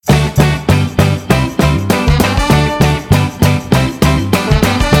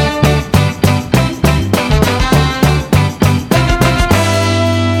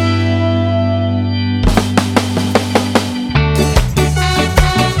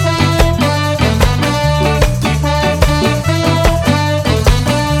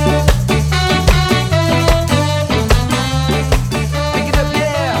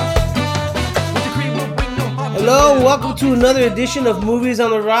welcome to another edition of Movies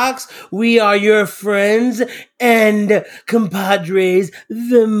on the Rocks. We are your friends and compadres,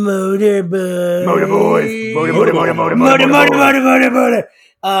 the Motor Boys. Motor.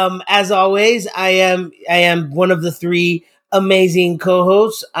 As always, I am one of the three amazing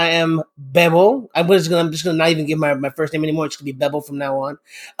co-hosts. I am Bebel. I'm just gonna not even give my first name anymore. It's gonna be Bebel from now on.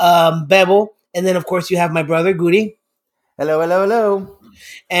 Bebel, and then of course you have my brother Goody. Hello.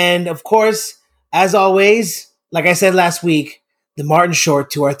 And of course, as always, like I said last week, the Martin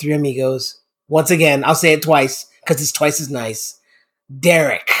Short to our three amigos. Once again, I'll say it twice because it's twice as nice.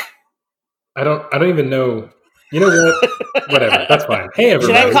 Derek. I don't even know. You know what? Whatever. That's fine. Hey,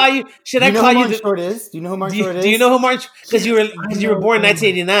 everybody. Should I call you? Do you know who Martin Short is? Do you know who Martin Short is? Do you know who Martin? Because you were born in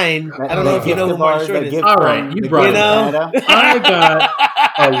 1989. I don't know if you know who Martin Short is. All right, you brought it up. I got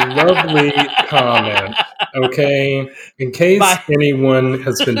a lovely comment. Okay, in case anyone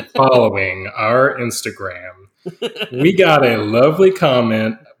has been following our Instagram, we got a lovely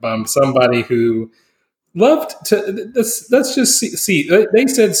comment from somebody who loved to. Let's just see. They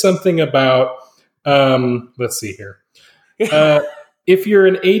said something about. Let's see here. If you're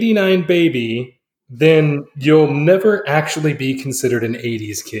an 89 baby, then you'll never actually be considered an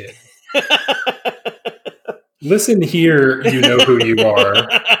 80s kid. Listen here, you know who you are.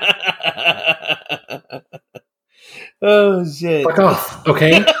 Oh, shit. Fuck off,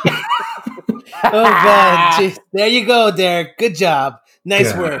 okay? Oh, God. Jeez. There you go, Derek. Good job.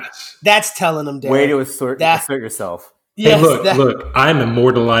 Nice work. That's telling them, Derek. Way to assert yourself. Yes, hey, look, I'm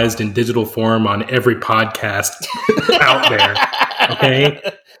immortalized in digital form on every podcast out there. Okay?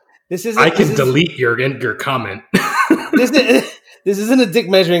 I can delete your comment. This isn't a dick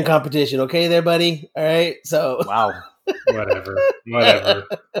measuring competition, okay there, buddy? All right? So wow. Whatever.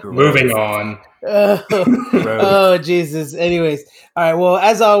 Moving on. Oh, Jesus. Anyways. All right. Well,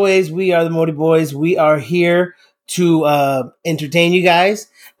 as always, we are the Modi Boys. We are here to entertain you guys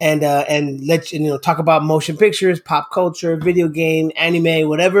and let you talk about motion pictures, pop culture, video game, anime,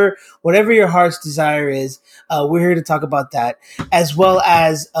 whatever your heart's desire is. We're here to talk about that, as well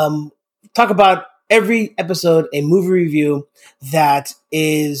as talk about every episode a movie review that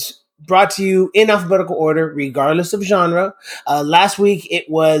is brought to you in alphabetical order, regardless of genre. Last week it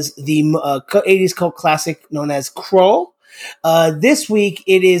was the 80s cult classic known as Krull. This week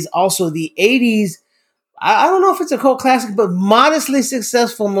it is also the 80s. I don't know if it's a cult classic, but modestly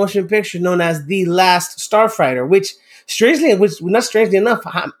successful motion picture known as The Last Starfighter, which not strangely enough,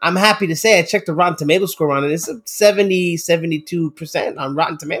 I'm happy to say I checked the Rotten Tomatoes score on it. It's 72% on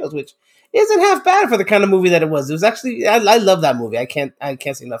Rotten Tomatoes, which isn't half bad for the kind of movie that it was. It was actually, I love that movie. I can't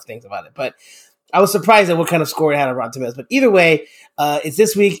say enough things about it, but I was surprised at what kind of score it had on Rotten Tomatoes. But either way, it's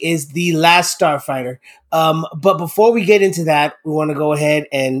this week is The Last Starfighter. But before we get into that, we want to go ahead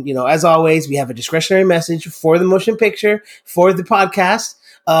and, as always, we have a discretionary message for the motion picture, for the podcast.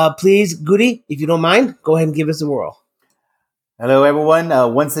 Please, Goody, if you don't mind, go ahead and give us a whirl. Hello, everyone.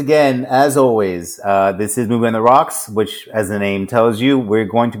 Once again, as always, this is Movie on the Rocks, which, as the name tells you, we're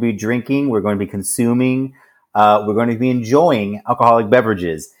going to be drinking, we're going to be consuming, we're going to be enjoying alcoholic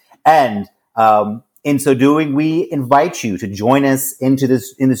beverages. And in so doing, we invite you to join us in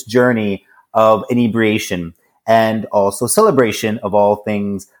this journey of inebriation and also celebration of all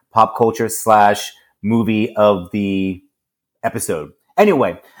things pop culture / movie of the episode.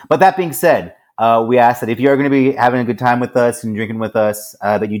 Anyway, but that being said, we ask that if you're going to be having a good time with us and drinking with us,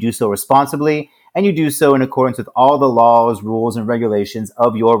 that you do so responsibly and you do so in accordance with all the laws, rules, and regulations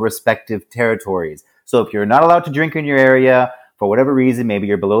of your respective territories. So if you're not allowed to drink in your area for whatever reason, maybe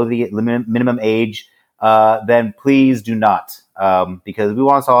you're below the minimum age, then please do not, because we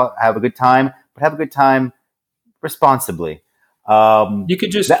want us all to have a good time, but have a good time responsibly. You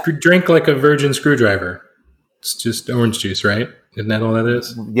could just drink like a virgin screwdriver. It's just orange juice, right? Isn't that all that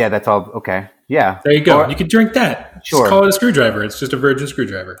is? Yeah, that's all. Okay. Yeah. There you go. You could drink that. Sure. Just call it a screwdriver. It's just a virgin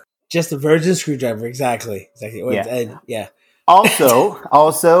screwdriver. Just a virgin screwdriver. Exactly. Yeah. Yeah. Also,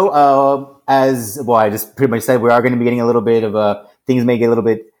 as well, I just pretty much said we are going to be getting a little bit of things may get a little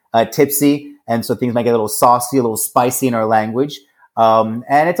bit tipsy, and so things might get a little saucy, a little spicy in our language.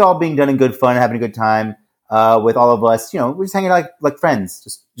 And it's all being done in good fun, having a good time with all of us. We're just hanging out like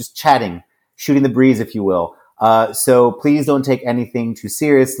friends, just chatting, shooting the breeze, if you will. So please don't take anything too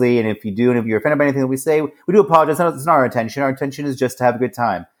seriously. And if you do, and if you're offended by anything that we say, we do apologize. It's not our intention. Our intention is just to have a good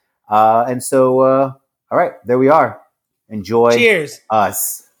time. And so, all right, there we are. Enjoy. Cheers.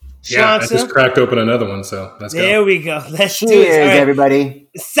 Us. Yeah, I just cracked open another one, so let's go. There we go. Let's Cheers, do it. Right. Everybody.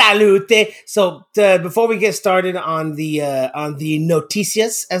 Salute. So before we get started on the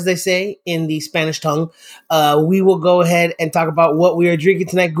noticias, as they say in the Spanish tongue, we will go ahead and talk about what we are drinking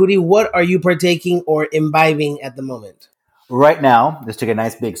tonight. Goody, what are you partaking or imbibing at the moment? Right now, just took a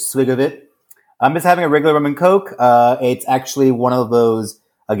nice big swig of it. I'm just having a regular rum and coke. It's actually one of those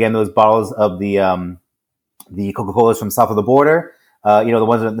bottles of the Coca-Colas from south of the border. The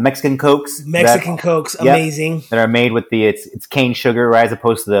ones the Mexican Cokes. Cokes, amazing. That are made with it's cane sugar, right, as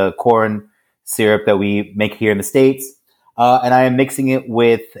opposed to the corn syrup that we make here in the States. And I am mixing it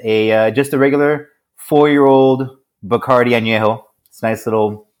with just a regular 4-year-old Bacardi Añejo. It's a nice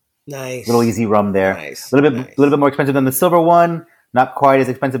little easy rum there. Nice. A little bit more expensive than the silver one. Not quite as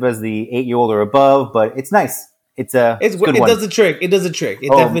expensive as the 8-year-old or above, but it's nice. It does the trick. It does the trick.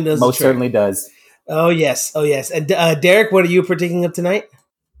 It definitely does. Most certainly does. Oh yes. And Derek, what are you partaking of tonight?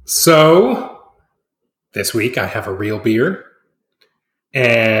 So this week I have a real beer,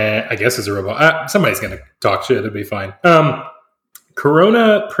 and I guess it's a real. Somebody's gonna talk shit. It'll be fine.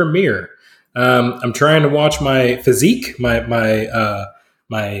 Corona Premier. I'm trying to watch my physique, my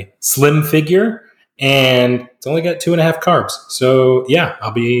slim figure, and it's only got 2.5 carbs. So yeah,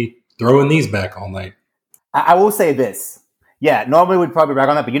 I'll be throwing these back all night. I will say this. Yeah, normally we'd probably brag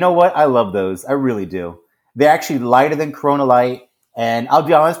on that, but you know what? I love those. I really do. They're actually lighter than Corona Light. And I'll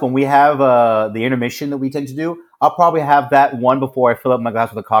be honest, when we have the intermission that we tend to do, I'll probably have that one before I fill up my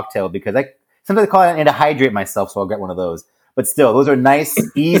glass with a cocktail because sometimes I call it I need to hydrate myself, so I'll get one of those. But still, those are nice,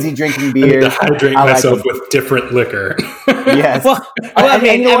 easy drinking beers. I need to hydrate myself with different liquor. Yes.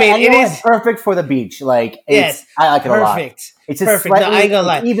 It is perfect for the beach. I like it a lot. It's just perfect. Slightly, I ain't gonna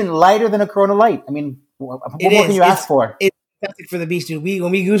lie. Even lighter than a Corona Light. I mean, what more can you ask for? Fantastic for the beach, dude.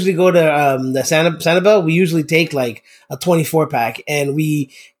 When we usually go to the Sanibel, we usually take like a 24 pack, and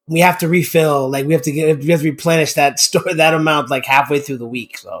we have to refill. Like we have to replenish that amount like halfway through the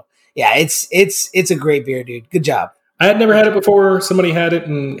week. So yeah, it's a great beer, dude. Good job. I had never had it before. Somebody had it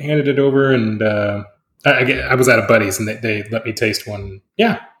and handed it over, and I was at a buddy's, and they let me taste one.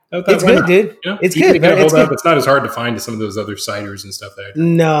 Yeah. It's good, dude. You know, it's good. It's not as hard to find as some of those other ciders and stuff there.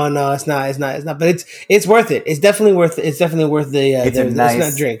 No, it's not. But it's worth it. It's definitely worth it. It's definitely worth the. It's a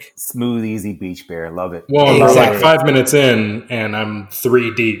nice, drink. Smooth, easy beach beer. Love it. Well, I'm like 5 minutes in, and I'm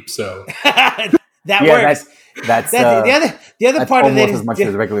 3 deep. So that works. That's the other part of it is as much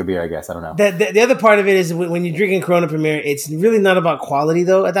as regular beer, I guess. I don't know. The other part of it is when you're drinking Corona Premier, it's really not about quality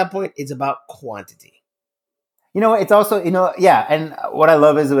though. At that point, it's about quantity. It's also, and what I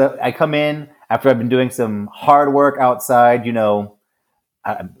love is that I come in after I've been doing some hard work outside,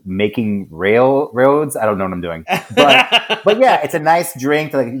 making railroads. I don't know what I'm doing, but yeah, it's a nice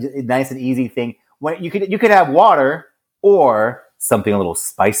drink, like a nice and easy thing. When you could have water or something a little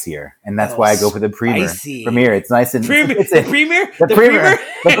spicier, and that's why I go for the Premier. Premier, it's nice and the Premier.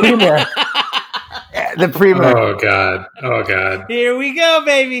 The Premier. Oh God! Here we go,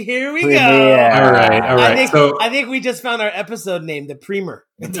 baby. Here we go. All right. I think we just found our episode name, the Premier.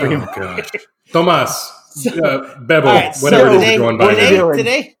 Oh gosh, Tomas, Bebo, right, whatever it is you're going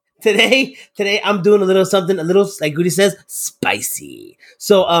by. Today, I'm doing a little like Goody says, spicy.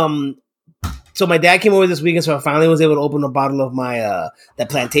 So my dad came over this weekend, so I finally was able to open a bottle of my that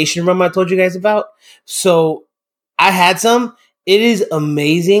plantation rum I told you guys about. So I had some. It is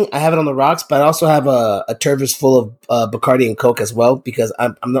amazing. I have it on the rocks, but I also have a Tervis full of Bacardi and Coke as well because I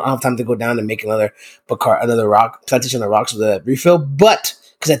don't have time to go down and make another plantation on the rocks with a refill. But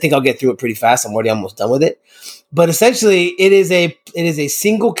because I think I'll get through it pretty fast, I'm already almost done with it. But essentially, it is a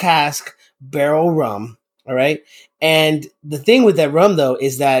single cask barrel rum. All right, and the thing with that rum though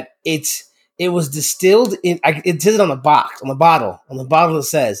is that it was distilled in. It says it on the box, on the bottle. On the bottle, it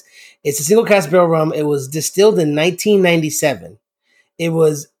says it's a single cask barrel rum. It was distilled in 1997. It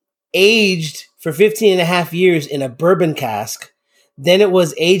was aged for 15 and a half years in a bourbon cask. Then it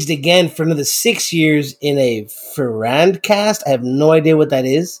was aged again for another 6 years in a Ferrand cask. I have no idea what that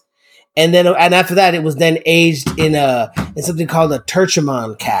is. And after that, it was then aged in something called a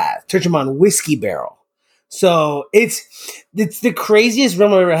Turchemont cask, Turchemont whiskey barrel. So it's the craziest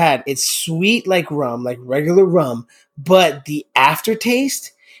rum I've ever had. It's sweet like rum, like regular rum, but the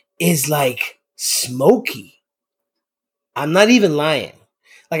aftertaste is like smoky. I'm not even lying.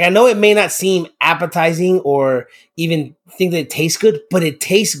 Like I know it may not seem appetizing or even think that it tastes good, but it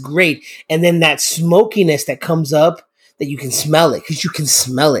tastes great. And then that smokiness that comes up, that you can smell it because you can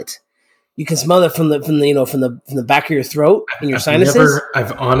smell it. You can smell it from the back of your throat and your sinuses.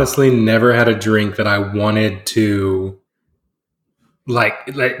 I've honestly never had a drink that I wanted to like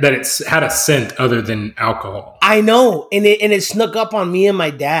that it's had a scent other than alcohol. I know, and it snuck up on me and my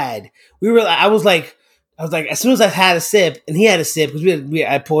dad. I was like, as soon as I had a sip and he had a sip because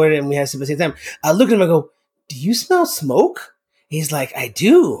I poured it and we had a sip at the same time. I looked at him, I go, "Do you smell smoke?" He's like, "I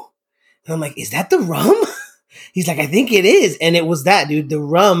do," and I'm like, "Is that the rum?" He's like, "I think it is," and it was that, dude. The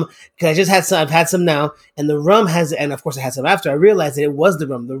rum, because I just had some. I've had some now, and the rum has, and of course I had some after. I realized that it was the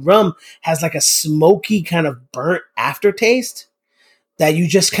rum. The rum has like a smoky kind of burnt aftertaste that you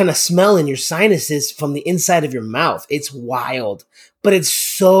just kind of smell in your sinuses from the inside of your mouth. It's wild, but it's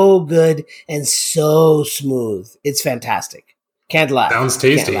so good and so smooth. It's fantastic. Can't lie. Sounds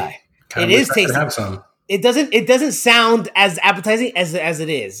tasty. It is tasty. Have some. It doesn't sound as appetizing as it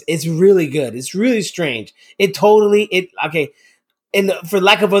is. It's really good. It's really strange. And for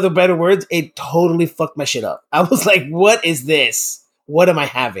lack of other better words, it totally fucked my shit up. I was like, what is this? What am I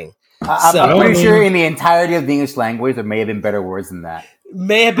having? I'm pretty sure in the entirety of the English language, there may have been better words than that.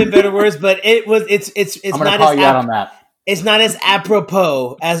 May have been better words, but it's I'm gonna call you out on that. It's not as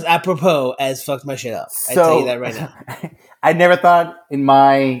apropos as fucked my shit up. I tell you that right now. I never thought in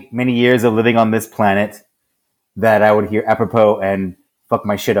my many years of living on this planet that I would hear apropos and fuck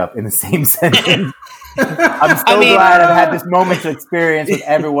my shit up in the same sentence. I'm so glad I've had this moment to experience with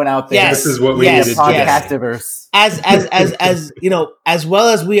everyone out there. Yes, this is what we needed. Podcastiverse. As you know, as well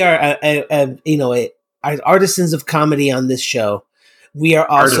as we are, artisans of comedy on this show. We are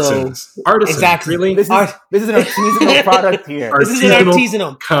also artisans. Exactly. Really? This is an artisanal product here. This is an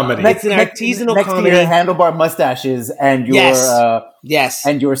artisanal comedy. It's an artisanal next comedy. To your handlebar mustaches and your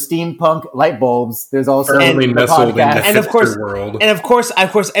and your steampunk light bulbs. There's also firmly nestled in the hipster world. And of course,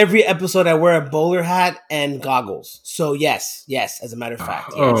 every episode I wear a bowler hat and goggles. So yes, as a matter of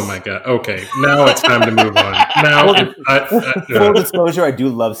fact. Yes. Oh my god. Okay, now it's time to move on. Now, full disclosure, I do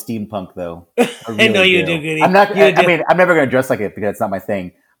love steampunk though. I know you do, Goody. I'm never going to dress like it because it's not my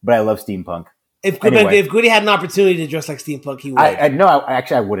thing. But I love steampunk. If Goody had an opportunity to dress like steampunk, he would.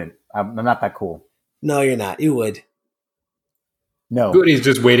 I wouldn't. I'm not that cool. No, you're not. You would. No. Goody's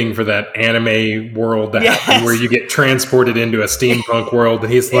just waiting for that anime world to happen where you get transported into a steampunk world,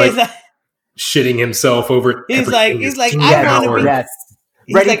 and he's like shitting himself over. He's like, I want to be. Yes.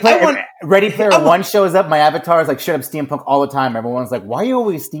 Ready Player One shows up. My avatar is like, shut up, steampunk all the time. Everyone's like, why are you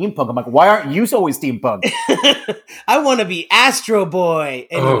always steampunk? I'm like, why aren't you always steampunk? I want to be Astro Boy.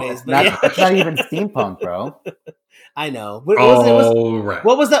 Anyways, that's not even steampunk, bro. I know. Right.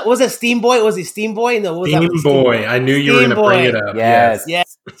 What was that? Was it Steam Boy? Was he Steam Boy? No, what was Steam Boy. I knew you were going to bring it up. Yes.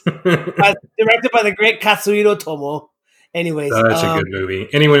 Directed by the great Katsuhiro Tomo. Anyways, such a good movie.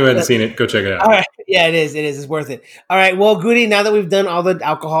 Anyone who hasn't seen it, go check it out. All right, yeah, it is. It's worth it. All right, well, Goody. Now that we've done all the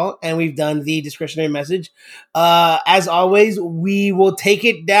alcohol and we've done the discretionary message, as always, we will take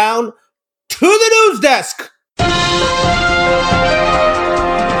it down to the news desk.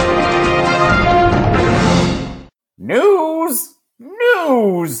 News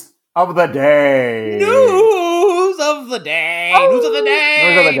of the day. News of the day.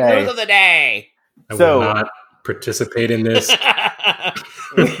 I will not participate in this.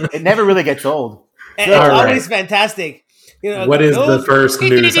 It never really gets old. It's always fantastic. What is the first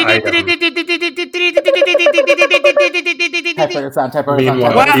news item?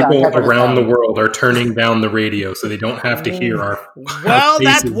 Meanwhile, people around the world are turning down the radio so they don't have to hear our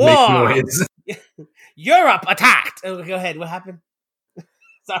that's war. Noise. Europe attacked. Oh, go ahead. What happened?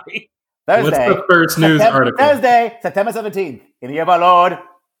 Sorry. Thursday. What's the first news article? Thursday, September 17th, in the year of our Lord,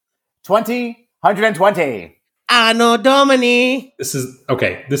 2020. Anno Domini. This has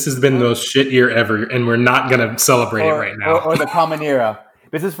been the most shit year ever, and we're not going to celebrate it right now. Or the common era.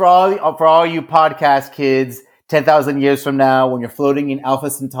 This is for all you podcast kids 10,000 years from now when you're floating in Alpha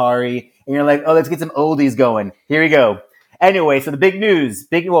Centauri, and you're like, oh, let's get some oldies going. Here we go. Anyway, so the big news.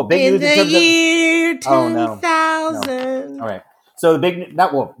 Big news in terms of... year 10,000. Oh, no. All right. So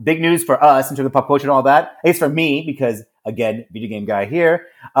big news for us in terms of pop culture and all that. At least for me, because, again, video game guy here.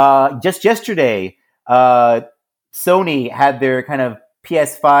 Just yesterday... Sony had their kind of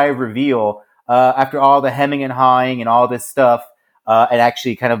PS5 reveal after all the hemming and hawing and all this stuff, and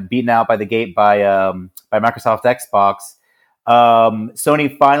actually kind of beaten out by the gate by Microsoft Xbox.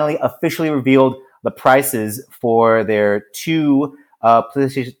 Sony finally officially revealed the prices for their two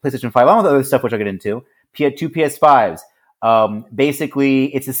PlayStation 5, along with other stuff which I'll get into, two PS5s.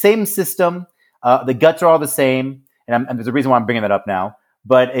 Basically, it's the same system. The guts are all the same, and there's a reason why I'm bringing that up now.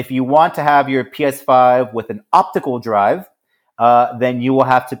 But if you want to have your PS5 with an optical drive, then you will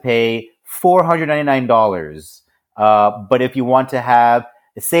have to pay $499. But if you want to have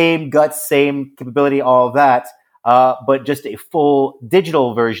the same guts, same capability, all of that, but just a full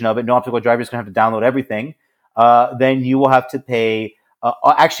digital version of it, no optical drive, you're just going to have to download everything, then you will have to pay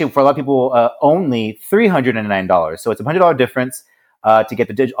actually, for a lot of people, only $309. So it's a $100 difference to get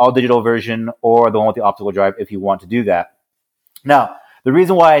the all digital version or the one with the optical drive if you want to do that. Now, the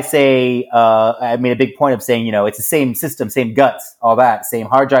reason why I say I made a big point of saying, it's the same system, same guts, all that, same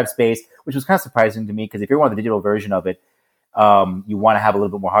hard drive space, which was kind of surprising to me because if you want the digital version of it, you want to have a little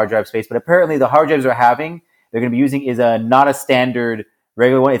bit more hard drive space. But apparently, the hard drives they're going to be using is not a standard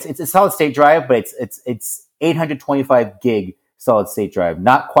regular one. It's a solid state drive, but it's 825 gig solid state drive.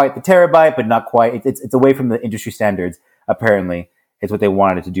 Not quite the terabyte, but not quite. It's away from the industry standards. Apparently, is what they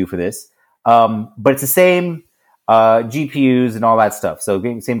wanted it to do for this. But it's the same GPUs and all that stuff. So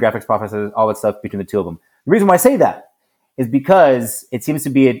same graphics processors, all that stuff between the two of them. The reason why I say that is because it seems to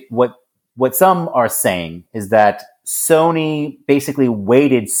be what some are saying is that Sony basically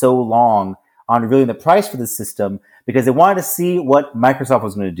waited so long on revealing the price for the system because they wanted to see what Microsoft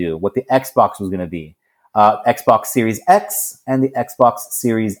was going to do, what the Xbox was going to be. Xbox Series X and the Xbox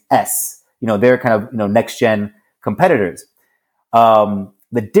Series S. They're kind of, next gen competitors.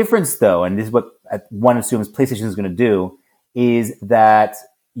 The difference though, and this is what one assumes PlayStation is going to do, is that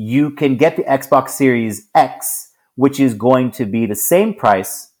you can get the Xbox Series X, which is going to be the same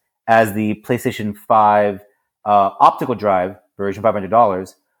price as the PlayStation 5 optical drive version,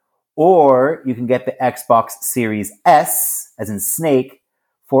 $500, or you can get the Xbox Series S, as in Snake,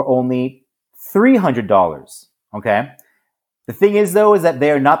 for only $300. Okay. The thing is, though, is that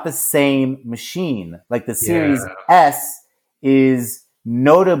they are not the same machine. Like the Series S is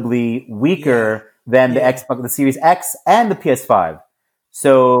notably weaker than the Xbox, the Series X, and the PS5.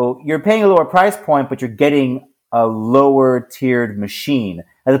 So you're paying a lower price point, but you're getting a lower tiered machine,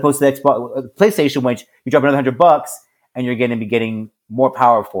 as opposed to the Xbox, PlayStation, which you drop another $100 and you're going to be getting more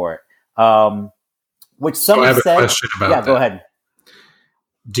power for it. Which some I have said, a question about that. Go ahead.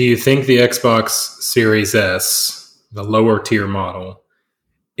 Do you think the Xbox Series S, the lower tier model,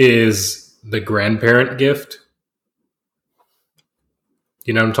 is the grandparent gift?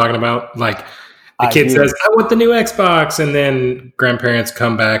 You know what I'm talking about? Like the kid says, I want the new Xbox, and then grandparents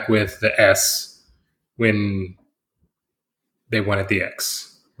come back with the S when they wanted the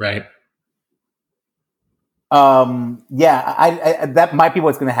X, right? I that might be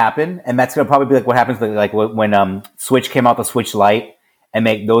what's going to happen, and that's going to probably be like what happens like when Switch came out, the Switch Lite, and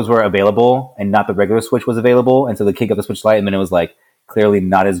those were available, and not the regular Switch was available, and so the kid got the Switch Lite, and then it was like clearly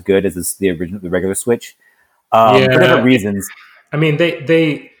not as good as the regular Switch, for different reasons. I mean,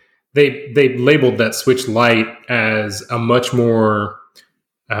 they labeled that Switch Lite as a much more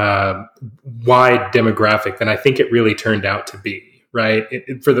wide demographic than I think it really turned out to be. Right,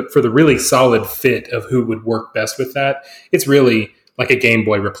 for the really solid fit of who would work best with that, it's really like a Game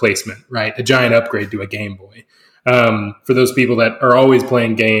Boy replacement, right? A giant upgrade to a Game Boy. For those people that are always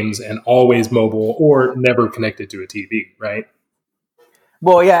playing games and always mobile or never connected to a TV, right?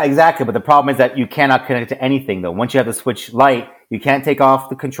 Well, yeah, exactly. But the problem is that you cannot connect it to anything, though. Once you have the Switch Lite, you can't take off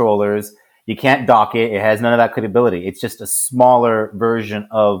the controllers. You can't dock it. It has none of that capability. It's just a smaller version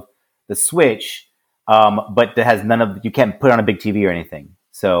of the Switch. But it has none of, you can't put on a big TV or anything.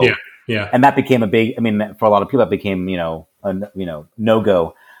 So, yeah. And that became for a lot of people, that became,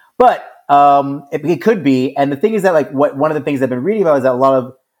 no-go. But, it could be. And the thing is that one of the things I've been reading about is that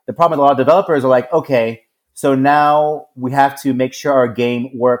the problem with a lot of developers are like, okay, so now we have to make sure our game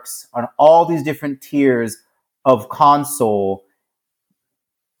works on all these different tiers of console.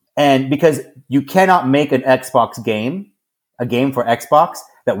 And because you cannot make an Xbox game, a game for Xbox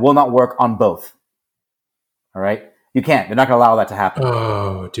that will not work on both. All right. You can't. They're not going to allow that to happen.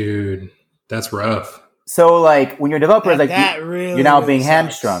 Oh, dude. That's rough. So, when you're a developer, you're now being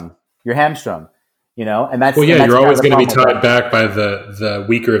hamstrung. You're hamstrung, and that's... Well, yeah, you're always going to be tied back by the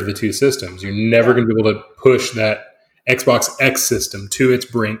weaker of the two systems. You're never going to be able to push that Xbox X system to its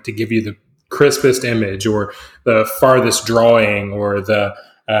brink to give you the crispest image or the farthest drawing or the,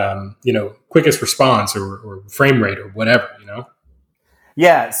 quickest response or frame rate or whatever,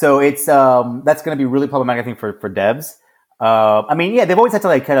 Yeah, so it's that's going to be really problematic, I think, for devs. They've always had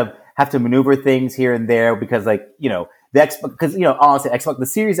to kind of have to maneuver things here and there because honestly, Xbox, the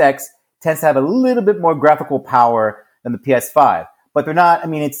Series X tends to have a little bit more graphical power than the PS5, but they're not. I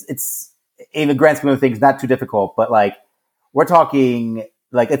mean, it's in the grand scheme of things, not too difficult. But we're talking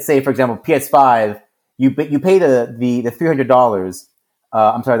let's say, for example, PS5, you pay the $300.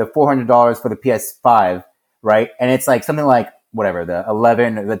 The $400 for the PS5, right? And it's something like whatever,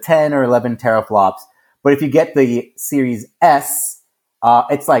 the 10 or 11 teraflops. But if you get the Series S,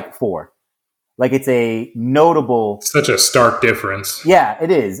 it's $4. It's a notable... Such a stark difference. Yeah,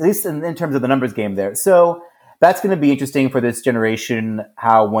 it is. At least in terms of the numbers game there. So that's going to be interesting for this generation,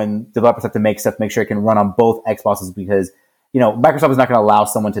 how when developers have to make stuff, make sure it can run on both Xboxes, because Microsoft is not going to allow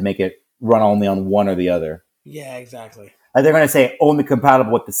someone to make it run only on one or the other. Yeah, exactly. They're going to say only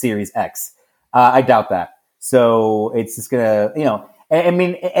compatible with the Series X. I doubt that. So it's just going to,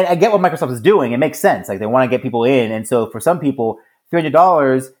 and I get what Microsoft is doing. It makes sense. Like they want to get people in. And so for some people,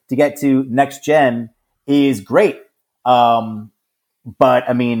 $300 to get to next gen is great. But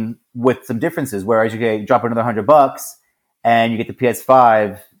I mean, with some differences, whereas you can drop another $100 and you get the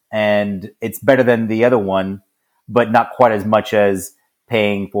PS5 and it's better than the other one, but not quite as much as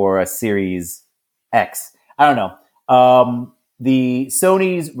paying for a Series X. I don't know. The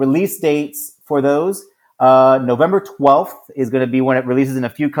Sony's release dates for those, November 12th is going to be when it releases in a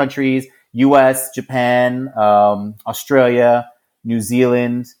few countries, US, Japan, Australia, New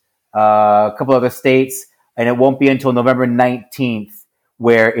Zealand, a couple other states. And it won't be until November 19th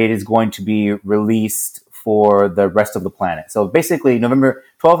where it is going to be released for the rest of the planet. So basically November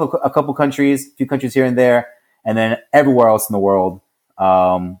 12th, a couple countries, a few countries here and there, and then everywhere else in the world,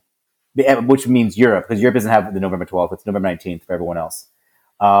 which means Europe, because Europe doesn't have the November 12th. It's November 19th for everyone else.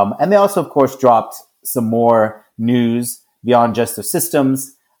 And they also, of course, dropped some more news beyond just their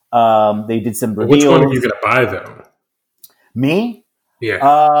systems. They did some reveals. Which one are you going to buy, though? Me? Yeah.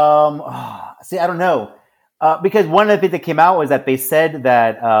 See, I don't know. Because one of the things that came out was that they said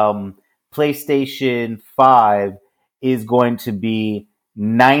that PlayStation 5 is going to be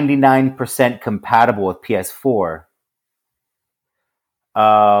 99% compatible with PS4.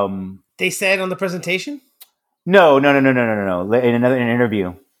 They said on the presentation? No. In an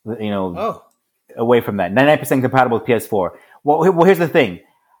interview, away from that, 99% compatible with PS4. Well, here's the thing: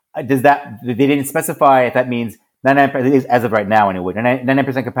 they didn't specify if that means 99% as of right now anyway.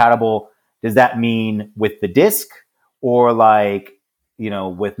 99% compatible. Does that mean with the disc or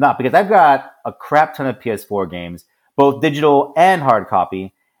with not? Because I've got a crap ton of PS4 games, both digital and hard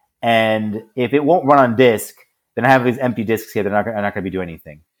copy, and if it won't run on disc, then I have these empty discs here that are not going to be doing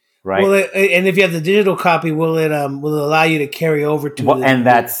anything, right? Well, and if you have the digital copy, will it allow you to carry over to? Well, and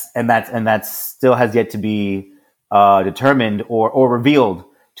that still has yet to be determined or revealed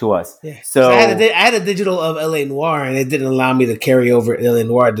to us. Yeah. So I had a digital of LA Noire, and it didn't allow me to carry over LA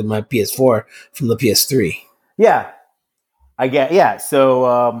Noire to my PS4 from the PS3. Yeah, I get. Yeah, so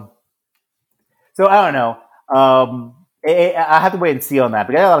I don't know. I have to wait and see on that.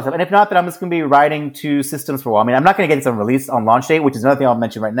 But I got a lot of stuff, and if not, then I'm just going to be riding two systems for a while. I mean, I'm not going to get some release on launch date, which is another thing I'll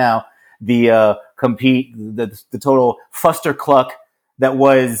mention right now. The total fustercluck that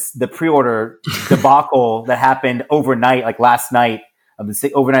was the pre-order debacle that happened overnight, like last night.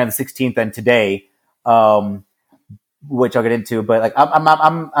 Overnight on the 16th and today, which I'll get into. But I'm not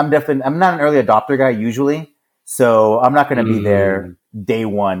an early adopter guy usually, so I'm not going to be there day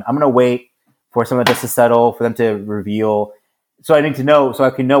one. I'm going to wait for some of this to settle, for them to reveal. So I need to know, so I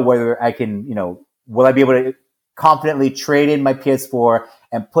can know whether I can, will I be able to confidently trade in my PS4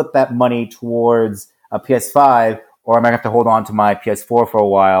 and put that money towards a PS5, or am I going to have to hold on to my PS4 for a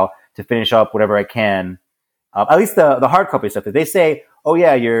while to finish up whatever I can? At least the hard copy stuff. If they say, "Oh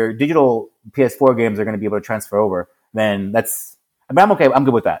yeah, your digital PS4 games are going to be able to transfer over," then I'm okay. I'm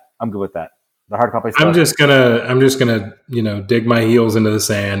good with that. The hard copy stuff. I'm just gonna dig my heels into the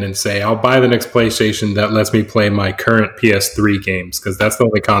sand and say I'll buy the next PlayStation that lets me play my current PS3 games, because that's the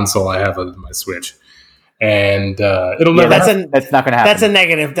only console I have on my Switch, and it'll never. That's not going to happen. That's a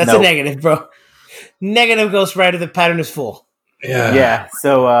negative. That's a negative, bro. Negative Ghost Rider. The pattern is full. Yeah.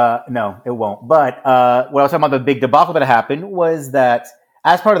 So, no, it won't. But what I was talking about, the big debacle that happened was that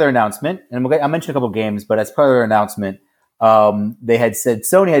as part of their announcement, and I mentioned a couple of games, but as part of their announcement,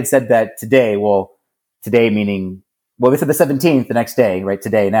 Sony had said that today meaning, they said the 17th, the next day, right?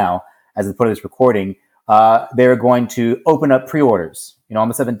 Today now, as the point of this recording, they're going to open up pre-orders, on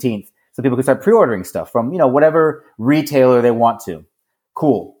the 17th. So people can start pre-ordering stuff from, whatever retailer they want to.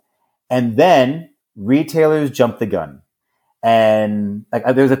 Cool. And then retailers jumped the gun. And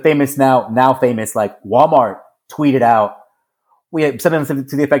there's a famous now famous Walmart tweeted out, we had something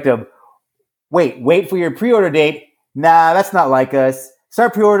to the effect of, wait for your pre-order date. Nah, that's not like us.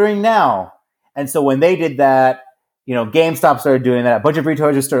 Start pre-ordering now. And so when they did that, GameStop started doing that. A bunch of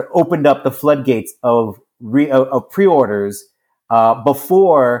retailers just opened up the floodgates of pre-orders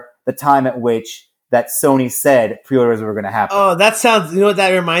before the time at which that Sony said pre-orders were going to happen. Oh, that sounds, what that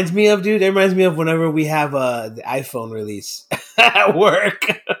reminds me of, dude? It reminds me of whenever we have the iPhone release at work.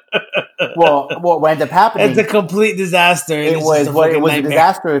 Well, what ended up happening... It's a complete disaster. It was a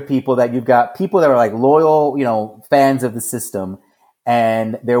disaster of people that you've got people that are loyal, fans of the system,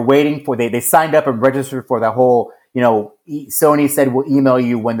 and they're waiting for... They signed up and registered for that whole, Sony said we'll email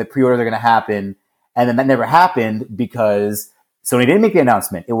you when the pre-orders are going to happen, and then that never happened because Sony didn't make the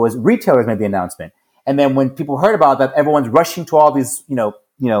announcement. It was retailers made the announcement. And then when people heard about that, everyone's rushing to all these,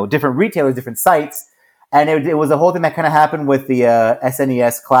 different retailers, different sites. And it was a whole thing that kind of happened with the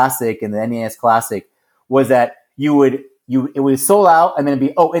SNES Classic and the NES Classic, was that it was sold out, and then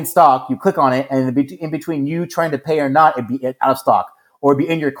it'd be in stock. You click on it, and in between you trying to pay or not, it'd be out of stock, or it'd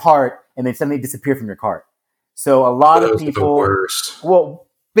be in your cart, and then suddenly disappear from your cart. So a lot of people, well,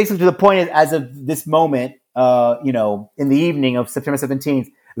 basically to the point is, as of this moment, in the evening of September 17th,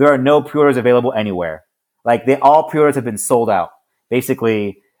 there are no pre-orders available anywhere. Like all pre-orders have been sold out.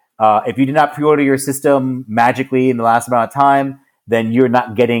 Basically, if you did not pre-order your system magically in the last amount of time, then you're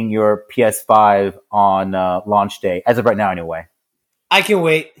not getting your PS5 on launch day, as of right now anyway. I can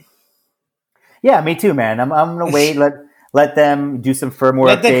wait. Yeah, me too, man. I'm gonna wait. Let them do some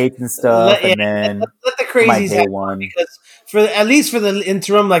firmware updates and stuff, and then let the crazies happen. Because at least for the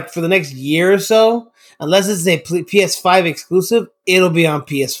interim, like for the next year or so, unless it's a PS5 exclusive, it'll be on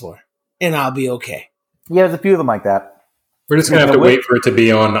PS4, and I'll be okay. Yeah, there's a few of them like that. We're just gonna have to wait for it to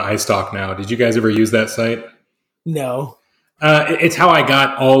be on iStock now. Did you guys ever use that site? No. It's how I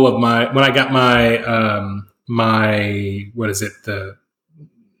got all of when I got the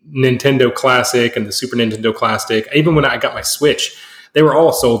Nintendo Classic and the Super Nintendo Classic. Even when I got my Switch, they were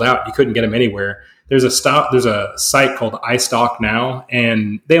all sold out. You couldn't get them anywhere. There's a site called iStock now,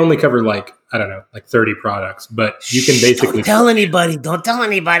 and they only cover like 30 products, but you can basically Don't tell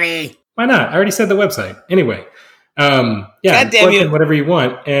anybody. Why not? I already said the website. Anyway, God damn you. Whatever you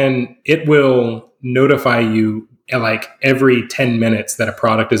want, and it will notify you like every 10 minutes that a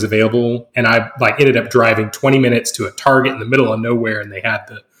product is available. And I ended up driving 20 minutes to a Target in the middle of nowhere, and they had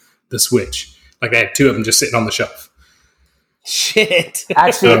the Switch. Like they had two of them just sitting on the shelf. Shit.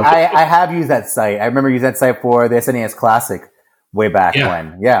 Actually, I have used that site. I remember using that site for the SNES Classic way back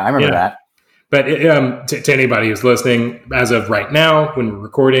when. Yeah, I remember that. But to anybody who's listening, as of right now, when we're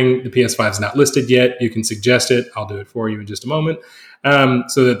recording, the PS5 is not listed yet. You can suggest it. I'll do it for you in just a moment.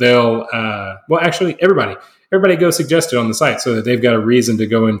 So that they'll, everybody go suggest it on the site so that they've got a reason to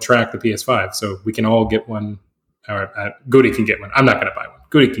go and track the PS5. So we can all get one. Or Goody can get one. I'm not going to buy one.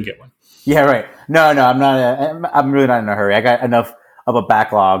 Goody can get one. Yeah, right. No, I'm not. I'm really not in a hurry. I got enough of a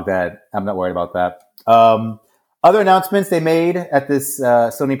backlog that I'm not worried about that. Other announcements they made at this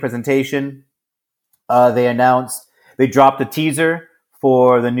Sony presentation. They dropped a teaser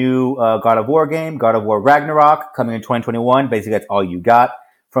for the new God of War game, God of War Ragnarok, coming in 2021. Basically, that's all you got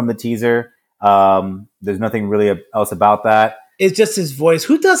from the teaser. There's nothing really else about that. It's just his voice.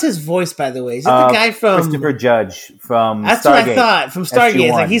 Who does his voice, by the way? Is it the guy from Christopher Judge from That's Stargate, what I thought, from Stargate.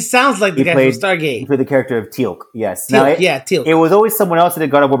 It's like, he sounds like the guy from Stargate. He played the character of Teal'c, yes. Teal'c. It was always someone else that did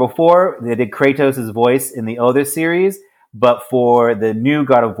God of War before. They did Kratos' voice in the other series, but for the new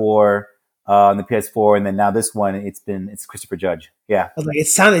God of War on the PS4, and then now this one, it's Christopher Judge. Yeah. I was like, it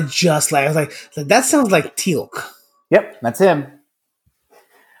sounded just like, I was like that sounds like Teal'c. Yep, that's him.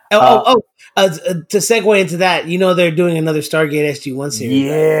 To segue into that, they're doing another Stargate SG-1 series.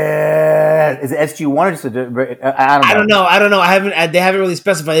 Yeah, right? Is it SG-1 or just I don't know. They haven't really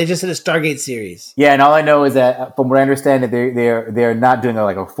specified. They just said a Stargate series. Yeah, and all I know is that, from what I understand, that they're not doing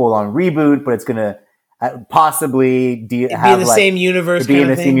a full-on reboot, but it's gonna possibly be in the same universe. Be in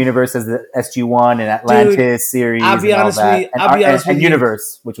the same universe as the SG-1 and Atlantis series. I'll be honest with you. And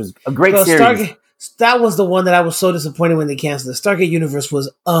Universe, which was a great series. That was the one that I was so disappointed when they canceled. The Stargate Universe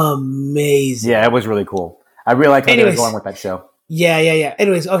was amazing. Yeah, it was really cool. I really liked how they were going with that show. Yeah.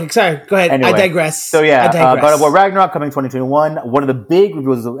 Anyways, okay, sorry. Go ahead. Anyway, I digress. So God of War Ragnarok coming 2021. One of the big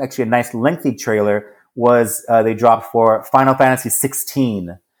reveals, actually a nice lengthy trailer, was they dropped for Final Fantasy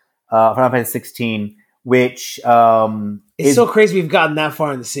 16. Final Fantasy 16, which it's so crazy we've gotten that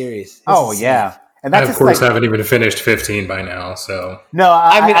far in the series. Yeah. And that's, of course, haven't even finished 15 by now. So no,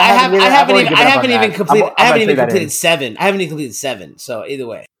 I haven't even completed 7. I haven't even completed 7. So either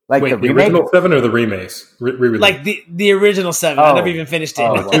way, wait, the original 7 or the remakes? Like the original 7. I never even finished it.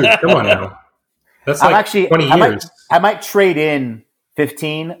 Oh, dude, come on now. That's like 20 years. I might trade in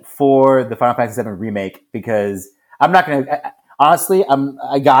 15 for the Final Fantasy 7 remake, because I'm not going to. Honestly,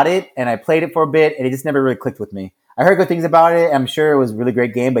 I got it and I played it for a bit, and it just never really clicked with me. I heard good things about it. I'm sure it was a really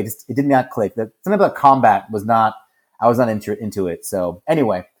great game, but it did not click. Something about combat I was not into it. So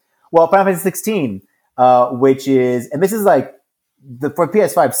anyway, Final Fantasy 16, which is, and this is for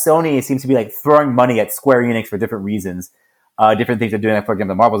PS5, Sony seems to be throwing money at Square Enix for different reasons. Different things they're doing. For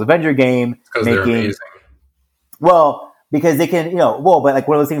example, the Marvel's Avenger game. Because they're amazing. Well, because they can, but one of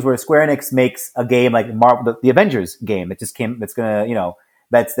those things where Square Enix makes a game like Marvel, the Avengers game that just came, that's gonna,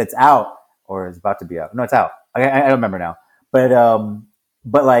 that's out or is about to be out. No, it's out. I don't remember now, but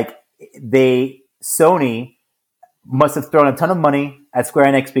Sony must have thrown a ton of money at Square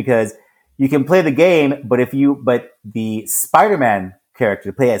Enix, because you can play the game, but the Spider-Man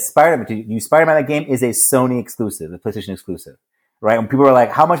character to play as Spider-Man, to use Spider-Man in that game is a Sony exclusive, a PlayStation exclusive, right? And people are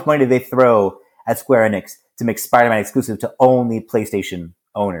like, how much money did they throw at Square Enix to make Spider-Man exclusive to only PlayStation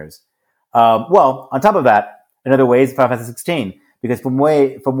owners? Well, on top of that, another way is Final Fantasy 16, because from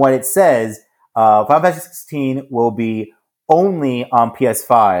what it says, Final Fantasy 16 will be only on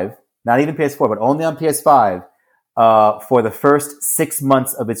PS5, not even PS4, but only on PS5 for the first 6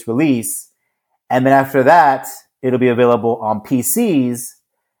 months of its release. And then after that, it'll be available on PCs,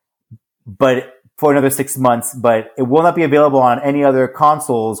 but for another 6 months, but it will not be available on any other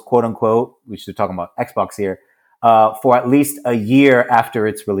consoles, quote unquote. We should be talking about Xbox here, for at least a year after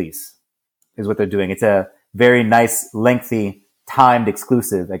its release is what they're doing. It's a very nice, lengthy, timed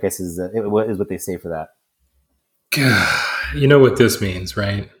exclusive, I guess is what they say for that. You know what this means,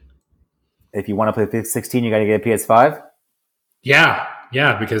 right? If you want to play 16, you got to get a PS5?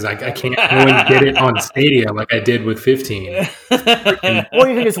 Yeah, because I can't go and get it on Stadia like I did with 15. Or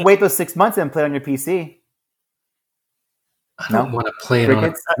you can just wait those 6 months and play it on your PC. I don't want to play it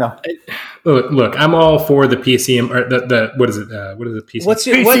on. No. Look, I'm all for the PC. Or the what is it? What is the PC?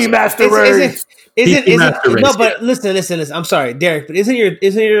 PC Master Race? No, but listen. I'm sorry, Derek, but isn't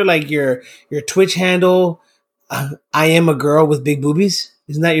your Twitch handle? I am a girl with big boobies.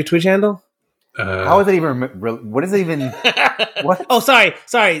 Isn't that your Twitch handle? How is it even? What is it even? What? Oh, sorry.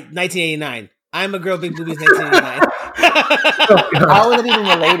 1989. I'm a girl, big boobies. 1989. How is it even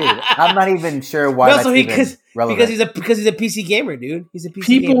related? I'm not even sure why. No, so because he's a PC gamer, dude. He's a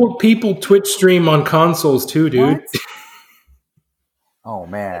PC gamer. People Twitch stream on consoles too, dude. What? Oh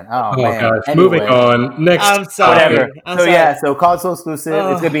man. Gosh. Anyway. Moving on. Next. I'm sorry. Whatever. So console exclusive.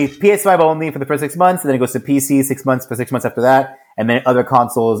 It's gonna be PS5 only for the first 6 months, and then it goes to PC 6 months for 6 months after that, and then other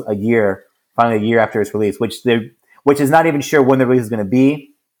consoles finally a year after its release, which is not even sure when the release is going to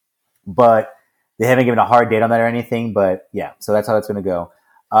be, but they haven't given a hard date on that or anything. But yeah, so that's how it's going to go.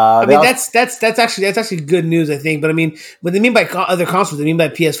 That's actually good news, I think. But I mean, what they mean by other consoles, they mean by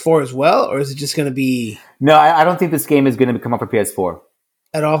PS4 as well, or is it just going to be? No, I don't think this game is going to come up for PS4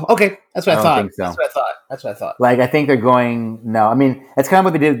 at all. Okay, that's what I thought. Think so. That's what I thought. Like I think they're going. No, I mean that's kind of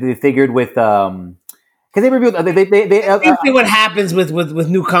what they did. They figured with. Because they revealed, usually what happens with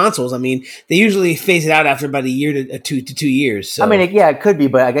new consoles. I mean, they usually phase it out after about a year to 2 years. So. I mean, it could be,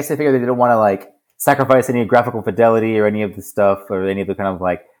 but I guess they figured they didn't want to like sacrifice any graphical fidelity or any of the stuff or any of the kind of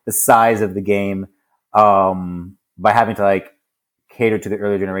like the size of the game by having to like cater to the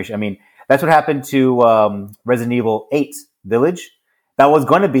earlier generation. I mean, that's what happened to Resident Evil 8 Village. That was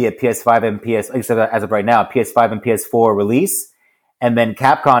going to be a PS5 and except as of right now, PS5 and PS4 release. And then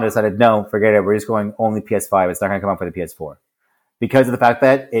Capcom decided, no, forget it. We're just going only PS5. It's not going to come out for the PS4 because of the fact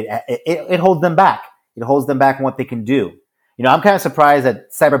that it holds them back. It holds them back on what they can do. You know, I'm kind of surprised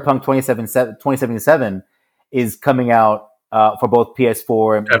that Cyberpunk 2077 is coming out for both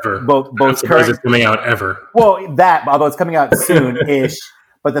PS4 and ever. Both current. It's coming out ever. Well, although it's coming out soon-ish,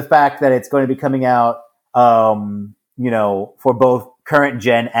 but the fact that it's going to be coming out, for both current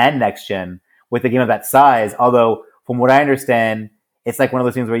gen and next gen with a game of that size. Although, from what I understand, it's like one of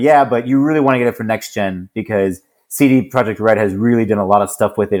those things where, but you really want to get it for next gen because CD Projekt Red has really done a lot of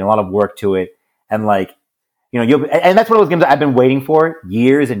stuff with it and a lot of work to it. And and that's one of those games that I've been waiting for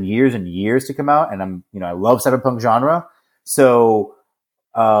years and years and years to come out. And I love Cyberpunk genre. So,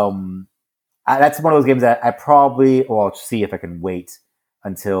 that's one of those games that I'll see if I can wait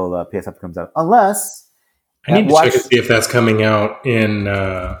until PS5 comes out. Unless I need to check and see if that's coming out in,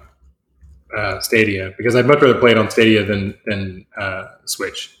 Stadia, because I'd much rather play it on Stadia than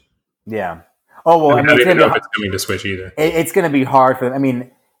Switch. Yeah. Oh well, I don't even know if it's coming to Switch either. It's going to be hard for them. I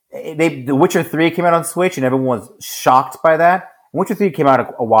mean, The Witcher 3 came out on Switch, and everyone was shocked by that. Witcher 3 came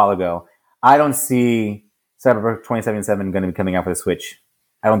out a while ago. I don't see Cyberpunk 2077 going to be coming out for the Switch.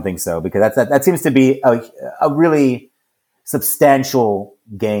 I don't think so, because that seems to be a really substantial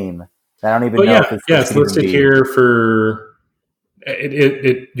game. I don't even know if it's it's listed here for.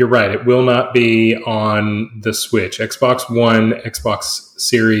 You're right. It will not be on the Switch. Xbox One, Xbox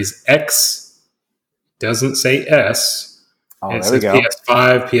Series X, doesn't say S. Oh, it there we says go.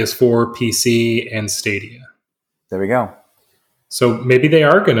 PS5, PS4, PC, and Stadia. There we go. So maybe they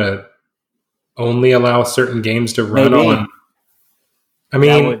are going to only allow certain games to run on. I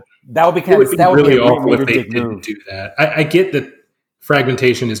mean, that would be really awful if they didn't do that. I get that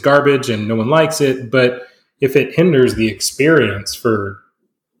fragmentation is garbage and no one likes it, but if it hinders the experience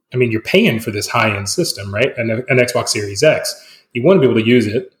you're paying for this high-end system, right? An Xbox Series X. You want to be able to use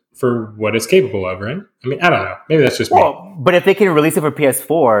it for what it's capable of, right? I mean, I don't know. Maybe that's just me. But if they can release it for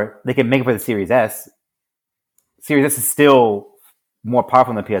PS4, they can make it for the Series S. Series S is still more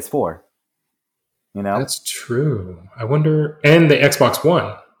powerful than the PS4. You know, that's true. I wonder, and the Xbox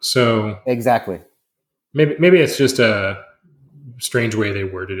One. So exactly. Maybe it's just a strange way they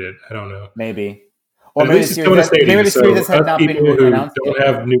worded it. I don't know. Maybe. Or maybe the Series has not been announced. Don't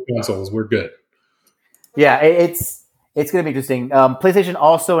have new consoles. We're good. Yeah, it's going to be interesting. PlayStation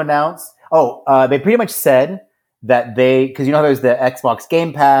also announced. They pretty much said that because there's the Xbox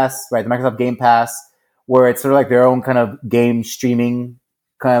Game Pass, right? The Microsoft Game Pass, where it's sort of like their own kind of game streaming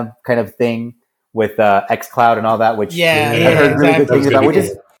kind of thing with xCloud and all that. Which I've heard really good things about. Which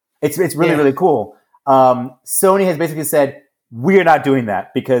is it's really cool. Sony has basically said we are not doing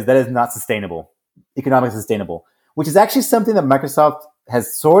that because that is not sustainable, economically sustainable. Which is actually something that Microsoft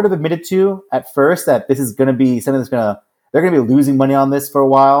has sort of admitted to at first, that this is going to be something they're going to be losing money on this for a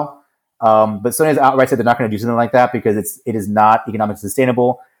while. But Sony has outright said they're not going to do something like that because it is not economically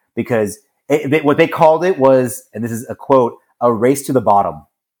sustainable, because what they called it was, and this is a quote, a race to the bottom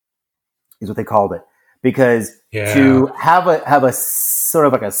is what they called it. Because to have a sort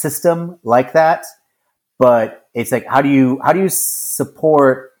of like a system like that, but it's like, how do you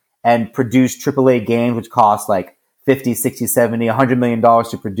support and produce AAA games, which cost like 50, 60, 70, $100 million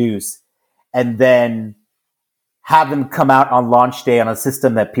to produce, and then have them come out on launch day on a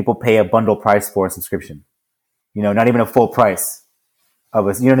system that people pay a bundle price for a subscription? Not even a full price of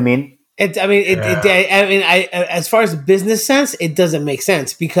us. You know what I mean? As far as business sense, it doesn't make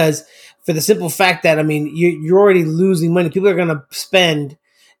sense, because for the simple fact that, you're already losing money. People are going to spend,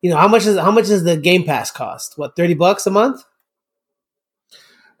 how much does the Game Pass cost? What, $30 a month?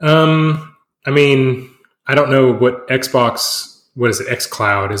 I don't know what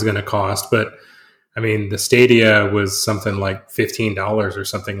xCloud is going to cost, but the Stadia was something like $15 or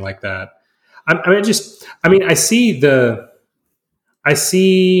something like that. I see the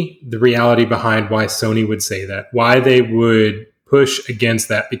reality behind why Sony would say that, why they would push against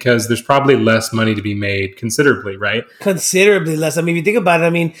that, because there's probably less money to be made, considerably, right? Considerably less. If you think about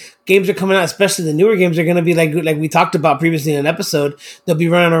it, games are coming out, especially the newer games, are going to be like we talked about previously in an episode, they'll be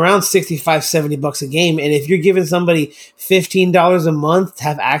running around $65-$70 a game. And if you're giving somebody $15 a month to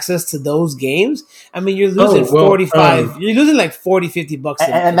have access to those games, you're losing you're losing like $40-$50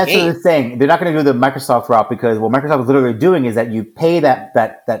 and that's the thing. They're not going to do the Microsoft route, because what Microsoft is literally doing is that you pay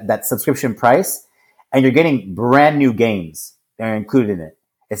that subscription price and you're getting brand new games. They're included in it.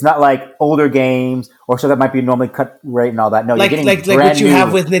 It's not like older games or so that might be normally cut rate and all that. No, like what you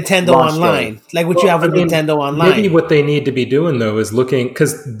have with Nintendo Online. Like what you have with Nintendo Online. Maybe what they need to be doing though is looking,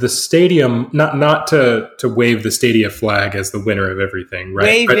 because the Stadium, not to wave the Stadia flag as the winner of everything,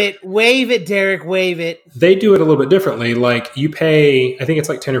 right? Wave it, Derek, wave it. They do it a little bit differently. Like you pay, I think it's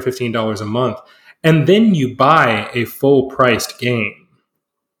like $10 or $15 a month, and then you buy a full priced game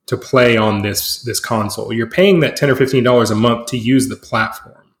to play on this console. You're paying that $10 or $15 a month to use the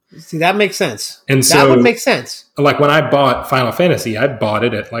platform. See, that makes sense. And so that would make sense. Like when I bought Final Fantasy, I bought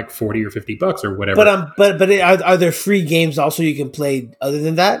it at like $40 or $50 or whatever. But are there free games also you can play other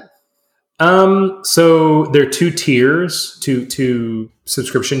than that? So there are two tiers, two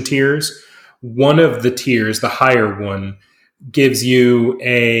subscription tiers. One of the tiers, the higher one, gives you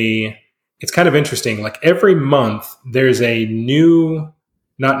it's kind of interesting. Like every month there's a new,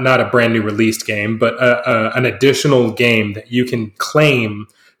 not a brand new released game, but an additional game that you can claim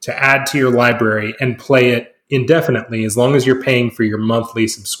to add to your library and play it indefinitely, as long as you're paying for your monthly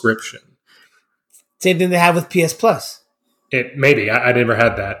subscription. Same thing they have with PS Plus. It maybe I never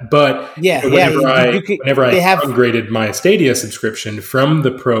had that, but whenever I upgraded my Stadia subscription from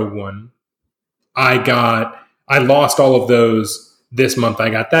the Pro one, I lost all of those. This month I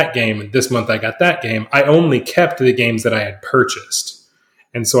got that game, and this month I got that game. I only kept the games that I had purchased,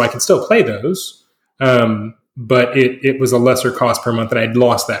 and so I can still play those. But it was a lesser cost per month, and I'd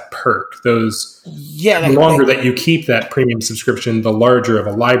lost that perk. The longer that you keep that premium subscription, the larger of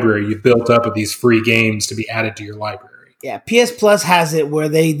a library you've built up of these free games to be added to your library. Yeah, PS Plus has it where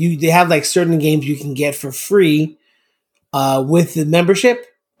they have like certain games you can get for free with the membership,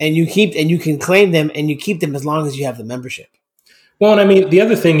 and you can claim them, and you keep them as long as you have the membership. Well, and the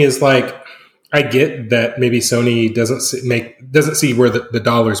other thing is, like, I get that maybe Sony doesn't see where the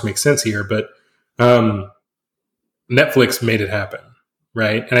dollars make sense here, but Netflix made it happen,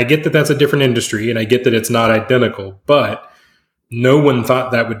 right? And I get that that's a different industry, and I get that it's not identical, but no one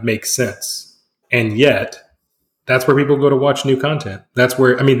thought that would make sense. And yet, that's where people go to watch new content. That's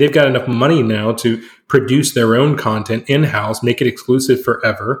where, they've got enough money now to produce their own content in-house, make it exclusive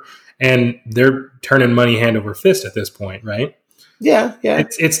forever, and they're turning money hand over fist at this point, right? Yeah.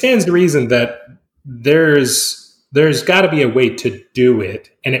 It stands to reason that there's got to be a way to do it,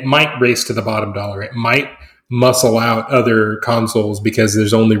 and it might race to the bottom dollar. It might muscle out other consoles because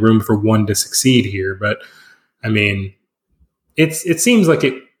there's only room for one to succeed here. But I mean, it seems like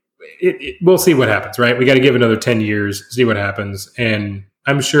it we'll see what happens, right? We got to give another 10 years, see what happens. And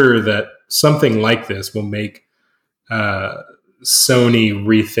I'm sure that something like this will make Sony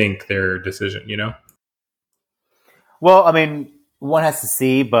rethink their decision, you know? Well, I mean, one has to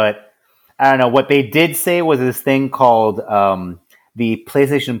see, but I don't know. What they did say was this thing called the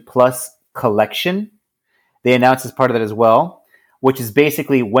PlayStation Plus Collection. They announced as part of that as well, which is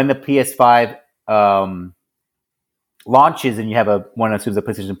basically when the PS5 launches and you have one that assumes a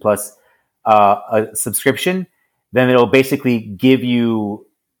PlayStation Plus a subscription, then it'll basically give you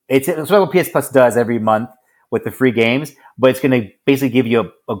it's what PS Plus does every month with the free games, but it's going to basically give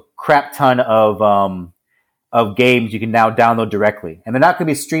you a crap ton of games you can now download directly, and they're not going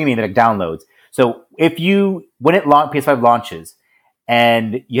to be streaming; they're downloads. So when PS5 launches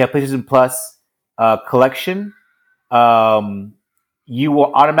and you have PlayStation Plus collection, you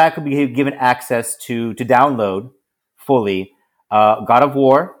will automatically be given access to download fully God of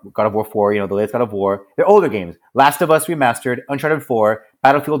War 4, the latest God of War. They're older games. Last of Us Remastered, Uncharted 4,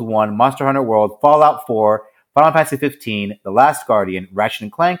 Battlefield 1, Monster Hunter World, Fallout 4, Final Fantasy 15, The Last Guardian,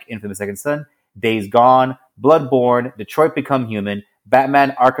 Ratchet & Clank, Infamous Second Son, Days Gone, Bloodborne, Detroit Become Human,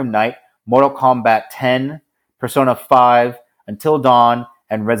 Batman Arkham Knight, Mortal Kombat 10, Persona 5, Until Dawn,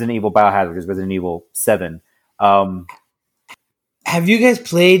 and Resident Evil Biohazard, which is Resident Evil 7. Have you guys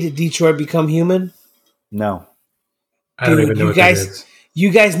played Detroit Become Human? No. I don't even know what that is. You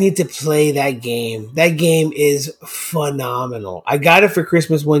guys need to play that game. That game is phenomenal. I got it for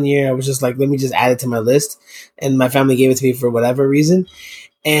Christmas one year. I was just like, let me just add it to my list. And my family gave it to me for whatever reason.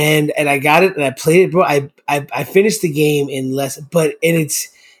 And I got it and I played it, bro. I finished the game in less,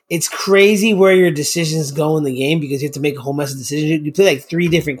 it's crazy where your decisions go in the game because you have to make a whole mess of decisions. You play like 3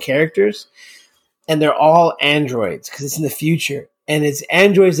 different characters and they're all androids because it's in the future. And it's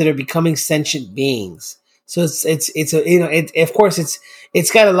androids that are becoming sentient beings. So of course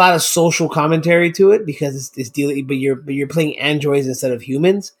it's got a lot of social commentary to it because it's dealing, but you're playing androids instead of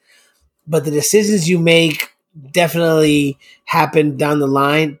humans. But the decisions you make definitely happen down the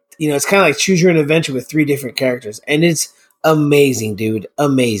line. It's kind of like choose your own adventure with 3 different characters, and it's amazing, dude.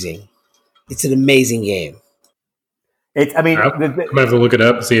 Amazing. It's an amazing game. I'm gonna have to look it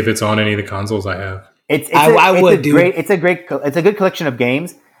up and see if it's on any of the consoles I have. It's a good collection of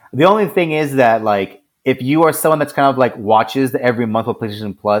games. The only thing is that like, if you are someone that's kind of like watches every month what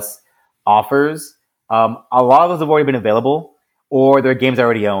PlayStation Plus offers, a lot of those have already been available, or they're games I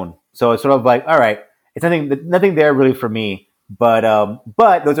already own. So it's sort of like, all right, it's nothing there really for me. But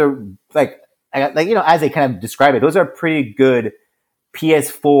those are like as they kind of describe it, those are pretty good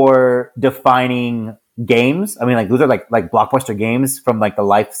PS4 defining games. I mean, like those are like blockbuster games from like the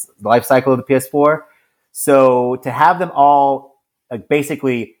life cycle of the PS4. So to have them all like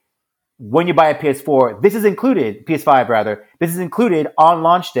basically. When you buy a PS4, PS5 rather, this is included on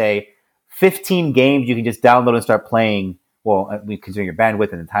launch day, 15 games you can just download and start playing. Well, considering your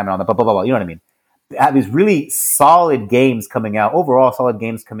bandwidth and the time and all that, blah, blah, blah, blah, you know what I mean? They have these really solid games coming out, overall solid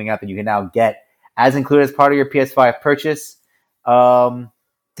games coming out that you can now get as included as part of your PS5 purchase. That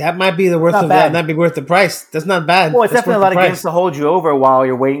might be worth the price. That's not bad. Well, it's definitely a lot of games to hold you over while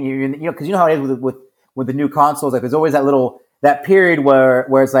you're waiting. Because you know how it is with the new consoles. Like there's always that period where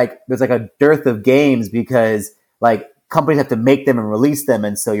it's like there's like a dearth of games because like companies have to make them and release them,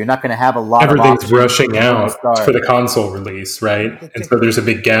 and so you're not going to have a lot. Everything's rushing out for the console release, right? And so there's a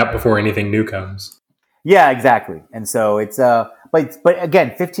big gap before anything new comes. Yeah, exactly. And so it's but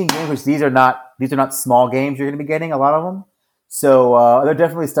again, 15 games, which these are not small games you're going to be getting, a lot of them. So they're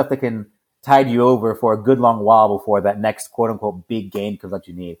definitely stuff that can tide you over for a good long while before that next quote unquote big game comes that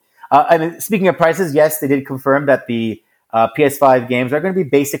you need. And speaking of prices, yes, they did confirm that the PS5 games are going to be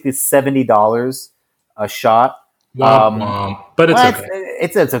basically $70 a shot. But it's okay.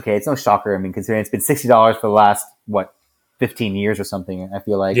 It's okay. It's no shocker. I mean, considering it's been $60 for the last 15 years or something. I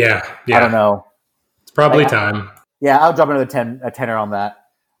feel like yeah. I don't know. It's probably time. Yeah, I'll drop another tenner on that.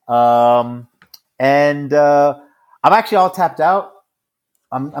 And I'm actually all tapped out.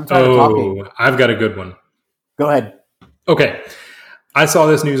 I'm tired of talking. I've got a good one. Go ahead. Okay. I saw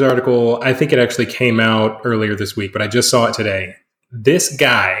this news article. I think it actually came out earlier this week, but I just saw it today. This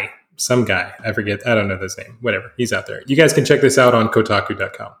guy, some guy, I forget, I don't know his name, whatever, he's out there. You guys can check this out on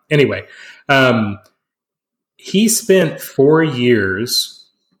Kotaku.com. Anyway, he spent 4 years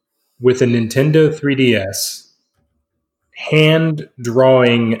with a Nintendo 3DS hand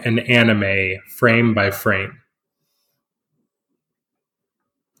drawing an anime frame by frame.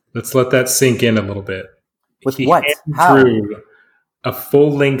 Let's let that sink in a little bit. With what? How? Drew a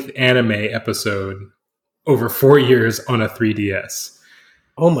full-length anime episode over 4 years on a 3DS.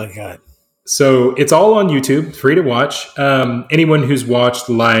 Oh my God. So it's all on YouTube, free to watch. Anyone who's watched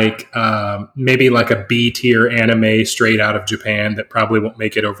maybe like a B tier anime straight out of Japan that probably won't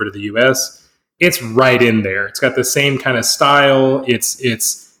make it over to the US, it's right in there. It's got the same kind of style. It's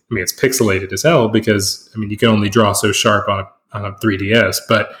pixelated as hell because you can only draw so sharp on a 3DS.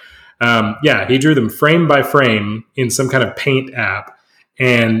 But he drew them frame by frame in some kind of paint app,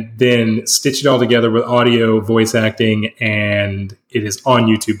 and then stitched it all together with audio, voice acting, and it is on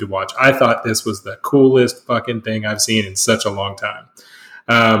YouTube to watch. I thought this was the coolest fucking thing I've seen in such a long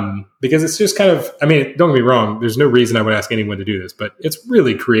time. Because it's just kind of, don't get me wrong, there's no reason I would ask anyone to do this, but it's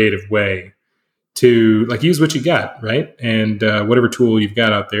really creative way to use what you got, right? And whatever tool you've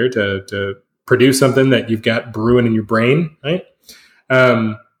got out there to produce something that you've got brewing in your brain, right?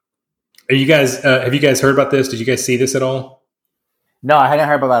 Have you guys heard about this? Did you guys see this at all? No, I hadn't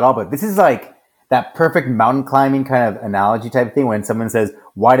heard about that at all, but this is like that perfect mountain climbing kind of analogy type thing when someone says,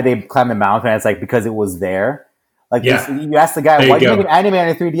 why did they climb the mountain? And it's like, because it was there. Like you ask the guy, why did you make an anime on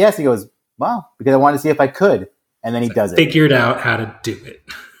a 3DS? He goes, well, because I wanted to see if I could. And then he does it. Figured out how to do it.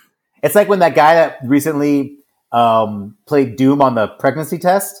 It's like when that guy that recently played Doom on the pregnancy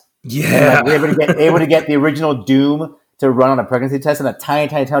test. Yeah. Able to get the original Doom to run on a pregnancy test in a tiny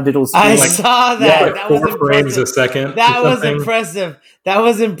digital screen. I saw that. Yeah, that was 4 frames a second. That was impressive.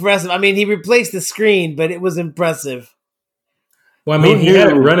 He replaced the screen, but it was impressive. Well, he had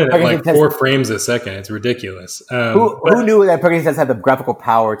it running at like 4 frames a second. It's ridiculous. Who knew that pregnancy test had the graphical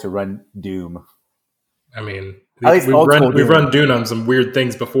power to run Doom? At least we've run Doom on some weird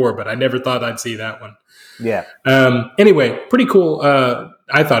things before, but I never thought I'd see that one. Yeah. Anyway, pretty cool.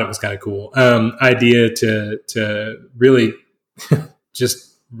 I thought it was kind of cool idea to really just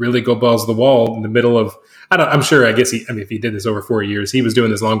really go balls to the wall in the middle of. I guess if he did this over 4 years, he was doing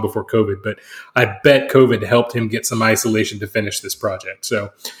this long before COVID. But I bet COVID helped him get some isolation to finish this project.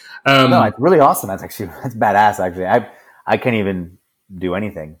 So, no, it's really awesome. That's badass. Actually, I can't even do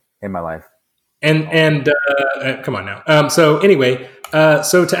anything in my life. And come on now. So anyway,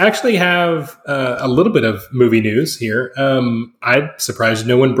 so to actually have a little bit of movie news here, I'm surprised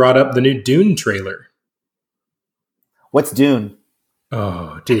no one brought up the new Dune trailer. What's Dune?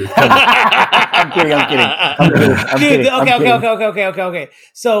 Oh, dude. I'm kidding. Okay.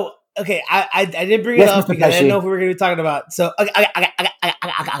 So, I didn't bring it up because I didn't know if we were going to be talking about. So,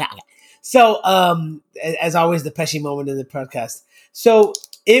 as always, the Pesci moment in the podcast. So,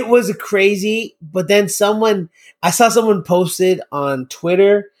 it was crazy, but then I saw someone posted on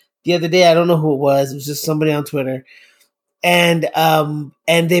Twitter the other day. I don't know who it was. It was just somebody on Twitter. And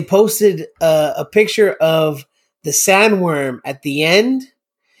they posted a picture of the sandworm at the end,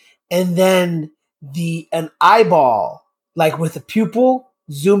 and then an eyeball, like with a pupil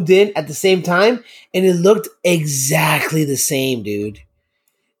zoomed in at the same time, and it looked exactly the same, dude.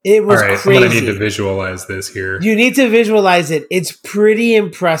 It was crazy. I'm going to need to visualize this here. You need to visualize it. It's pretty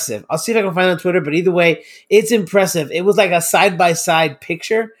impressive. I'll see if I can find it on Twitter, but either way, it's impressive. It was like a side-by-side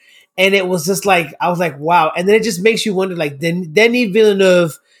picture, and it was just like, I was like, wow. And then it just makes you wonder, like, Denis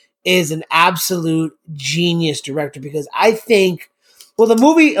Villeneuve is an absolute genius director, because I think, the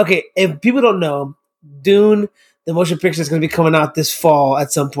movie, if people don't know, Dune, the motion picture, is going to be coming out this fall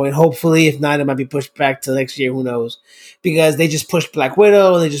at some point. Hopefully, if not, it might be pushed back to next year. Who knows? Because they just pushed Black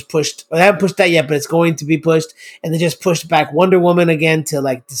Widow, and they haven't pushed that yet, but it's going to be pushed. And they just pushed back Wonder Woman again to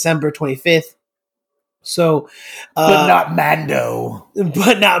like December 25th. So, but not Mando.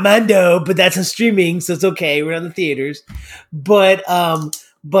 But that's a streaming, so it's okay. We're on the theaters. But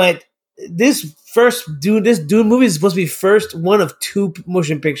this Dune movie is supposed to be first one of 2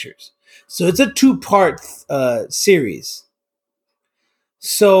 motion pictures. So it's a 2-part series.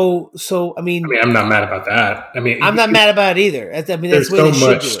 So I'm not mad about that. I'm not mad about it either. There's so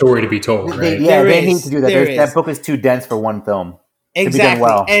much story to be told, right? They need to do that. That book is too dense for one film. Exactly.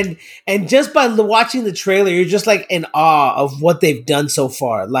 Well. And just by watching the trailer, you're just like in awe of what they've done so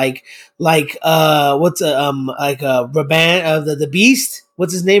far. Like Raban the Beast.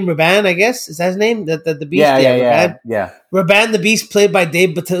 What's his name? Raban, I guess. Is that his name? The Beast. Yeah. Raban the Beast, played by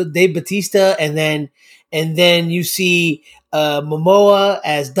Dave Bautista, and then you see Momoa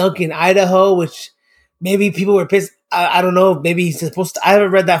as Duncan Idaho, which maybe people were pissed. I don't know. Maybe he's supposed to. I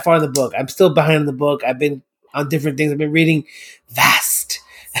haven't read that far in the book. I'm still behind the book. I've been on different things. I've been reading vast.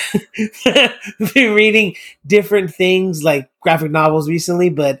 I've been reading different things like graphic novels recently,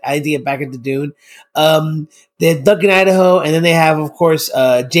 but I need to get back into Dune. They have Duncan Idaho, and then they have, of course,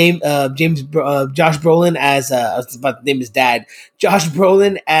 Josh Brolin as I was about to name his dad. Josh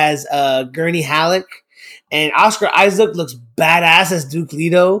Brolin as Gurney Halleck. And Oscar Isaac looks badass as Duke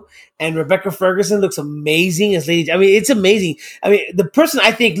Leto, and Rebecca Ferguson looks amazing as Lady. I mean, it's amazing. I mean, the person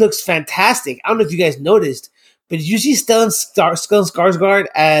I think looks fantastic. I don't know if you guys noticed, but did you see Stellan Skarsgård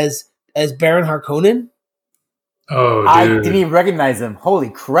as Baron Harkonnen? Oh, dude. I didn't even recognize him. Holy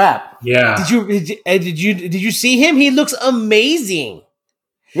crap! Yeah. Did you see him? He looks amazing.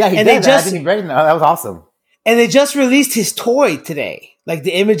 Yeah, he did. I didn't even recognize. That was awesome. And they just released his toy today, like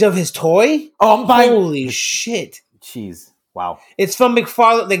the image of his toy. Oh, I'm buying. Holy shit! Jeez, wow! It's from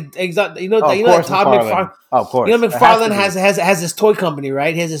McFarlane. Like Todd McFarlane. Oh, of course. You know, McFarlane has his toy company,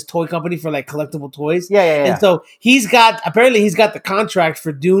 right? He has his toy company for like collectible toys. Yeah. And so he's got the contract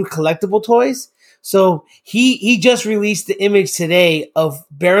for Dune collectible toys. So he just released the image today of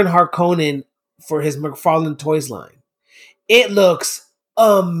Baron Harkonnen for his McFarlane Toys line. It looks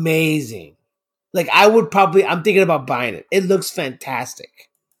amazing. Like I'm thinking about buying it. It looks fantastic.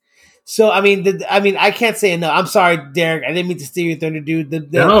 So I mean, I can't say enough. I'm sorry, Derek. I didn't mean to steal your thunder, dude.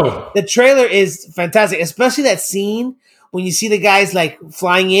 The trailer is fantastic, especially that scene when you see the guys like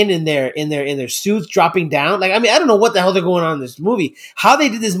flying in their suits, dropping down. Like, I mean, I don't know what the hell they're going on in this movie. How they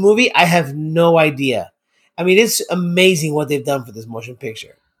did this movie, I have no idea. I mean, it's amazing what they've done for this motion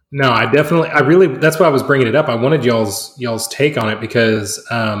picture. No, that's why I was bringing it up. I wanted y'all's take on it because,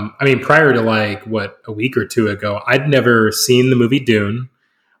 I mean, prior to like a week or two ago, I'd never seen the movie Dune.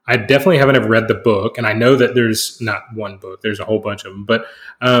 I definitely haven't ever read the book, and I know that there's not one book, there's a whole bunch of them, but,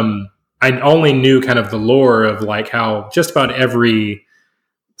 I only knew kind of the lore of like how just about every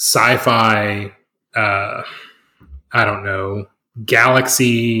sci-fi, I don't know,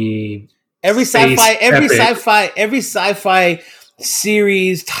 galaxy, every sci-fi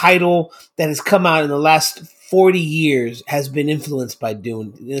series title that has come out in the last 40 years has been influenced by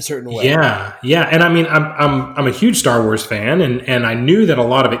Dune in a certain way. Yeah. And I mean, I'm a huge Star Wars fan, and I knew that a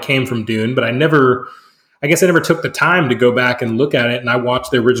lot of it came from Dune, but I never took the time to go back and look at it. And I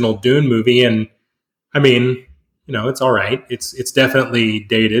watched the original Dune movie, and I mean, you know, it's all right. It's definitely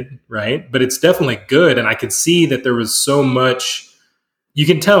dated, right? But it's definitely good. And I could see that there was so much. You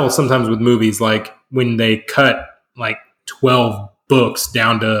can tell sometimes with movies, like when they cut like 12 books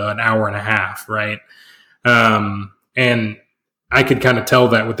down to an hour and a half, right? And I could kind of tell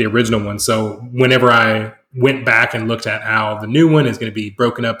that with the original one. So whenever I went back and looked at how the new one is going to be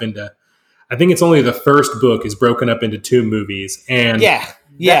broken up into, I think it's only the first book is broken up into 2 movies. And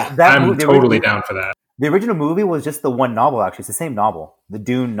I'm totally down for that. The original movie was just the one novel. Actually, it's the same novel, the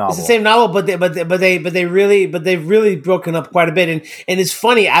Dune novel. It's the same novel, but they've really broken up quite a bit. And it's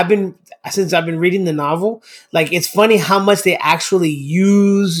funny. Since I've been reading the novel, like it's funny how much they actually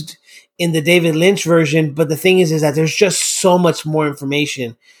used in the David Lynch version. But the thing is that there's just so much more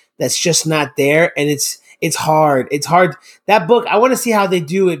information that's just not there, and it's hard. It's hard. That book, I want to see how they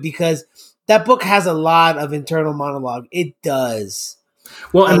do it because that book has a lot of internal monologue. It does.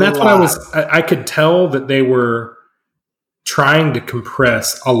 Well, and that's what I could tell that they were trying to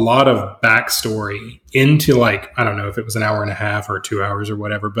compress a lot of backstory into like, I don't know if it was an hour and a half or 2 hours or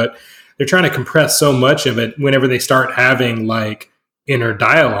whatever, but they're trying to compress so much of it whenever they start having like inner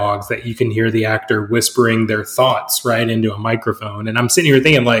dialogues that you can hear the actor whispering their thoughts right into a microphone. And I'm sitting here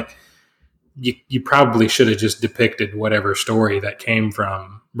thinking like, you probably should have just depicted whatever story that came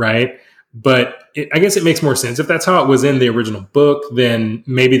from, right? But I guess it makes more sense. If that's how it was in the original book, then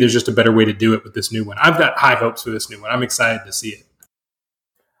maybe there's just a better way to do it with this new one. I've got high hopes for this new one. I'm excited to see it.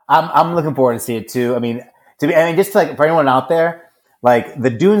 I'm looking forward to see it too. I mean, just like for anyone out there, like the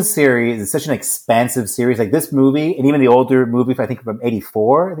Dune series is such an expansive series. Like this movie, and even the older movie, I think from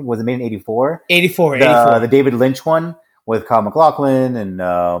 '84. I think was it made in '84? 84. The David Lynch one with Kyle MacLachlan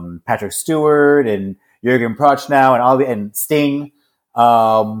and Patrick Stewart and Jürgen Prochnow and Sting.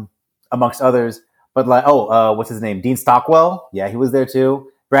 Amongst others, but like, what's his name? Dean Stockwell. Yeah, he was there too.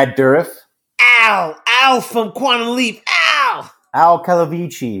 Brad Dourif. Al from Quantum Leap. Al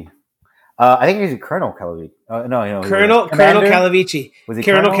Calavici. I think he's a Colonel Calavici. Colonel Calavici. Was he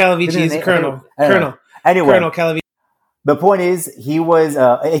Colonel Calavici? He's a Colonel. Anyway, Colonel Calavici. The point is, he was.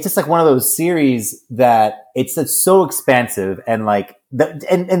 It's just like one of those series that it's so expansive and like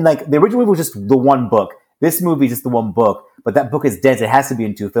and like the original movie was just the one book. This movie is just the one book, but that book is dense. It has to be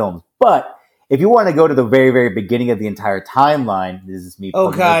in 2 films. But if you want to go to the very, very beginning of the entire timeline, this is me.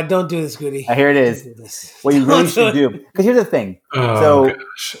 Oh, God, don't do this, Goody. Here it is. What you really should do. Because here's the thing.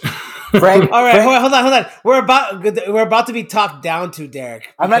 Gosh. Frank. All right, hold on. We're about to be talked down to,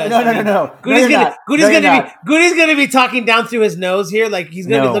 Derek. I'm not. No. Goody's gonna be talking down through his nose here, like he's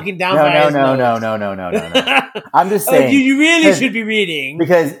gonna be looking down. No. I'm just saying. You really should be reading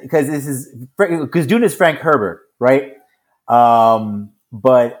because Dune is Frank Herbert, right?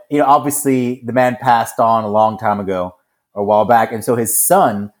 But obviously, the man passed on a long time ago, or a while back, and so his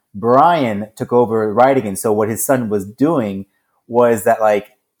son Brian took over writing. And so what his son was doing was that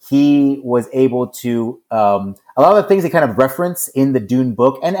like he was able to a lot of the things they kind of reference in the Dune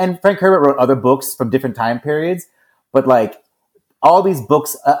book, and Frank Herbert wrote other books from different time periods, but like all these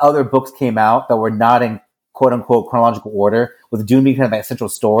books, other books came out that were not in quote unquote chronological order, with Dune being kind of that central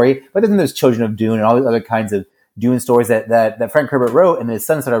story. But then there's Children of Dune and all these other kinds of Dune stories that Frank Herbert wrote, and his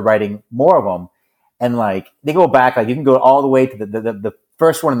son started writing more of them. And like they go back, like you can go all the way to the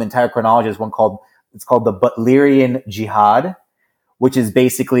first one in the entire chronology is one called the Butlerian Jihad, which is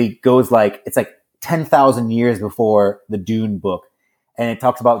basically goes like it's like 10,000 years before the Dune book, and it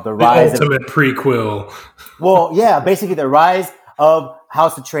talks about the rise ultimate prequel. Well, yeah, basically the rise of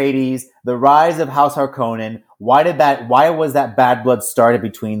House Atreides, the rise of House Harkonnen. Why was that bad blood started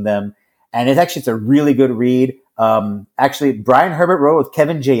between them? And it's a really good read. Actually, Brian Herbert wrote with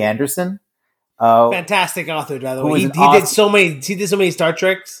Kevin J. Anderson. Fantastic author, by the way. He did so many Star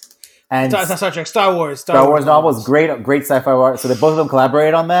Treks. And Star Wars novels, great sci-fi art. So both of them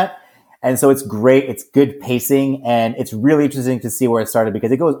collaborated on that. And so it's great. It's good pacing, and it's really interesting to see where it started,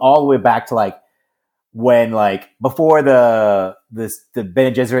 because it goes all the way back to like when like before the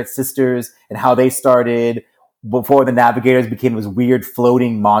Bene Gesserit sisters and how they started, before the Navigators became this weird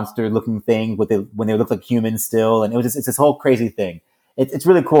floating monster looking thing when they looked like humans still, and it's this whole crazy thing. It's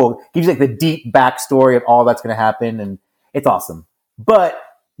really cool. It gives you like the deep backstory of all that's going to happen, and it's awesome. But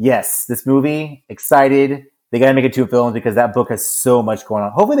yes, this movie, excited. They got to make it 2 films because that book has so much going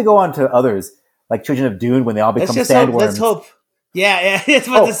on. Hopefully they go on to others, like Children of Dune, when they all become sandworms. Let's hope. Yeah. I was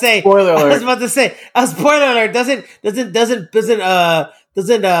about to say. Spoiler alert. I was about to say. Spoiler alert. Doesn't Paul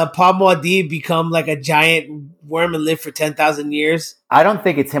Muad'Dib become like a giant worm and live for 10,000 years? I don't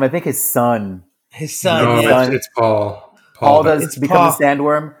think it's him. I think his son. No, yeah. It's Paul. Paul does become a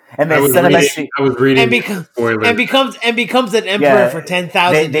sandworm, and then I was reading and becomes an emperor for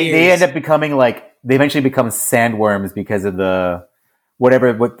 10,000 years. They end up becoming they eventually become sandworms because of what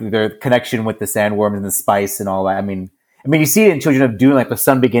their connection with the sandworms and the spice and all that. I mean, you see it in Children of Dune, like the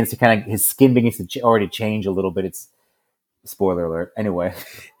sun begins to his skin begins to already change a little bit. It's spoiler alert.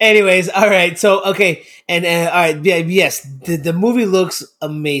 Anyways, all right. So, okay. And all right. Yes, the movie looks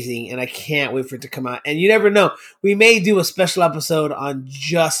amazing, and I can't wait for it to come out. And you never know. We may do a special episode on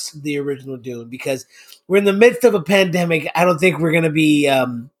just the original Dune, because we're in the midst of a pandemic. I don't think we're going to be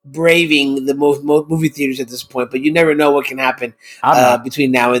braving the movie theaters at this point, but you never know what can happen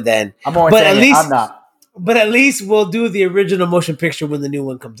between now and then. I'm not. But at least we'll do the original motion picture when the new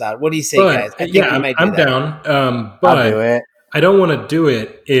one comes out. What do you say, guys? I'm down. But I'll do it. I don't want to do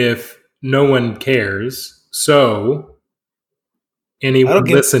it if no one cares. So anyone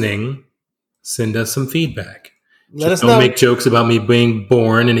listening, send us some feedback. Let us know. Don't make jokes about me being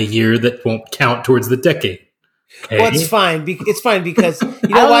born in a year that won't count towards the decade. Okay? Well, it's fine. It's fine because you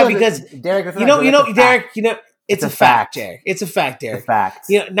know why? Because Derek, it's a fact, Derek. It's a fact, Derek. It's a fact.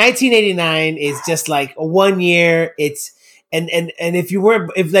 1989 is just like 1 year. It's and if you were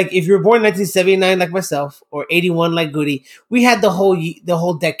born in 1979 like myself, or 81 like Goody, we had the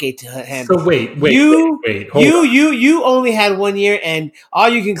whole decade to handle. So wait. You only had 1 year, and all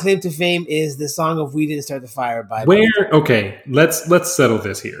you can claim to fame is the song of "We Didn't Start the Fire" by. Okay, let's settle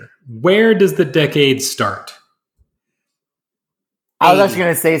this here. Where does the decade start? I was actually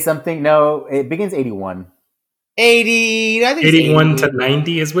going to say something. No, it begins 81. 80, I think 81 to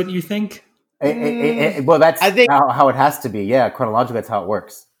 90 is what you think? Well, that's how it has to be. Yeah, chronologically, that's how it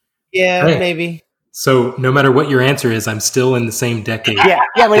works. Yeah, right. Maybe. So no matter what your answer is, I'm still in the same decade. Yeah,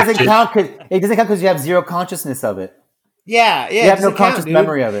 but it doesn't count because you have zero consciousness of it. Yeah. You have no conscious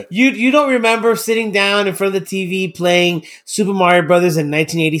memory of it. You don't remember sitting down in front of the TV playing Super Mario Brothers in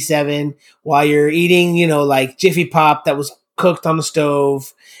 1987 while you're eating, like Jiffy Pop that was cooked on the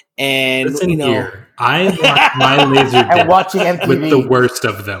stove. And here. I watch my laser and watching MTV with the worst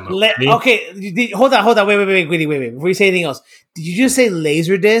of them. Okay, hold on, wait. Before you say anything else, did you just say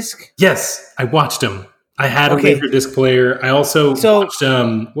Laserdisc? Yes, I watched them. I had a Laserdisc player. I also watched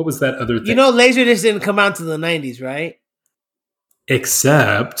what was that other thing? Laserdisc didn't come out until the 90s, right?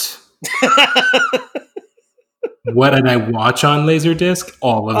 Except what did I watch on Laserdisc?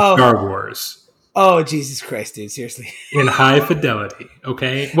 All of Star Wars. Oh, Jesus Christ, dude. Seriously. In high fidelity.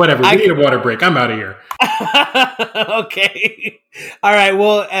 Okay. Whatever. We need a water break. I'm out of here. Okay. All right.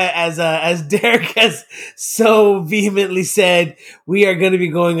 Well, as Derek has so vehemently said, we are going to be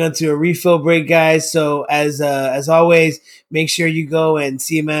going on to a refill break, guys. So as always, make sure you go and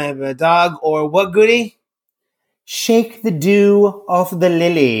see a dog, or what, Goody? Shake the dew off the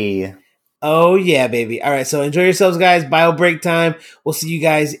lily. Oh, yeah, baby. All right, so enjoy yourselves, guys. Bio break time. We'll see you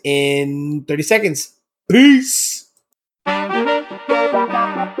guys in 30 seconds. Peace.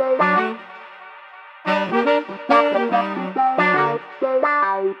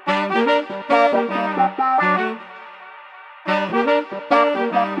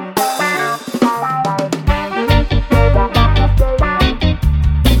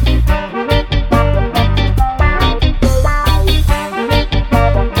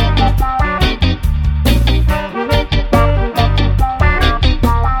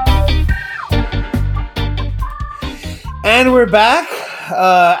 And we're back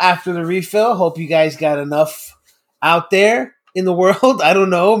after the refill. Hope you guys got enough out there in the world. I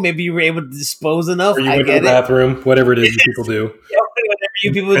don't know. Maybe you were able to dispose enough. Or you went to the bathroom. Whatever it is you people do. Yeah, whatever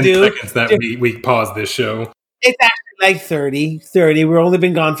you people do. Seconds that we pause this show. It's actually like 30. We've only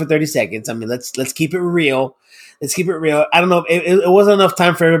been gone for 30 seconds. I mean, let's keep it real. Let's keep it real. I don't know. It wasn't enough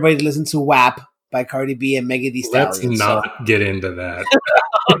time for everybody to listen to WAP by Cardi B and Megan Thee Stallion. Let's not get into that.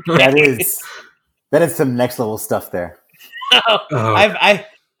 Okay. That is some next level stuff there. I've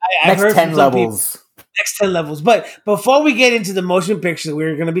next heard 10 levels. Next 10 levels. But before we get into the motion picture that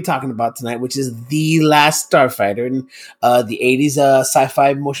we're going to be talking about tonight, which is The Last Starfighter, and the 80s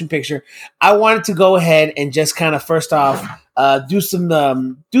sci-fi motion picture, I wanted to go ahead and just kind of first off do some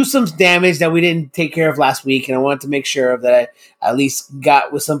damage that we didn't take care of last week, and I wanted to make sure that I at least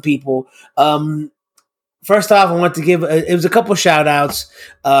got with some people. First off, I want to give it was a couple shout outs.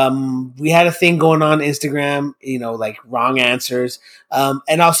 We had a thing going on Instagram, like wrong answers.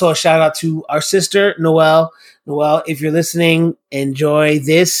 And also a shout out to our sister, Noelle. Noelle, if you're listening, enjoy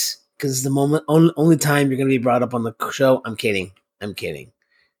this because it's the only time you're going to be brought up on the show. I'm kidding.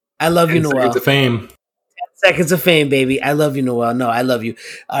 I love you, Noelle. 10 seconds of fame. 10 seconds of fame, baby. I love you, Noelle. No, I love you.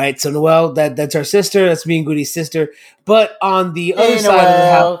 All right. So Noelle, that's our sister. That's me and Goody's sister. But on the other side of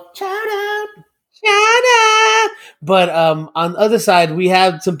the house, shout out. But on the other side, we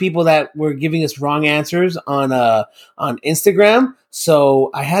have some people that were giving us wrong answers on Instagram.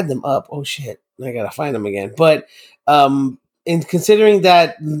 So I had them up. Oh shit, I gotta find them again. But in considering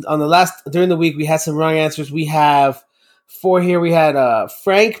that during the week we had some wrong answers, we have 4 here. We had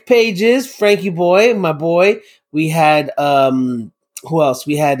Frank Pages, Frankie boy, my boy. We had who else?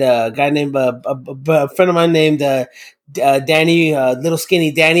 We had a guy named a friend of mine named Danny, little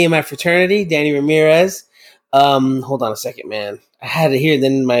skinny Danny in my fraternity, Danny Ramirez. Hold on a second, man. I had it here,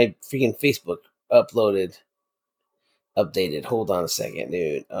 then my freaking Facebook updated. Hold on a second,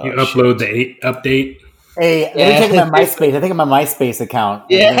 dude. Oh, you upload the update. Hey, let me check my MySpace. I think my MySpace account.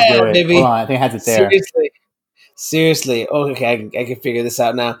 Yeah, maybe. Hold on, I think it has it there. Seriously. Oh, okay, I can figure this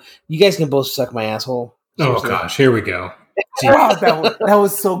out now. You guys can both suck my asshole. Seriously. Oh gosh, here we go. Wow, that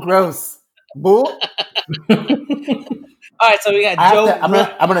was so gross. Boo. All right, so we got Joe.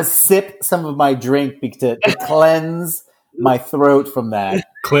 I'm gonna sip some of my drink to cleanse my throat from that.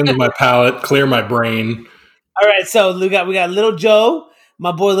 Cleanse my palate, clear my brain. All right, so we got little Joe,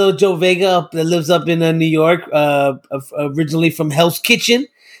 my boy, little Joe Vega, that lives up in New York. Originally from Hell's Kitchen,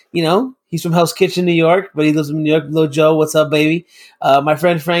 he's from Hell's Kitchen, New York, but he lives in New York. Little Joe, what's up, baby? My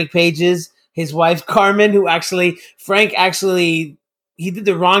friend Frank Pages, his wife Carmen, Frank he did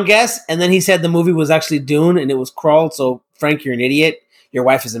the wrong guess, and then he said the movie was actually Dune, and it was Crawl. So, Frank, you're an idiot. Your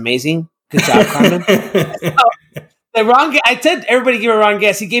wife is amazing. Good job, Carmen. The wrong I said everybody give a wrong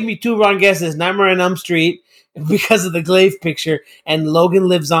guess. He gave me 2 wrong guesses, Nightmare on Elm Street, because of the Glaive picture, and Logan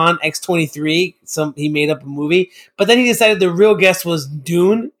Lives On, X-23. He made up a movie. But then he decided the real guess was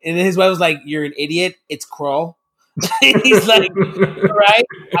Dune, and then his wife was like, you're an idiot. It's Crawl. He's like, right?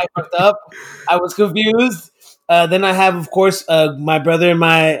 I fucked up. I was confused. Then I have, of course, my brother and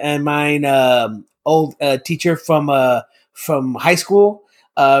my old teacher from high school,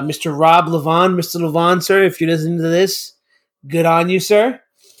 Mr. Rob Levon. Mr. Levon, sir, if you're listening to this, good on you, sir.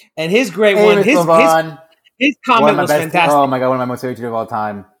 And his great one, his comment was fantastic. Oh my god, one of my most favorite teachers of all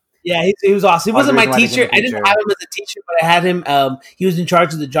time. Yeah, he was awesome. He wasn't my teacher. I didn't have him as a teacher, but I had him. He was in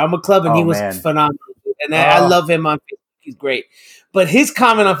charge of the drama club, and he was phenomenal. And I love him on Facebook. He's great. But his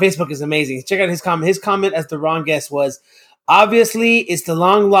comment on Facebook is amazing. Check out his comment. His comment as the wrong guess was, obviously, it's the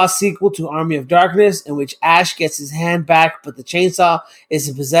long-lost sequel to Army of Darkness, in which Ash gets his hand back, but the chainsaw is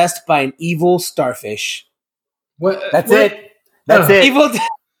possessed by an evil starfish. What? That's it.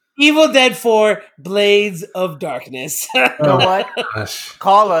 Evil Dead 4, Blades of Darkness. You know what?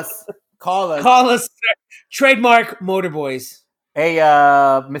 Call us. Call us. Trademark Motorboys. Hey,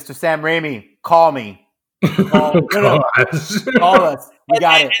 Mr. Sam Raimi, call me. Call us. We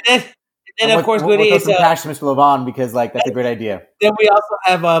got it. And of course, Goody is cash to Mr. Levon because that's a great idea. Then we also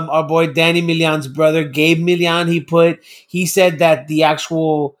have our boy Danny Million's brother, Gabe Million. He said that the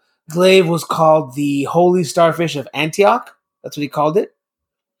actual Glaive was called the Holy Starfish of Antioch. That's what he called it.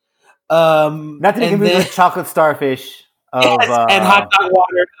 Not to be confused with chocolate starfish of and hot dog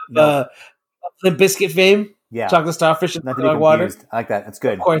water. No. Limp Bizkit fame. Yeah, chocolate starfish and not hot to be dog water. I like that. That's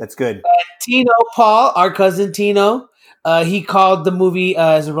good. Of course. That's good. Tino Paul, our cousin Tino, he called the movie,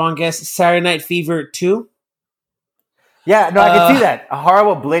 as a wrong guess, Saturday Night Fever 2. Yeah, no, I can see that. A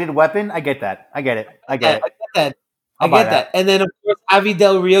horrible bladed weapon. I get that. I get it. I get that. And then, of course, Javi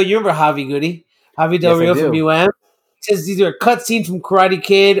Del Rio. You remember Javi Goody? Javi Del Rio from UM. He says these are a cutscene from Karate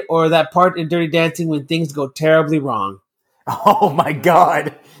Kid or that part in Dirty Dancing when things go terribly wrong. Oh, my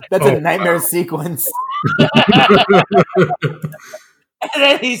God. That's a nightmare sequence. And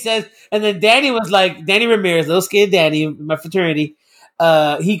then he says, and then Danny was like, Danny Ramirez, little skinny Danny, my fraternity,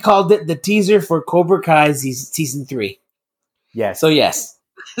 he called it the teaser for Cobra Kai season 3. Yes. So, yes.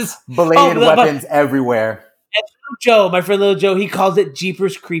 Bladed weapons everywhere. And Joe, my friend Little Joe, he called it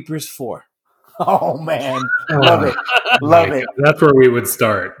Jeepers Creepers 4. Oh, man. Love it. Love it. That's where we would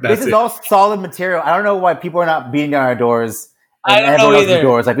start. This is all solid material. I don't know why people are not beating down our doors. I don't know either.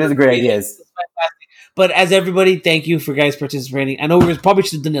 Doors. Like, this is great ideas. But as everybody, thank you for guys participating. I know we probably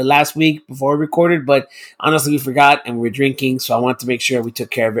should have done it last week before we recorded, but honestly, we forgot and we're drinking, so I wanted to make sure we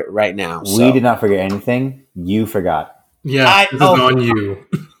took care of it right now. We did not forget anything. You forgot. Yeah, this is on you.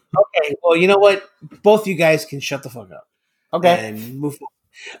 Okay, well, you know what? Both you guys can shut the fuck up. Okay. And move forward.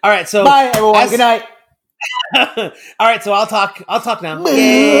 All right, so bye, everyone. Good night. All right, so I'll talk now.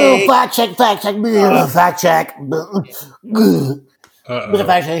 Fact check. Fact check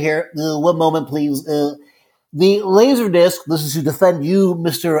here. One moment, please. The Laserdisc, this is to defend you,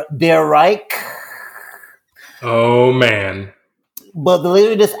 Mr. Der Reich. Oh, man. But the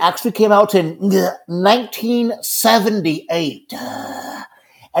Laserdisc actually came out in 1978.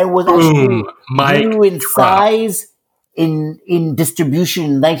 And was actually new in size in distribution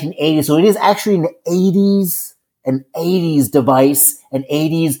in 1980. So it is actually an 80s device, an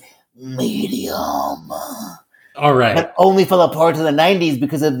 80s medium. All right. But only fell apart in the 90s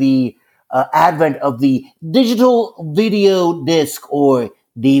because of the advent of the digital video disc or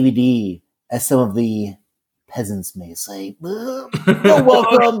DVD, as some of the peasants may say. You're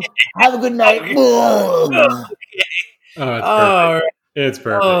welcome. Have a good night. It's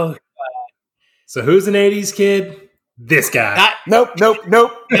perfect. Oh, so who's an 80s kid? This guy. Nope. Not you. No.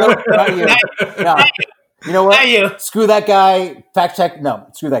 You know what? Not you. Screw that guy. Fact check. No.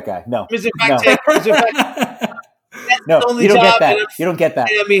 Screw that guy. No. No, you don't get that. You don't get that.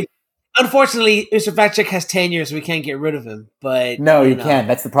 I mean, unfortunately, Mr. Fact Check has tenure, so we can't get rid of him. But no, you can't.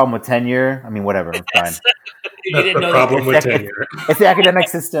 That's the problem with tenure. I mean, whatever. It's fine. That's the problem with tenure. It's the academic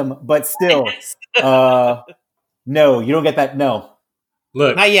system, but still, no, you don't get that. No.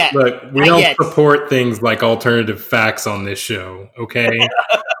 Look, not yet. Look, we don't support things like alternative facts on this show, okay?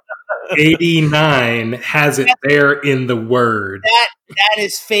 89 has it there in the word. That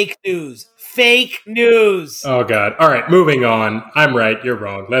is fake news. Fake news. Oh, God. All right, moving on. I'm right. You're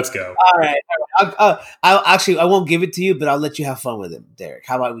wrong. Let's go. All right. I won't give it to you, but I'll let you have fun with it, Derek.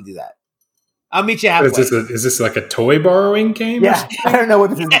 How about we do that? I'll meet you halfway. Is this like a toy borrowing game? Yeah. I don't know what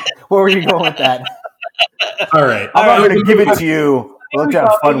this is. Where were you going with that? All right. I'm not going to give it to you. We'll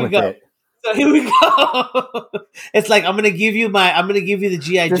have fun with it. So here we go. It's like I'm gonna give you the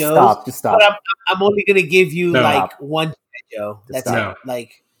GI Joes. Just stop. But I'm only gonna give you one GI Joe. That's not not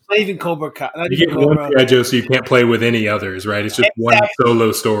even Cobra Kai. You get one GI Joe, so you can't play with any others, right? It's just one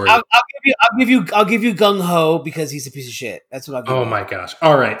solo story. I'll give you Gung Ho because he's a piece of shit. That's what I'll give you. Oh my gosh!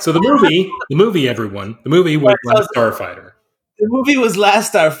 All right, so the movie, everyone, the movie was Last Starfighter. The movie was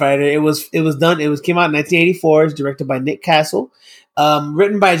Last Starfighter. It was done. Came out in 1984. It's directed by Nick Castle.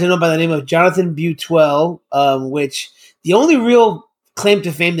 Written by a gentleman by the name of Jonathan Buell, which the only real claim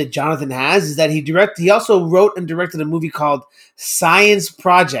to fame that Jonathan has is that he also wrote and directed a movie called Science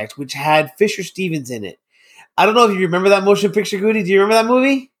Project, which had Fisher Stevens in it. I don't know if you remember that motion picture, Goody. Do you remember that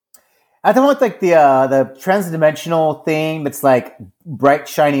movie? I think with the transdimensional thing that's like bright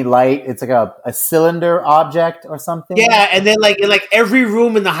shiny light. It's like a cylinder object or something. Yeah, and then like every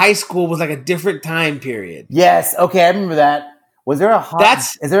room in the high school was like a different time period. Yes, okay, I remember that. Is there a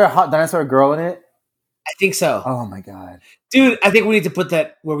hot dinosaur girl in it? I think so. Oh my god, dude! I think we need to put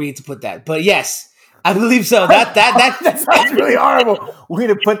that where we need to put that. But yes, I believe so. That sounds really horrible. We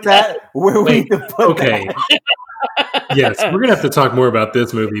need to put that where we need to put that. Yes, we're gonna have to talk more about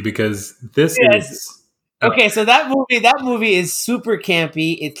this movie because this is okay. So that movie is super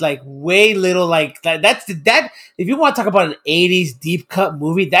campy. It's like way little like that. That's that. If you want to talk about an '80s deep cut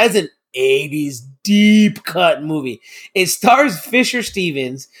movie, that is an '80s deep cut movie. It stars Fisher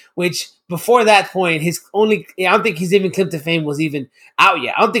Stevens, which before that point, I don't think his even claim to fame was even out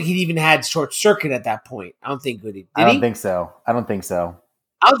yet. I don't think he'd even had Short Circuit at that point. I don't think Goody. I don't think so. I don't think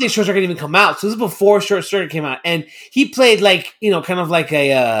Short Circuit even come out. So this is before Short Circuit came out, and he played like kind of like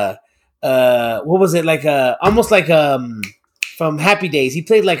a what was it, like almost like from Happy Days. He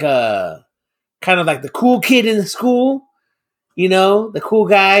played like a kind of like the cool kid in the school, the cool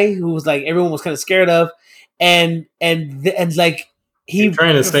guy who was like everyone was kind of scared of, and like he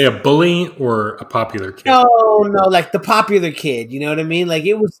trying to stay a bully or a popular kid. No, like the popular kid. You know what I mean? Like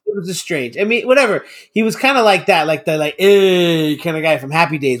it was just strange. I mean, whatever. He was kind of like that, like the kind of guy from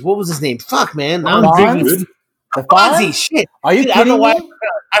Happy Days. What was his name? Fuck, man. Fonzie? Shit. Are you kidding me? I don't know why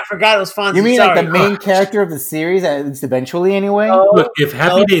I forgot it was Fonzie. You mean like the main character of the series, at least eventually, anyway? Look, if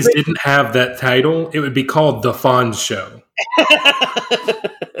Happy Days didn't have that title, it would be called The Fonz Show.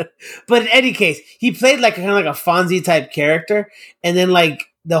 But in any case, he played like kind of like a Fonzie type character, and then like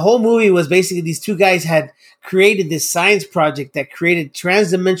the whole movie was basically these two guys had created this science project that created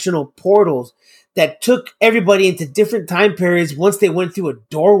transdimensional portals that took everybody into different time periods once they went through a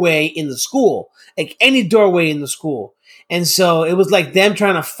doorway in the school, like any doorway in the school. And so it was like them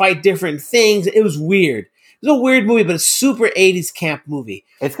trying to fight different things. It was weird. It was a weird movie, but a super 80s camp movie.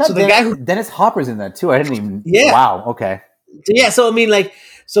 It's got Dennis Hopper's in that too. I didn't even. Yeah. Wow. Okay. So, yeah. So I mean, like,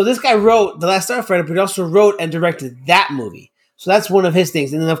 so this guy wrote The Last Starfighter, but he also wrote and directed that movie. So that's one of his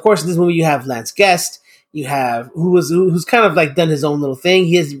things. And then of course in this movie you have Lance Guest. You have who's kind of like done his own little thing.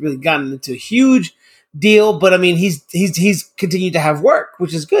 He hasn't really gotten into a huge deal, but I mean he's continued to have work,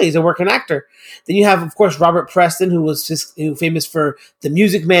 which is good. He's a working actor. Then you have, of course, Robert Preston, who was famous for The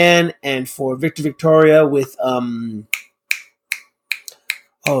Music Man and for Victor Victoria with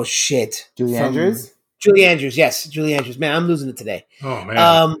Julie Andrews. Julie Andrews, yes, Julie Andrews. Man, I'm losing it today. Oh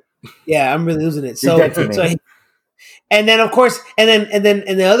man, yeah, I'm really losing it. And then of course, and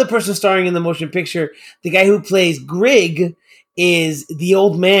the other person starring in the motion picture, the guy who plays Grig, is the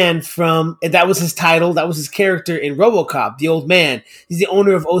old man from, that was his title, that was his character in RoboCop, the old man. He's the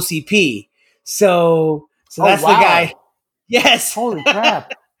owner of OCP. So that's the guy. Yes. Holy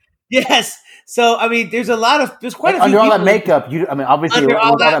crap. Yes. So I mean, there's quite a few under all people, that makeup. Obviously with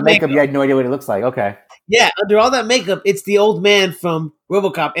all that makeup, you had no idea what it looks like. Okay. Yeah, under all that makeup, it's the old man from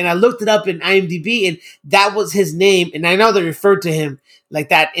RoboCop, and I looked it up in IMDb, and that was his name. And I know they referred to him like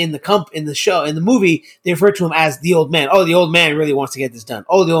that in the movie. They referred to him as the old man. Oh, the old man really wants to get this done.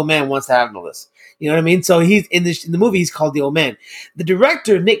 Oh, the old man wants to have all this. You know what I mean? So he's in the movie. He's called the old man. The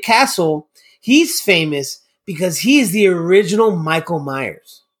director, Nick Castle, he's famous because he's the original Michael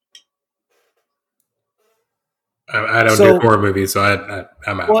Myers. I don't do horror movies, so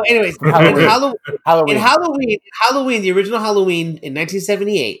I'm out. Well, anyways, Halloween, the original Halloween in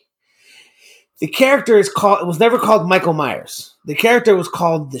 1978, the character it was never called Michael Myers. The character was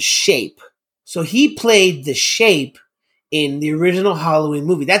called The Shape. So he played The Shape in the original Halloween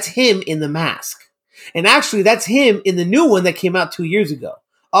movie. That's him in the mask. And actually, that's him in the new one that came out 2 years ago.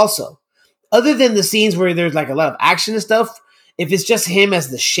 Also, other than the scenes where there's like a lot of action and stuff, if it's just him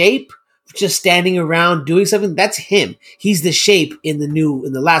as The Shape, just standing around doing something, that's him. He's The Shape in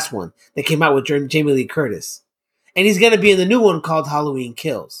the last one that came out with Jamie Lee Curtis. And he's going to be in the new one called Halloween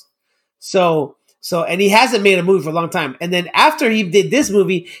Kills. So, and he hasn't made a movie for a long time. And then after he did this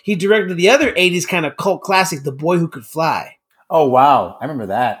movie, he directed the other 80s kind of cult classic, The Boy Who Could Fly. Oh, wow. I remember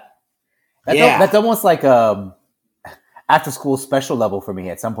that. That's almost like after school special level for me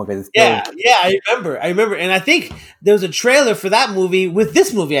at some point. I remember. And I think there was a trailer for that movie with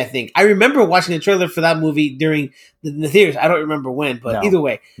this movie, I think. I remember watching the trailer for that movie during the theaters. I don't remember when, but either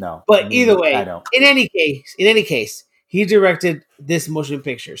way. No. But either way, I don't. In any case, he directed this motion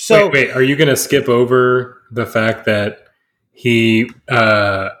picture. So wait, are you going to skip over the fact that he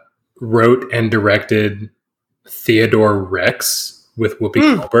wrote and directed Theodore Rex with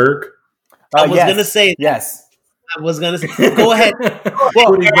Whoopi Goldberg? I was going to say yes. I was going to say, go ahead.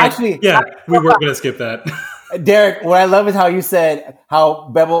 Well, actually, yeah, we were going to skip that. Derek, what I love is how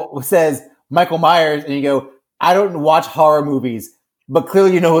Bevel says Michael Myers, and you go, I don't watch horror movies, but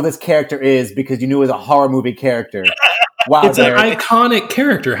clearly you know who this character is because you knew it was a horror movie character. Wow, it's Derek. An iconic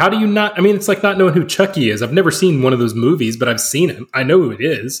character. How do you not? I mean, it's like not knowing who Chucky is. I've never seen one of those movies, but I've seen him. I know who it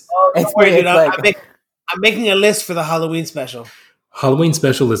is. I'm making a list for the Halloween special. Halloween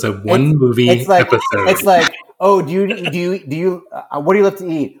special is a movie episode. It's like, oh, do you what do you love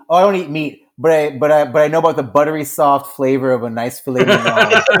to eat? Oh, I don't eat meat, but I know about the buttery soft flavor of a nice filet mignon.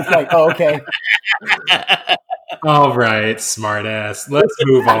 It's like, oh, okay. All right, smart ass. Let's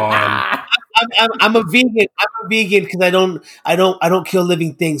move on. I'm a vegan. I'm a vegan because I don't kill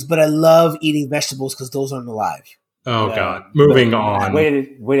living things, but I love eating vegetables because those aren't alive. Oh God. Moving on.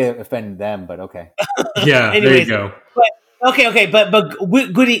 Way to offend them, but okay. Yeah, Anyways, there you go. Okay, but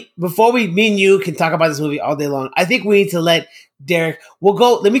Goody, before me and you can talk about this movie all day long, I think we need to let Derek.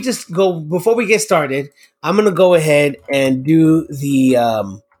 Let me just go before we get started. I'm gonna go ahead and do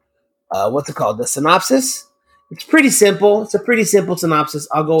the what's it called? The synopsis. It's pretty simple. It's a pretty simple synopsis.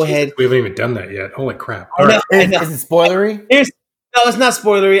 I'll go ahead. We haven't even done that yet. Holy crap! All right. Is it spoilery? No, it's not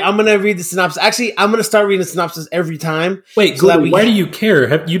spoilery. I'm gonna read the synopsis. Actually, I'm gonna start reading the synopsis every time. Wait, so why do you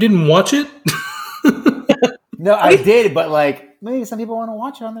care? You didn't watch it? No, I did, but like maybe some people want to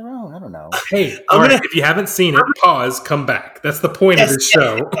watch it on their own. I don't know. Hey, if you haven't seen it, pause, come back. That's the point of this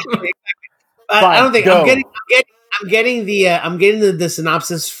show. I don't think I'm getting the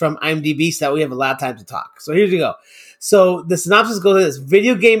synopsis from IMDb so that we have a lot of time to talk. So here we go. So the synopsis goes like this: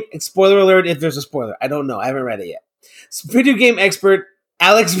 video game spoiler alert. If there's a spoiler, I don't know. I haven't read it yet. So video game expert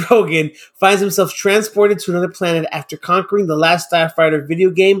Alex Rogan finds himself transported to another planet after conquering the last Starfighter video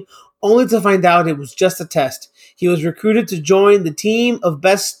game, only to find out it was just a test. He was recruited to join the team of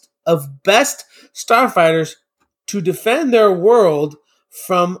best starfighters to defend their world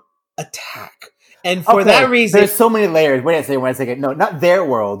from attack. And for that reason, there's so many layers. Wait a second. No, not their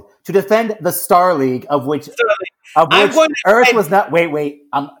world. To defend the Star League, of which Earth was not. Wait.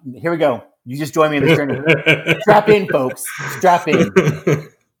 Here we go. You just join me in this journey. Strap in, folks. Strap in.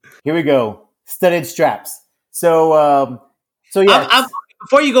 Here we go. Studded straps. So yeah.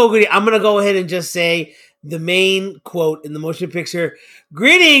 Before you go, Goody, I'm going to go ahead and just say the main quote in the motion picture.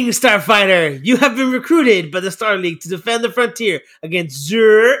 Greetings, Starfighter. You have been recruited by the Star League to defend the frontier against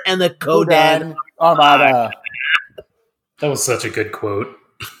Zur and the Kodan Armada. That was such a good quote.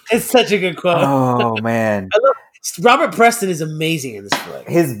 It's such a good quote. Oh, man. Robert Preston is amazing in this film.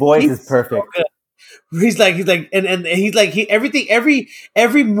 His voice is perfect. So he's like,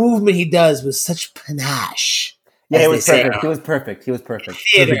 every movement he does with such panache. Yeah, it was perfect. He was perfect. He was perfect.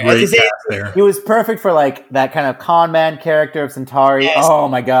 Theater, he was perfect for like that kind of con man character of Centauri. Yes. Oh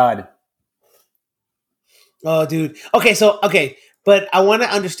my god. Oh, dude. Okay, but I want to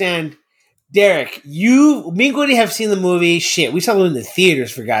understand, Derek. Me and Goody have seen the movie. Shit, we saw it in the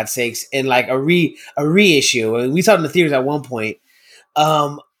theaters for God's sakes, in like a reissue. We saw it in the theaters at one point.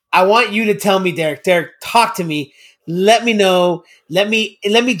 I want you to tell me, Derek. Derek, talk to me. Let me know. Let me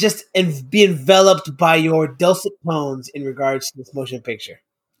just be enveloped by your dulcet tones in regards to this motion picture.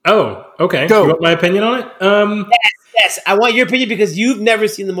 Oh, okay. Go. You want my opinion on it? Yes. I want your opinion because you've never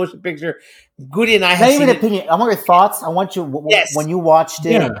seen the motion picture. Goody and I have seen it. Opinion. I want your thoughts. I want you when you watched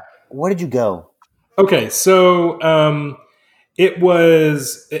it. Yeah. Where did you go? Okay, so it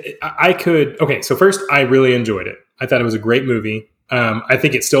was. So first, I really enjoyed it. I thought it was a great movie. I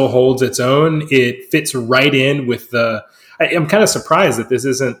think it still holds its own. It fits right in with I'm kind of surprised that this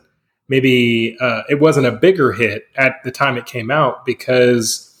isn't maybe it wasn't a bigger hit at the time it came out,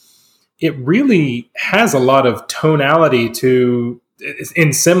 because it really has a lot of tonality to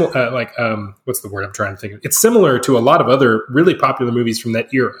in similar what's the word I'm trying to think of? It's similar to a lot of other really popular movies from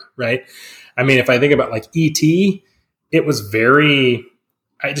that era, right? I mean, if I think about like E.T., it was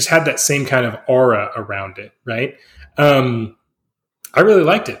I just had that same kind of aura around it, right? I really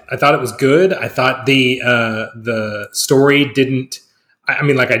liked it. I thought it was good. I thought the story didn't. I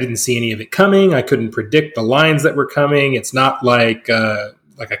mean, like I didn't see any of it coming. I couldn't predict the lines that were coming. It's not like a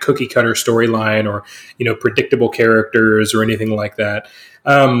cookie cutter storyline or predictable characters or anything like that.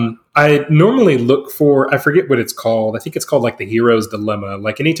 I normally look for. I forget what it's called. I think it's called like the hero's dilemma.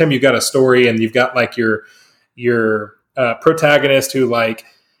 Like anytime you've got a story and you've got like your protagonist who like.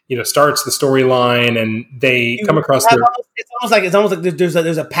 Starts the storyline and they come across it's almost like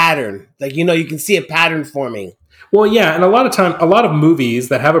there's a pattern. Like, you can see a pattern forming. Well, yeah. And a lot of movies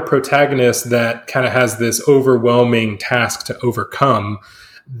that have a protagonist that kind of has this overwhelming task to overcome,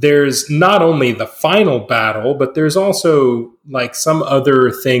 there's not only the final battle, but there's also like some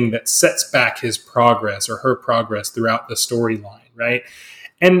other thing that sets back his progress or her progress throughout the storyline. Right.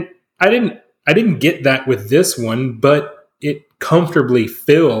 And I didn't get that with this one, but it comfortably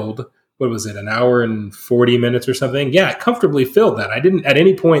filled, what was it, an hour and 40 minutes or something? Yeah, it comfortably filled that. I didn't at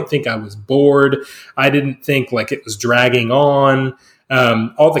any point think I was bored. I didn't think like it was dragging on.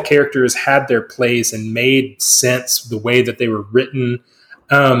 All the characters had their place and made sense the way that they were written.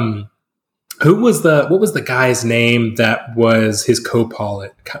 What was the guy's name that was his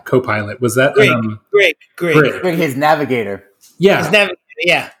co-pilot? Was that Greg, his navigator. Yeah. His navigator,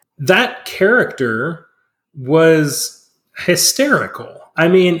 yeah. That character was hysterical. I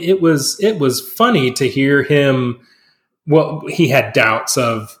mean, it was funny to hear him. Well, he had doubts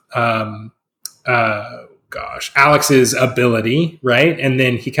of Alex's ability, right? And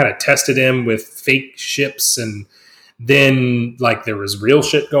then he kind of tested him with fake ships and then like there was real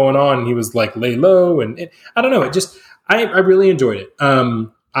shit going on, and he was like lay low, and I don't know. It just I really enjoyed it.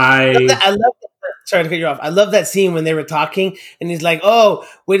 I love that. Sorry to cut you off. I love that scene when they were talking, and he's like, "Oh,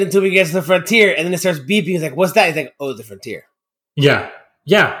 wait until we get to the frontier," and then it starts beeping. He's like, "What's that?" He's like, "Oh, the frontier." Yeah.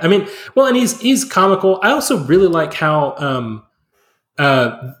 I mean, well, and he's comical. I also really like how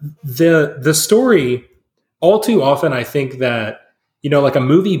the story. All too often, I think that like a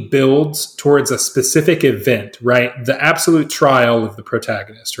movie builds towards a specific event, right? The absolute trial of the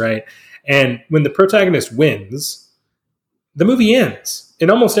protagonist, right? And when the protagonist wins, the movie ends. In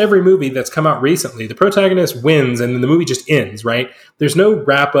almost every movie that's come out recently, the protagonist wins and then the movie just ends, right? There's no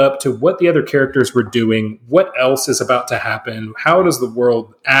wrap up to what the other characters were doing, what else is about to happen, how does the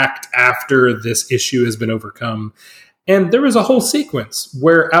world act after this issue has been overcome. And there was a whole sequence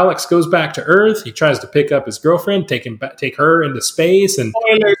where Alex goes back to Earth, he tries to pick up his girlfriend, take her into space, and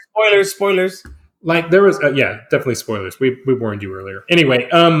Spoilers. Like there was definitely spoilers. We warned you earlier. Anyway,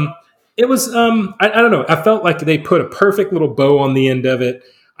 it was I don't know. I felt like they put a perfect little bow on the end of it.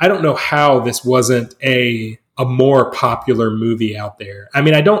 I don't know how this wasn't a more popular movie out there. I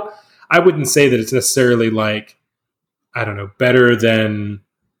mean, I wouldn't say that it's necessarily like, I don't know, better than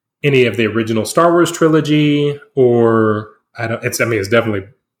any of the original Star Wars trilogy, or I definitely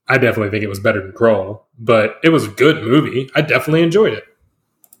think it was better than Krull, but it was a good movie. I definitely enjoyed it.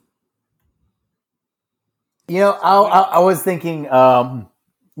 I was thinking,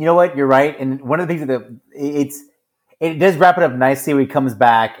 you know what? You're right. And one of the things that it does wrap it up nicely when he comes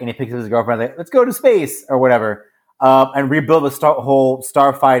back and he picks up his girlfriend, like, let's go to space or whatever, and rebuild the whole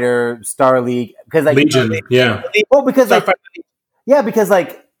Starfighter, Star League. Because like Legion, yeah. Well, because because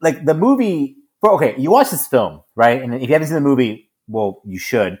like the movie. Well, okay, you watch this film, right? And if you haven't seen the movie, well, you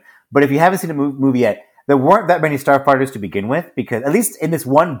should. But if you haven't seen the movie yet, there weren't that many Starfighters to begin with, because at least in this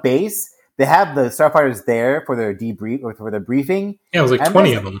one base, they have the Starfighters there for their debrief or for their briefing. Yeah, it was like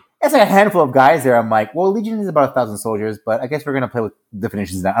 20 of them. It's like a handful of guys there. I'm like, well, Legion is about 1,000 soldiers, but I guess we're going to play with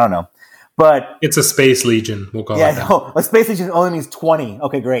definitions now. I don't know. But it's a Space Legion, we'll call it that. No, a Space Legion only means 20.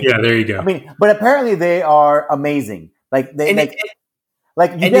 Okay, great. Yeah, there you go. I mean, but apparently they are amazing. I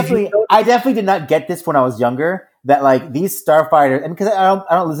definitely did not get this when I was younger, that like these Starfighters, and because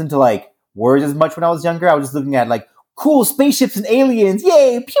I don't listen to like words as much when I was younger. I was just looking at like cool spaceships and aliens.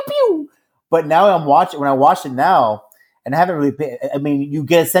 Yay, pew pew. But now when I watch it now, and I haven't really I mean, you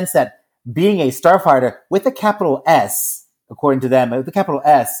get a sense that being a Starfighter with a capital S, according to them, with a capital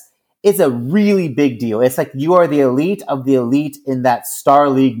S, is a really big deal. It's like you are the elite of the elite in that Star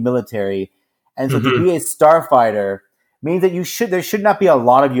League military. And so to be a Starfighter means that there should not be a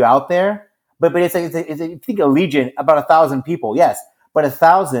lot of you out there. But it's like, you think a Legion, about 1,000 people, yes. But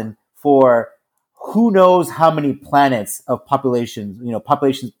 1,000 for who knows how many planets of populations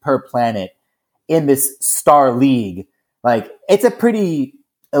per planet in this Star League. Like, it's a pretty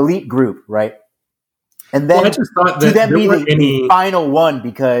elite group, right? And then I just thought to them be the final one,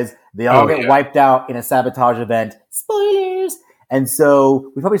 because they all get wiped out in a sabotage event. Spoilers! And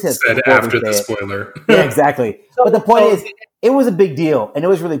so we probably said after the spoiler. Yeah, exactly. But the point is, it was a big deal, and it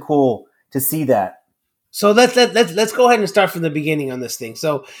was really cool to see that. So let's go ahead and start from the beginning on this thing.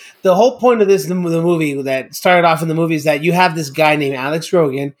 So the whole point of the movie that started off in the movie is that you have this guy named Alex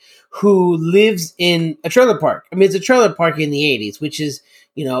Rogan who lives in a trailer park. I mean, it's a trailer park in the 80s, which is,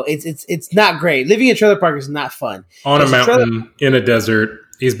 it's not great. Living in a trailer park is not fun. On a mountain, in a desert.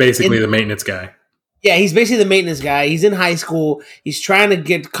 He's basically the maintenance guy. Yeah, he's basically the maintenance guy. He's in high school. He's trying to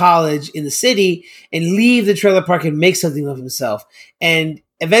get to college in the city and leave the trailer park and make something of himself. And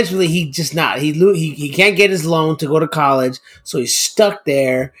eventually, he just not. He can't get his loan to go to college, so he's stuck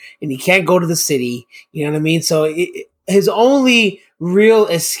there, and he can't go to the city. You know what I mean? So his only real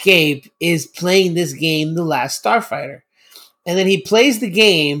escape is playing this game, The Last Starfighter. And then he plays the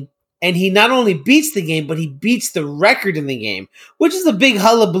game, and he not only beats the game, but he beats the record in the game, which is a big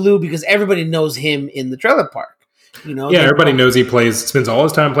hullabaloo because everybody knows him in the trailer park. Yeah, everybody knows he spends all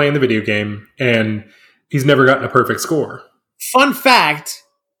his time playing the video game, and he's never gotten a perfect score. Fun fact,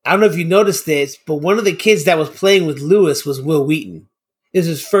 I don't know if you noticed this, but one of the kids that was playing with Lewis was Will Wheaton. This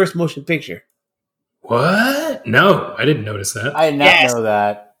is his first motion picture. What? No, I didn't notice that. I did not know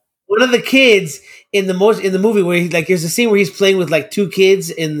that. One of the kids in the movie where there's a scene where he's playing with like two kids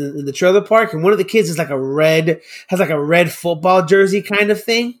in the trailer park, and one of the kids is has a red football jersey kind of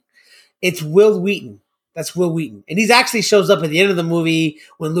thing. It's Will Wheaton. That's Will Wheaton, and he actually shows up at the end of the movie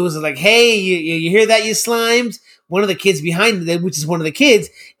when Lewis is like, "Hey, you hear that, you slimes?" One of the kids behind them, which is one of the kids,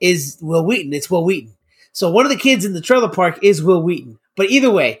 is Will Wheaton. It's Will Wheaton. So one of the kids in the trailer park is Will Wheaton. But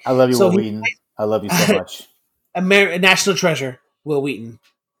either way, I love you, Will Wheaton. I love you so much. A national treasure, Will Wheaton.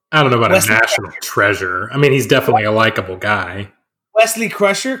 I don't know about Wesley a national treasure. I mean, he's definitely a likable guy. Wesley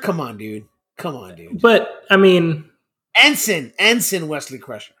Crusher? Come on, dude. But, I mean... Ensign Wesley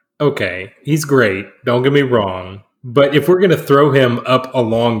Crusher. Okay, he's great. Don't get me wrong. But if we're going to throw him up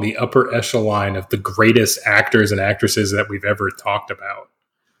along the upper echelon of the greatest actors and actresses that we've ever talked about,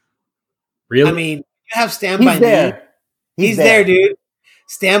 really? I mean, you have Stand By Me. He's there, dude.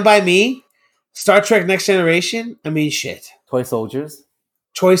 Stand By Me, Star Trek Next Generation. I mean, shit. Toy Soldiers.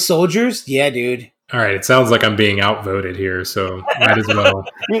 Yeah, dude. All right, it sounds like I'm being outvoted here, so might as well.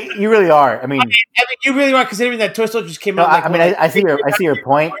 You really are. I mean, you really are, considering that Toy Soldiers came no, out. I see your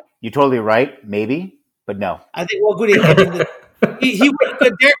point. You're totally right. Maybe, but no. I think Goody. He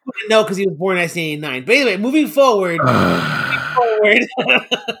Derek wouldn't know because he was born in 1989. But anyway, moving forward.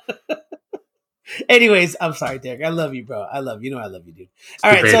 Anyways, I'm sorry, Derek. I love you, bro. I love you. I love you, dude.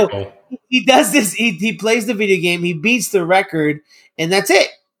 All right, so he does this. He plays the video game. He beats the record, and that's it.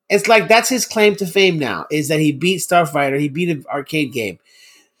 It's like that's his claim to fame now, is that he beat Starfighter. He beat an arcade game.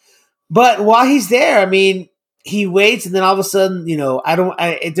 But while he's there, I mean, he waits, and then all of a sudden,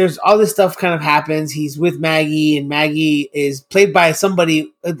 there's all this stuff kind of happens. He's with Maggie, and Maggie is played by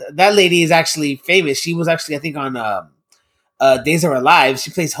somebody. That lady is actually famous. She was actually, I think, on Days of Our Lives.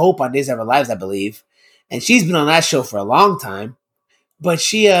 She plays Hope on Days of Our Lives, I believe, and she's been on that show for a long time. But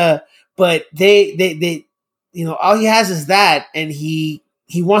they all he has is that, and he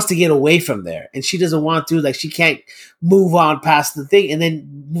wants to get away from there, and she doesn't want to. Like, she can't move on past the thing, and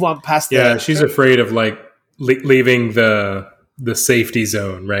then move on past. Yeah, she's afraid of leaving the safety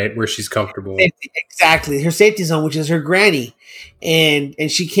zone, right, where she's comfortable. Exactly, her safety zone, which is her granny, and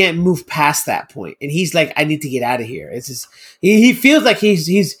she can't move past that point. And he's like, I need to get out of here. It's just he feels like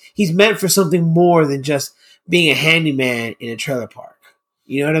he's meant for something more than just being a handyman in a trailer park.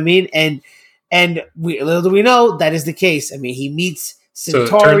 You know what I mean? And little do we know that is the case. I mean, he meets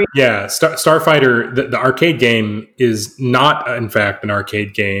Centauri. Starfighter, the arcade game is not, in fact, an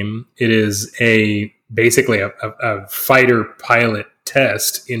arcade game. It is basically a fighter pilot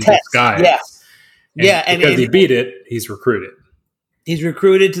test in disguise. Yeah. And because he beat it, he's recruited. He's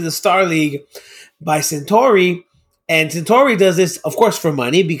recruited to the Star League by Centauri, and Centauri does this, of course, for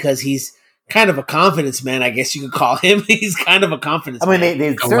money, because he's kind of a confidence man, I guess you could call him. He's kind of a confidence man. I mean,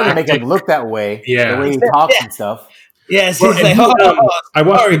 they certainly make him look that way. Yeah. The way he talks and stuff. Yes, well, he's like, I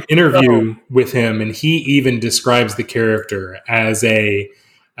watched an interview with him, and he even describes the character as a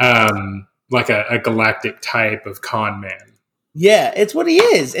galactic type of con man. Yeah, it's what he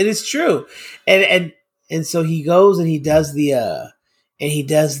is, and it's true. And so he goes and he takes him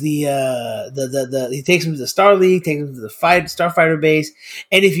to the Star League, takes him to the Starfighter base.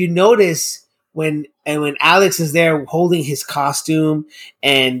 And if you notice, when Alex is there holding his costume,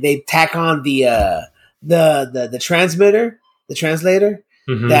 and they tack on the translator,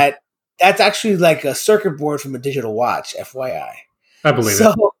 mm-hmm. that's actually like a circuit board from a digital watch, FYI. I believe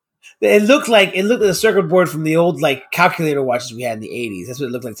so it looked like a circuit board from the old calculator watches we had in the 80s. That's what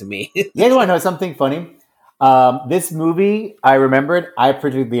it looked like to me. You guys want to know something funny? This movie, I remembered, I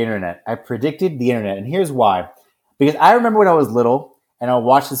predicted the internet. And here's why. Because I remember when I was little and I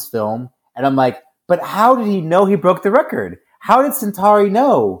watched this film, and I'm like, but how did he know he broke the record? How did Centauri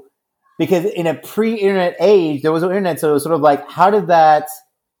know? Because in a pre-internet age, there was no internet, so it was sort of like, how did that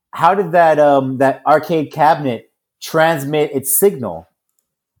arcade cabinet transmit its signal?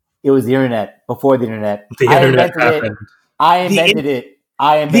 It was the internet, before the internet. I invented it.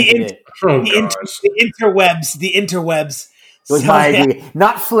 The interwebs. It was my idea.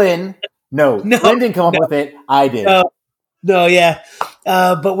 Not Flynn. No, Flynn didn't come up with it. I did. No, yeah.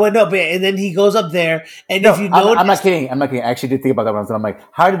 And then he goes up there, and if you notice, I'm not kidding. I actually did think about that once. I'm like,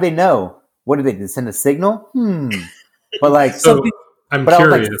 how did they know? What did they send a signal? But I'm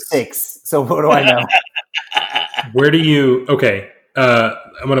curious. I was 6. So what do I know? Where do you? Okay,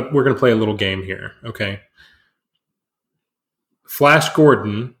 we're gonna play a little game here. Okay, Flash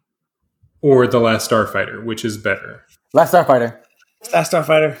Gordon or The Last Starfighter, which is better? Last Starfighter.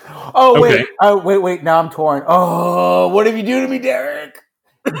 Oh, wait. Okay. Oh, wait. Now I'm torn. Oh, what did you do to me, Derek?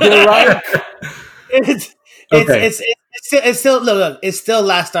 You're right. It's still it's still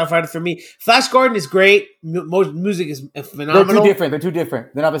Last Starfighter for me. Flash Gordon is great. Music is phenomenal. They're too different. They're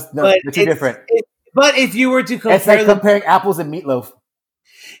too different. But if you were to compare, it's like comparing apples and meatloaf.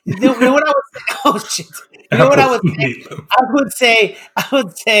 You know what I would say? Oh shit! You know what I would say? I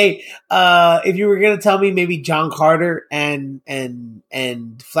would say, if you were gonna tell me maybe John Carter and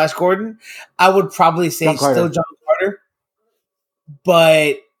Flash Gordon, I would probably say still John Carter.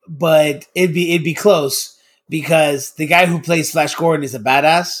 But it'd be close, because the guy who plays Flash Gordon is a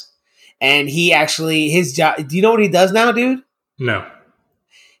badass, and he actually, his job. Do you know what he does now, dude? No.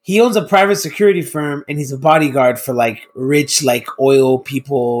 he owns a private security firm, and he's a bodyguard for like rich, like oil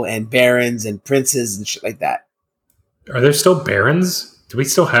people and barons and princes and shit like that. Are there still barons? Do we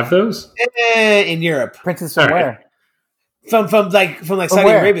still have those in Europe? Princes from where? From Saudi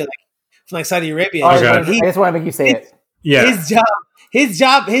Arabia, from like Saudi Arabia. I just want to make you say it. Yeah, his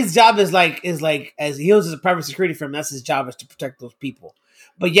job is like as he owns a private security firm. That's his job, is to protect those people.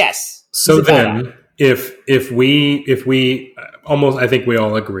 But yes. So then, if we almost, I think we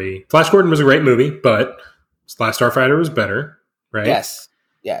all agree, Flash Gordon was a great movie, but Last Starfighter was better, right? Yes.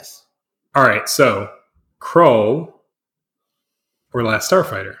 All right, so Krull or Last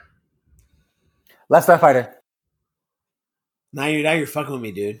Starfighter? Last Starfighter. Now you're fucking with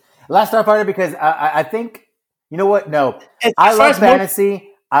me, dude. Last Starfighter, because I think, you know what? No, I love fantasy.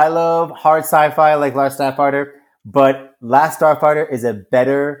 I love hard sci-fi like Last Starfighter, but Last Starfighter is a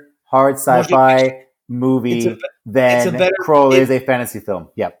better hard sci-fi movie than Krull is a fantasy film.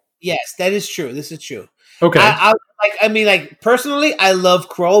 Yep. Yes, that is true. This is true. Okay. Personally, I love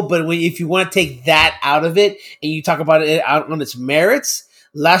Krull, but if you want to take that out of it and you talk about it out on its merits,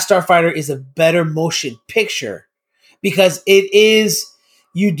 Last Starfighter is a better motion picture because it is.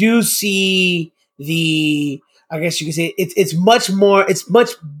 You do see I guess you could say it's much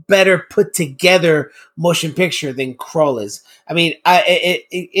better put together motion picture than Krull is. I mean,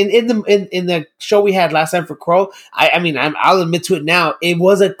 in the show we had last time for Krull, I'll admit to it now. It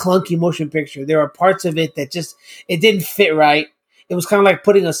was a clunky motion picture. There are parts of it that it didn't fit right. It was kind of like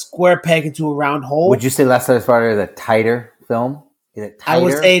putting a square peg into a round hole. Would you say Last Starfighter is a tighter film? Is it tighter? I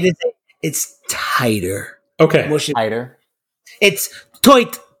would say it's tighter. Okay, tighter. It's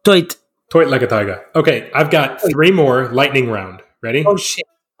tight. Toit like a tiger. Okay, I've got 3 more lightning round. Ready? Oh shit!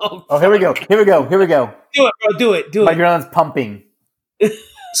 Oh, here we go. Do it, bro. Do it. My adrenaline's pumping.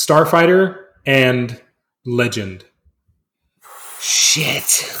 Starfighter and Legend.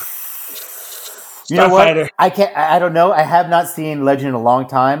 Shit. You know what? I don't know. I have not seen Legend in a long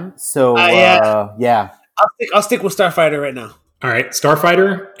time. So yeah. I'll stick with Starfighter right now. All right,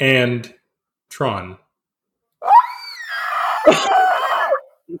 Starfighter and Tron.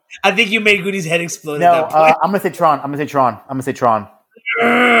 I think you made Goody's head explode. No, I'm gonna say Tron.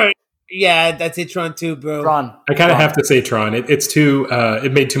 Yeah, that's it, Tron too, bro. Tron. I kind of have to say Tron. It's too.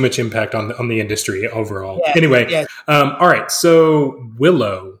 It made too much impact on the industry overall. Yeah, anyway, yeah. All right. So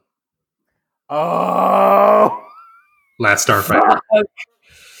Willow. Oh. Last Starfighter.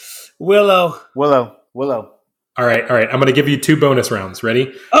 Willow. All right. I'm going to give you 2 bonus rounds.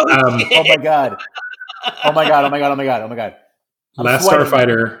 Ready? Oh my god. Oh my god. Last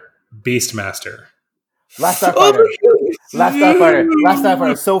Starfighter, Beastmaster. Last Starfighter.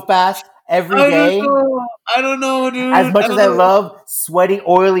 So fast every day. I don't know, dude. As much as I love sweating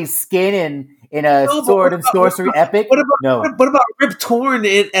oily skin in a sword and sorcery epic. What about Rip Torn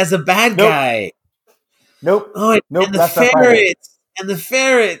as a bad guy? Nope. Oh, and the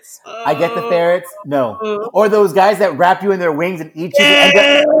ferrets. Oh. I get the ferrets. No. Or those guys that wrap you in their wings and eat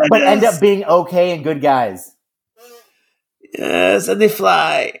you, but end up being okay and good guys. Yes, and they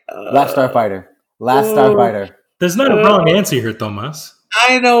fly. Last Starfighter. There's not a wrong answer here, Thomas.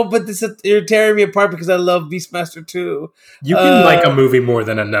 I know, but you're tearing me apart because I love Beastmaster too. You can like a movie more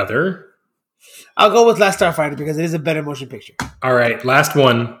than another. I'll go with Last Starfighter because it is a better motion picture. All right, last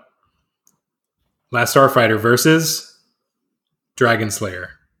one. Last Starfighter versus Dragon Slayer.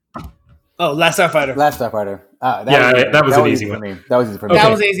 Oh, Last Starfighter. That was an easy one. That was easy for me. That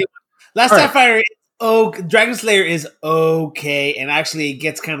was an easy one. Last Starfighter. Dragon Slayer is okay, and actually it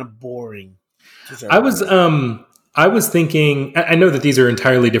gets kind of boring. I was thinking, I know that these are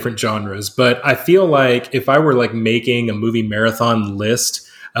entirely different genres, but I feel like if I were like making a movie marathon list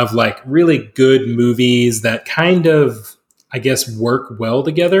of like really good movies that kind of, I guess, work well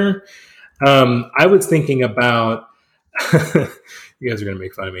together, I was thinking about, you guys are going to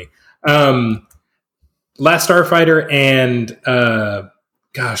make fun of me. Last Starfighter and,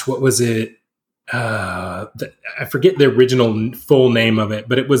 what was it? I forget the original full name of it,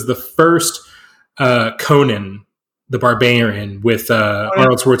 but it was the first Conan the Barbarian with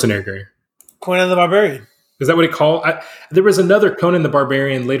Arnold Schwarzenegger. Conan the Barbarian. Is that what it called? There was another Conan the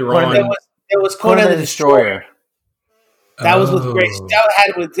Barbarian later on. There was Conan the Destroyer. That was with Grace.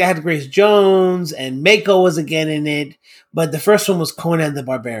 That had Grace Jones, and Mako was again in it. But the first one was Conan the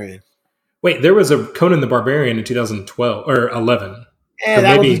Barbarian. Wait, there was a Conan the Barbarian in 2012 or 11. Yeah, so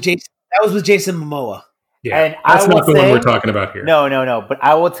that was with Jason Momoa. Yeah, and that's not the one we're talking about here. No. But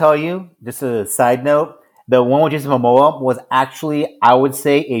I will tell you, just a side note, the one with Jason Momoa was actually, I would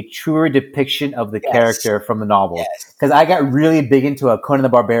say, a truer depiction of the character from the novel. Because I got really big into a Conan the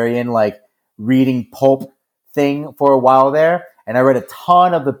Barbarian, like, reading pulp thing for a while there. and I read a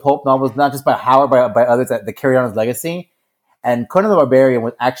ton of the pulp novels, not just by Howard, but by others that carried on his legacy. And Conan the Barbarian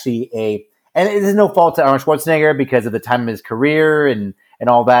was actually and it is no fault to Arnold Schwarzenegger because of the time of his career and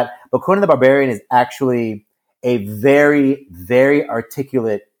all that. But Conan the Barbarian is actually a very, very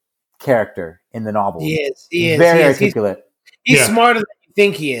articulate character in the novel. He is. Very articulate. He's smarter than you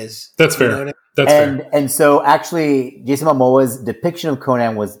think he is. That's fair. You know what I mean? That's fair. And so actually Jason Momoa's depiction of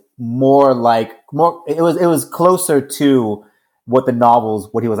Conan was it was closer to what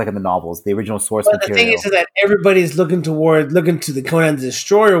he was like in the novels, the original source material. The thing is that everybody's looking to the Conan the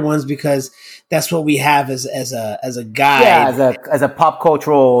Destroyer ones because that's what we have as a guide. Yeah, as a pop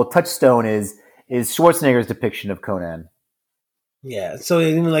cultural touchstone is Schwarzenegger's depiction of Conan. Yeah, so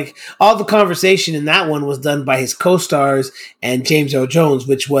even like all the conversation in that one was done by his co-stars and James Earl Jones,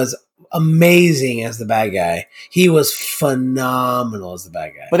 which was amazing as the bad guy. He was phenomenal as the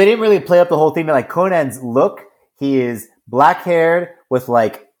bad guy. But they didn't really play up the whole thing. Like Conan's look, he is black haired with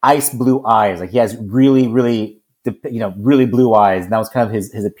like ice blue eyes. Like he has really, really, really blue eyes. And that was kind of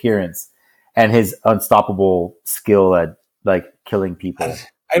his appearance and his unstoppable skill at like killing people.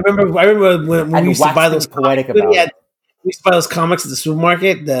 I remember when we used to buy those poetic about it. We used to buy those comics at the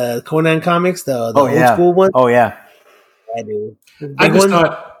supermarket, the Conan comics, the old school ones. Oh yeah, I do. I just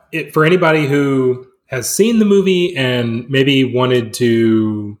thought for anybody who has seen the movie and maybe wanted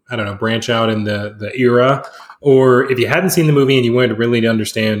to, I don't know, branch out in the era, or if you hadn't seen the movie and you wanted to really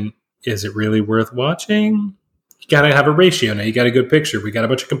understand, is it really worth watching? You got to have a ratio now. You got a good picture. We got a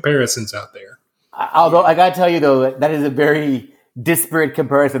bunch of comparisons out there. Although I got to tell you though, that is a very disparate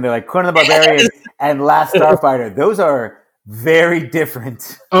comparison. They're like Conan the Barbarian and Last Starfighter. Those are very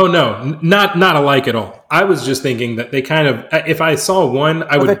different. Oh no, not alike at all. I was just thinking that they kind of, if I saw one,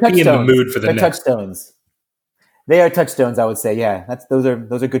 I would be in the mood for the next. Touchstones. They are touchstones, I would say. Yeah, those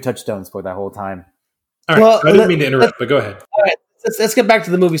are good touchstones for that whole time. All right, I didn't mean to interrupt, but go ahead. All right, let's get back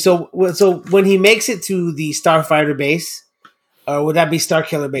to the movie. So when he makes it to the Starfighter base, or would that be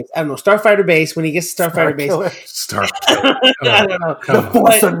Starkiller base? I don't know. Starfighter base. When he gets to Starfighter base, Starkiller. I don't know. The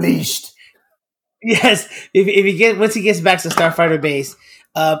Force Unleashed. Yes, once he gets back to Starfighter base,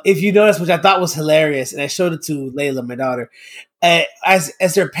 if you notice, which I thought was hilarious, and I showed it to Layla, my daughter, as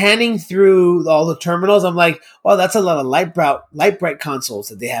they're panning through all the terminals, I'm like, "Oh, that's a lot of light bright consoles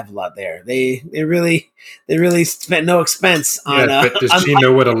that they have a lot there. They really spent no expense on." Yeah, but does she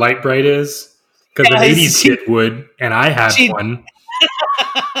know what a light bright is? Because an '80s kid would, and I had one.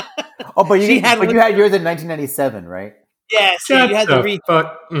 Oh, but you had yours in 1997, right? Yeah, so you had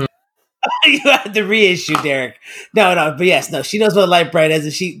the you had the reissue, Derek. No, but yes, she knows what a light bright is,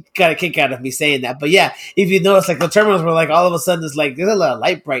 and she got a kick out of me saying that. But yeah, if you notice, like the terminals were like all of a sudden it's like there's a lot of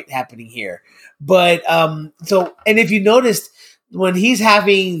light bright happening here. But and if you noticed when he's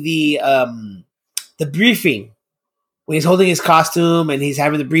having the briefing, when he's holding his costume and he's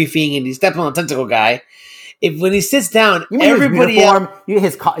having the briefing and he's stepping on a tentacle guy, when he sits down, everybody else,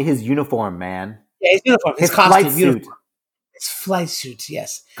 his uniform, man. Yeah, his uniform, his costume, uniform. His flight suit,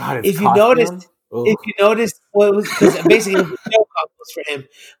 yes. God, if you noticed, well, because basically it was no costumes for him.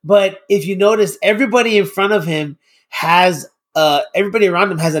 But if you notice, everybody in front of him has everybody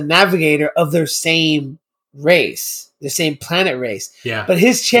around him has a navigator of their same race, the same planet race. Yeah. But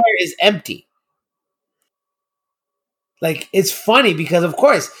his chair is empty. Like, it's funny because, of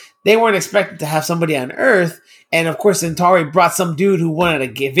course, they weren't expecting to have somebody on Earth, and of course, Centauri brought some dude who wanted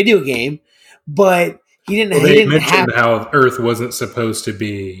a video game, but. They mentioned how Earth wasn't supposed to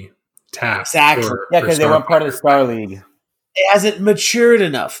be tapped. Exactly. Because they weren't part of the Star League. It hasn't matured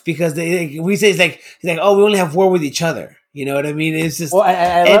enough because we say he's like, oh, we only have war with each other. You know what I mean? It's just. Well,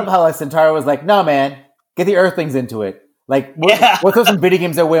 I love how Centauri was like, no, man, get the Earthlings into it. Like, we'll throw some video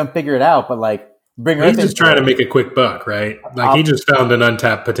games away and figure it out, but like, bring Earth. He's just trying to make a quick buck, right? Like, he just found an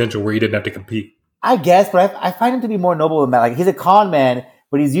untapped potential where he didn't have to compete. I guess, but I find him to be more noble than that. Like, he's a con man,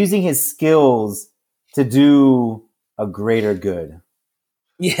 but he's using his skills to do a greater good.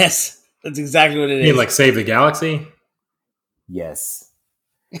 Yes, that's exactly what it is. You mean like save the galaxy? Yes.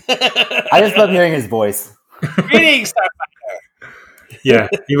 I just love hearing his voice. Greetings, Starfighter. Yeah,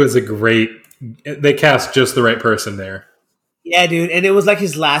 he was they cast just the right person there. Yeah, dude, and it was like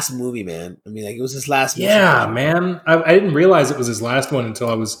his last movie, man. I mean, like it was his last movie. Yeah, man. I didn't realize it was his last one until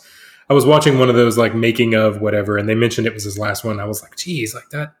I was watching one of those like making of whatever, and they mentioned it was his last one. I was like, geez, like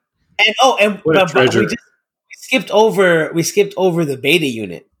that. And we skipped over the beta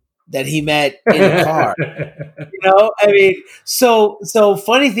unit that he met in the car. You know, I mean, so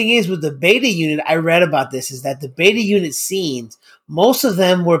funny thing is with the beta unit, I read about this is that the beta unit scenes, most of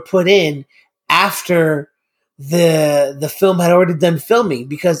them were put in after the film had already done filming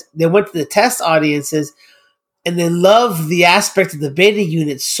because they went to the test audiences And they loved the aspect of the beta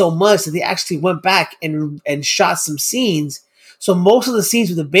unit so much that they actually went back and shot some scenes. So most of the scenes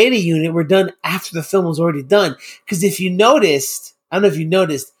with the beta unit were done after the film was already done. Because if you noticed, I don't know if you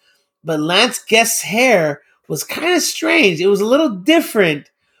noticed, but Lance Guest's hair was kind of strange. It was a little different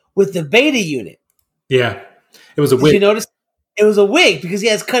with the beta unit. Yeah. It was a wig. Did you notice? It was a wig because he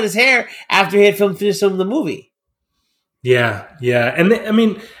has cut his hair after he had finished filming the movie. Yeah. Yeah. And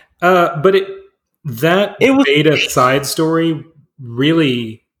but it was beta side story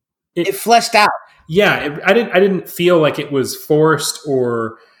really it fleshed out. Yeah, I didn't feel like it was forced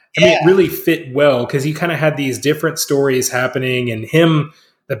or it really fit well because you kind of had these different stories happening and him,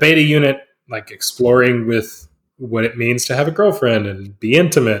 the beta unit, like exploring with what it means to have a girlfriend and be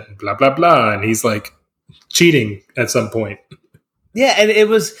intimate and blah, blah, blah. And he's like cheating at some point. Yeah, and it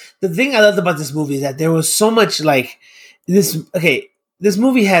was the thing I loved about this movie is that there was so much like this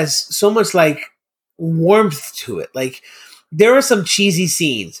movie has so much like warmth to it. Like there are some cheesy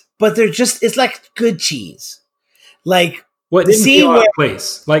scenes, but it's like good cheese. Like what the scene where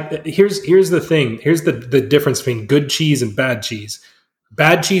place. Like here's the thing. Here's the difference between good cheese and bad cheese.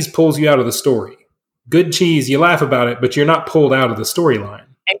 Bad cheese pulls you out of the story. Good cheese, you laugh about it, but you're not pulled out of the storyline.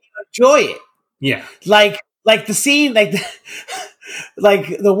 And you enjoy it. Yeah. Like the scene, like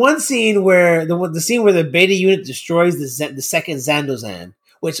the one scene where the scene where the beta unit destroys the second Zandozan.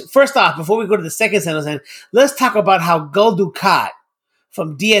 Which, first off, before we go to the second Zandozan, let's talk about how Gul Dukat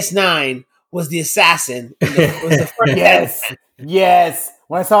from DS9 was the assassin. Was the first yes.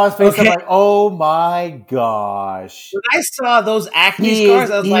 When I saw his face, I'm like, oh my gosh. When I saw those acne scars,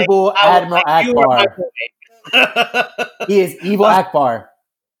 I was evil Admiral Akbar. He is evil Akbar.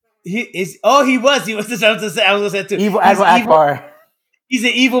 He is. Oh, he was. He was. I was going to say too. Evil Admiral Akbar. He's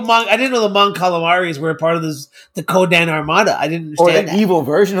an evil Mon. I didn't know the Mon Calamaris were part of the Kodan Armada. I didn't understand that. Evil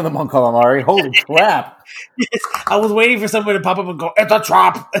version of the Mon Calamari. Holy crap! Yes, I was waiting for someone to pop up and go, "It's a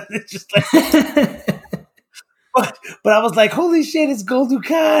trap." It's just like. But I was like, "Holy shit! It's Gul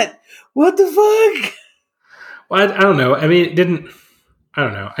Dukat. What the fuck?" Well, I don't know. I mean, it didn't. I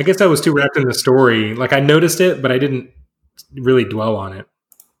don't know. I guess I was too wrapped in the story. Like I noticed it, but I didn't really dwell on it.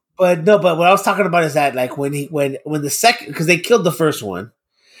 But what I was talking about is that like when the second, because they killed the first one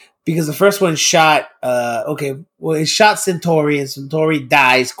because the first one shot it shot Centauri and Centauri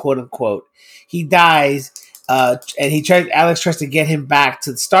dies, quote unquote. He dies and Alex tries to get him back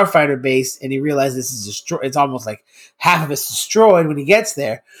to the Starfighter base and he realizes this is destroyed. It's almost like half of it's destroyed when he gets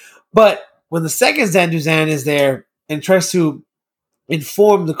there. But when the second Zanduzan is there and tries to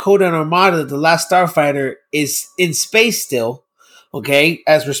inform the Kodan Armada that the last Starfighter is in space still, okay,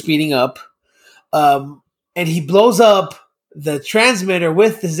 as we're speeding up, and he blows up the transmitter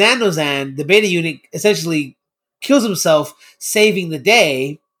with the Zandozan, the beta unit essentially kills himself, saving the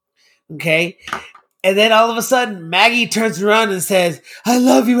day, okay? And then all of a sudden, Maggie turns around and says, "I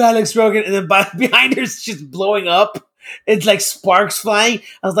love you, Alex Rogan," and then behind her is just blowing up. It's like sparks flying.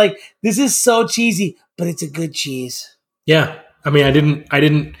 I was like, this is so cheesy, but it's a good cheese. Yeah. I mean,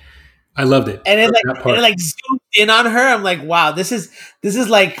 I loved it. And it zoomed in on her. I'm like, wow, this is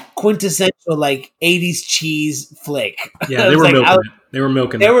like quintessential like 80s cheese flick. Yeah, they were milking it. They were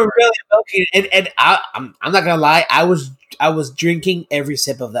milking it. They were really milking it. And I'm not gonna lie, I was drinking every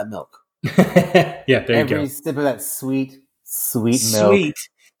sip of that milk. Yeah, there you go. Every sip of that sweet milk.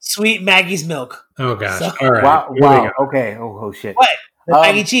 Sweet Maggie's milk. Oh gosh. So, all right. Wow. Okay. Oh shit. What? The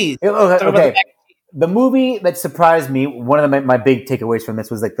Maggie cheese. Okay. The movie that surprised me, one of my big takeaways from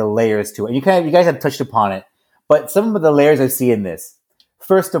this was like the layers to it. And you guys have touched upon it, but some of the layers I see in this,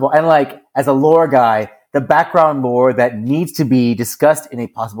 first of all, and like as a lore guy, the background lore that needs to be discussed in a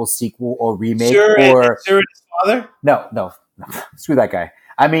possible sequel or remake Sure, or his father? No, screw that guy.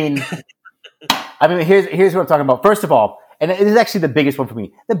 I mean, here's what I'm talking about. First of all, and it is actually the biggest one for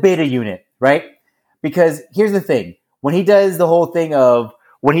me, the beta unit, right? Because here's the thing: when he does the whole thing of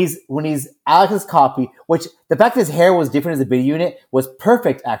when he's Alex's copy, which the fact that his hair was different as a beta unit was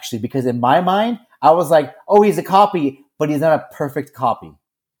perfect actually, because in my mind I was like, oh, he's a copy, but he's not a perfect copy.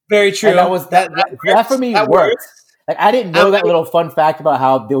 Very true. And that for me worked. Like I didn't know that little fun fact about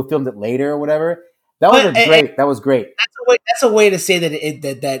how they filmed it later or whatever. That was great. That's a way to say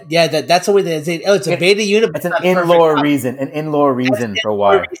that that's a way to say it's a beta unit. It's an in-lore reason for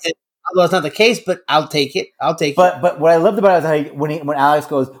why. Although it's not the case, but I'll take it. But what I loved about it is how when Alex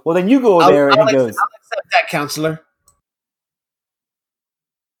goes, well, then you go there, and he goes, I'll accept that, counselor.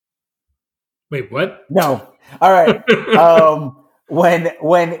 Wait, what? No. All right. When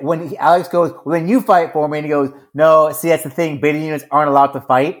Alex goes, well, then you fight for me, and he goes, no. See, that's the thing. Beta units aren't allowed to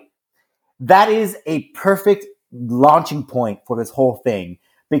fight. That is a perfect launching point for this whole thing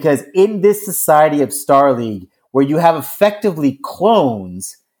because in this society of Star League, where you have effectively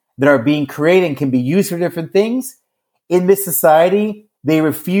clones that are being created and can be used for different things, in this society, they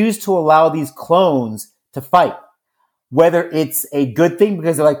refuse to allow these clones to fight. Whether it's a good thing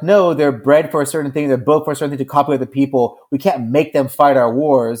because they're like, no, they're bred for a certain thing, they're built for a certain thing to copy other people, we can't make them fight our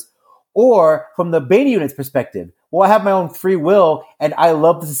wars. Or from the beta unit's perspective, well, I have my own free will and I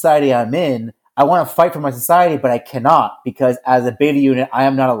love the society I'm in. I want to fight for my society, but I cannot because as a beta unit, I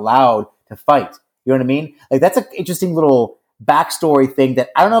am not allowed to fight. You know what I mean? Like that's an interesting little backstory thing that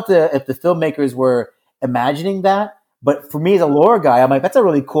I don't know if the filmmakers were imagining that, but for me as a lore guy, I'm like, that's a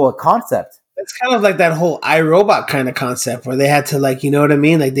really cool concept. It's kind of like that whole iRobot kind of concept where they had to like, you know what I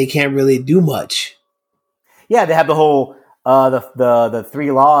mean? Like they can't really do much. Yeah, they have the whole the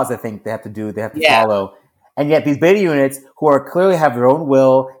 3 laws I think they have to follow. And yet these beta units who are clearly have their own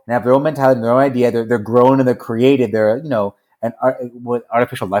will and have their own mentality and their own idea, they're grown and they're created, they're, you know, an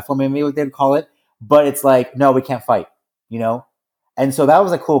artificial life form, maybe what they'd call it. But it's like, no, we can't fight, you know? And so that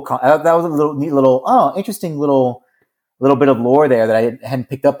was a cool, that was a neat little, interesting little bit of lore there that I hadn't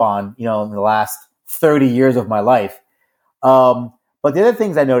picked up on, you know, in the last 30 years of my life. But the other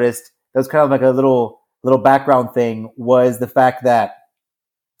things I noticed that was kind of like a little background thing was the fact that,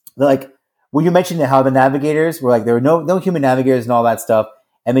 like, when you mentioned how the navigators were like, there were no human navigators and all that stuff,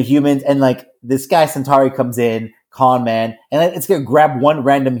 and the humans, and like this guy Centauri comes in, con man, and it's gonna grab one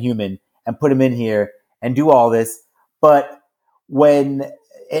random human and put him in here and do all this. But when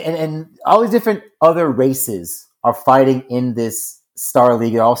and all these different other races are fighting in this Star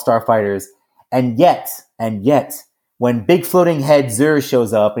League, they're all starfighters, and yet, when big floating head Xur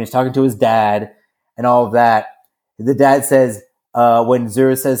shows up and he's talking to his dad and all of that, the dad says, when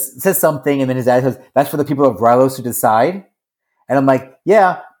Xur says something, and then his dad says, "That's for the people of Rylos to decide." And I'm like,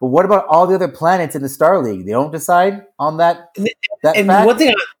 yeah, but what about all the other planets in the Star League? They don't decide on that. And fact?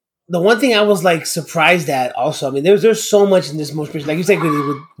 The one thing I was like surprised at also, I mean, there's so much in this motion picture. Like you said,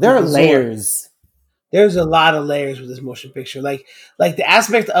 there are layers. There's a lot of layers with this motion picture. Like the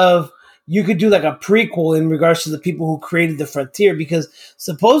aspect of you could do like a prequel in regards to the people who created the Frontier, because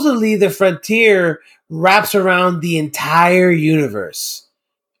supposedly the Frontier wraps around the entire universe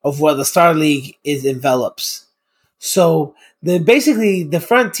of what the Star League envelops. So basically the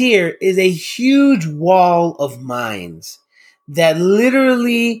Frontier is a huge wall of minds that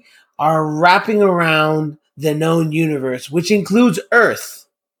literally are wrapping around the known universe, which includes Earth.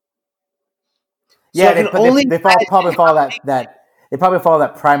 Yeah, so they probably follow that. They probably follow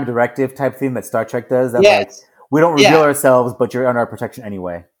that Prime Directive type theme that Star Trek does. That like we don't reveal ourselves, but you're under our protection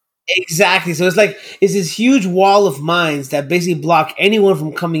anyway. Exactly. So it's this huge wall of minds that basically block anyone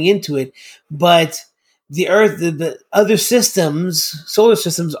from coming into it. But the Earth, the other systems, solar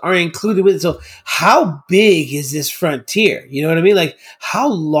systems, are included with it. So how big is this Frontier? You know what I mean? Like how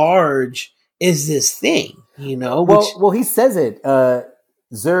large is this thing? You know? Well, he says it.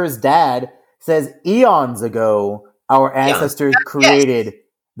 Xur's dad says eons ago our ancestors created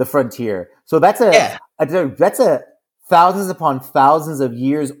the Frontier. So that's a thousands upon thousands of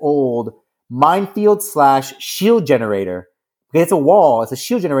years old minefield / shield generator. Okay, it's a wall. It's a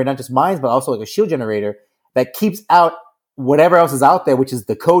shield generator, not just mines, but also like a shield generator that keeps out whatever else is out there, which is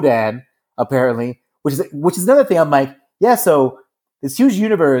the Kodan, apparently. Which is another thing. I'm like, yeah. So this huge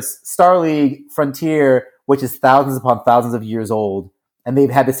universe, Star League Frontier, which is thousands upon thousands of years old, and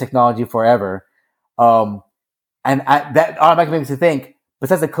they've had this technology forever. And that automatically makes me think,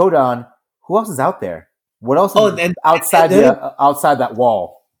 besides the Kodan, who else is out there? What else is outside that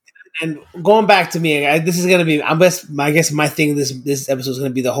wall? And going back to me, this is going to be, I guess my thing this episode is going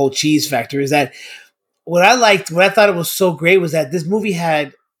to be the whole cheese factor. Is that what I thought it was so great was that this movie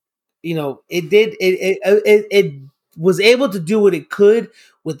had, you know, it was able to do what it could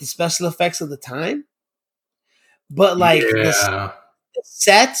with the special effects of the time, but like the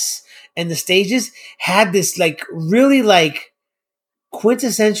sets and the stages had this like really like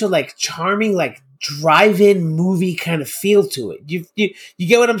quintessential like charming like drive-in movie kind of feel to it. You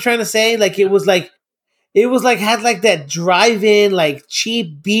get what I'm trying to say? Like it was like had like that drive-in like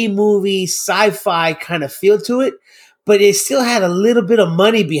cheap B movie sci-fi kind of feel to it, but it still had a little bit of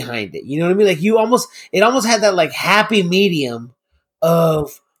money behind it. You know what I mean? Like it almost had that like happy medium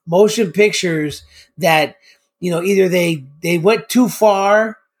of motion pictures that, you know, either they went too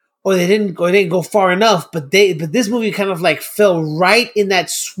far or they didn't go far enough, but this movie kind of like fell right in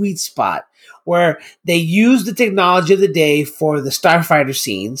that sweet spot where they used the technology of the day for the starfighter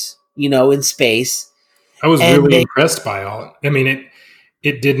scenes, you know, in space. I was really impressed by all. I mean,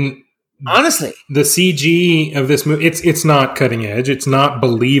 it didn't. Honestly, the CG of this movie, it's not cutting edge. It's not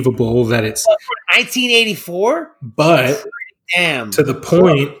believable that it's 1984, but damn. To the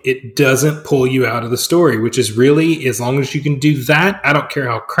point, it doesn't pull you out of the story, which is really, as long as you can do that, I don't care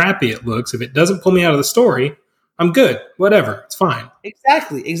how crappy it looks. If it doesn't pull me out of the story, I'm good. Whatever. It's fine.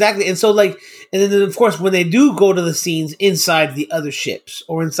 Exactly. And so, like, and then, of course, when they do go to the scenes inside the other ships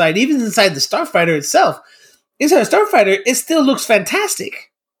or even inside the Starfighter itself, inside the Starfighter, it still looks fantastic.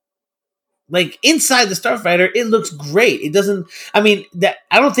 Like, inside the Starfighter, it looks great. It doesn't, I mean,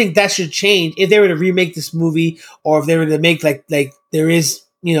 I don't think that should change if they were to remake this movie, or if they were to make, like there is,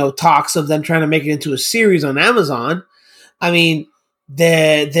 talks of them trying to make it into a series on Amazon. I mean,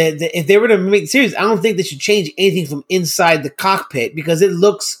 if they were to make the series, I don't think they should change anything from inside the cockpit, because it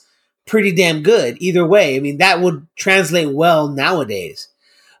looks pretty damn good either way. I mean, that would translate well nowadays.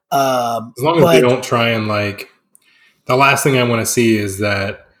 As long as they don't try and, like, the last thing I want to see is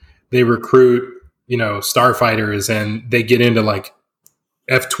that they recruit, starfighters and they get into, like,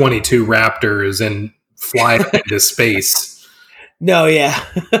 F-22 Raptors and fly into space. No, yeah.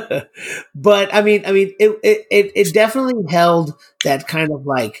 But I mean, it definitely held that kind of,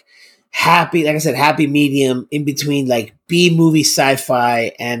 like, happy, like I said, happy medium in between, like, B-movie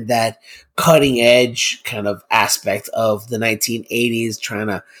sci-fi and that cutting edge kind of aspect of the 1980s, trying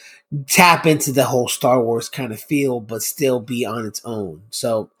to tap into the whole Star Wars kind of feel, but still be on its own.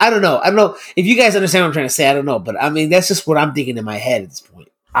 So I don't know if you guys understand what I'm trying to say. I don't know, but I mean, that's just what I'm thinking in my head at this point.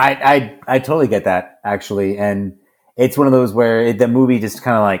 I totally get that, actually, and it's one of those where the movie just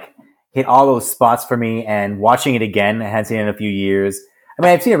kind of, like, hit all those spots for me. And watching it again, I hadn't seen it in a few years. I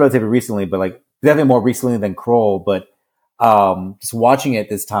mean, I've seen it relatively recently, but, like, definitely more recently than Kroll. But just watching it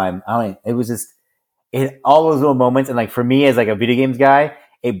this time, it was just all those little moments. And, like, for me as, like, a video games guy,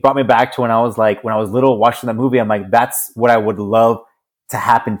 it brought me back to when I was little watching that movie. I'm like, that's what I would love to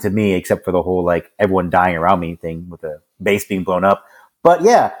happen to me, except for the whole, like, everyone dying around me thing with the base being blown up. But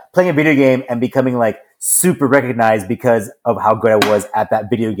yeah, playing a video game and becoming, like, super recognized because of how good I was at that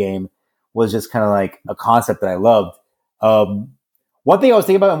video game was just kind of, like, a concept that I loved. One thing I was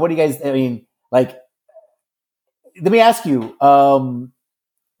thinking about, and what do you guys, I mean, like, let me ask you,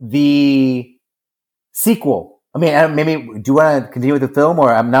 the sequel. I mean, maybe, do you want to continue with the film,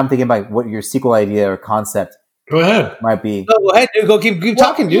 or I'm thinking about what your sequel idea or concept Go ahead. might be. Go ahead, dude. Go keep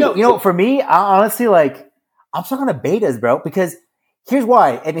talking, dude. For me, I honestly, like, I'm talking to betas, bro, because here's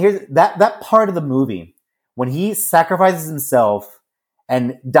why. And here's that part of the movie when he sacrifices himself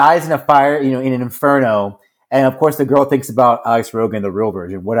and dies in a fire, in an inferno. And of course, the girl thinks about Alex Rogan, the real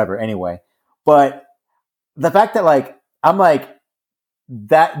version, whatever, anyway. But the fact that, like, I'm like,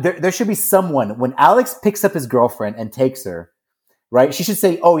 that there should be someone, when Alex picks up his girlfriend and takes her, right? She should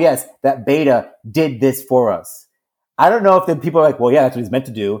say, oh, yes, that beta did this for us. I don't know if the people are like, well, yeah, that's what he's meant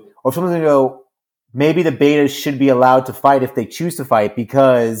to do. Or if someone's going to go, maybe the betas should be allowed to fight if they choose to fight,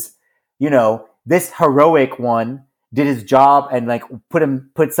 because, this heroic one did his job and, like,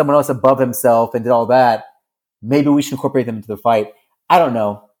 put someone else above himself and did all that. Maybe we should incorporate them into the fight. I don't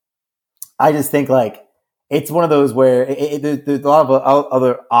know. I just think, like, it's one of those where there's a lot of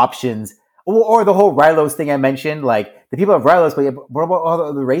other options, or the whole Rylos thing I mentioned. Like, the people of Rylos, but what about all the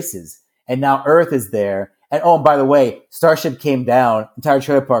other races? And now Earth is there. And oh, and by the way, Starship came down. Entire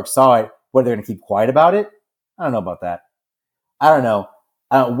trailer park saw it. What, they're going to keep quiet about it? I don't know about that. I don't know.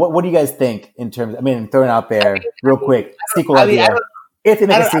 What do you guys think in terms? I mean, throwing out there real quick, sequel idea. If they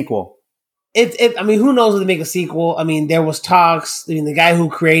make a sequel. I mean, who knows if they make a sequel? I mean, there was talks. I mean, the guy who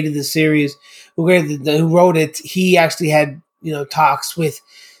created the series, who wrote it, he actually had, talks with,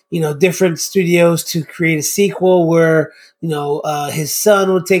 different studios to create a sequel where, his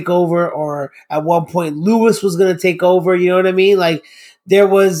son would take over, or at one point Lewis was going to take over. You know what I mean? Like, there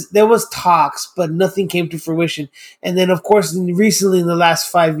was talks, but nothing came to fruition. And then, of course, recently in the last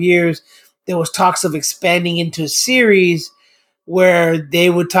 5 years, there was talks of expanding into a series where they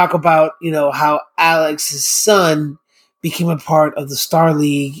would talk about, how Alex's son became a part of the Star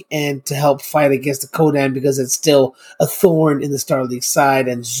League and to help fight against the Kodan, because it's still a thorn in the Star League side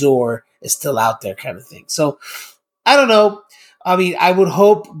and Zor is still out there, kind of thing. So I don't know. I mean, I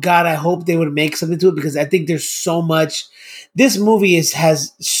hope they would make something to it, because I think there's so much. This movie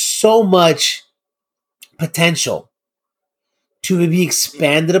has so much potential to be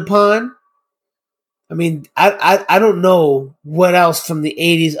expanded upon. I mean, I don't know what else from the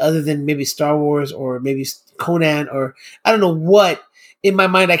 80s other than maybe Star Wars or maybe Conan, or I don't know what. In my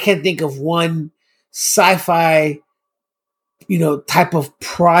mind, I can't think of one sci-fi, type of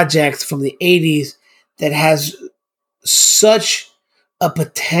project from the 80s that has such a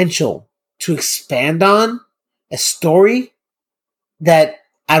potential to expand on a story that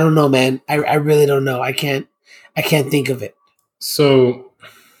I don't know, man. I really don't know. I can't think of it. So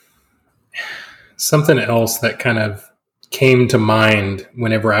something else that kind of came to mind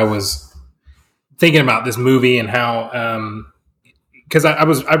whenever I was thinking about this movie and how, because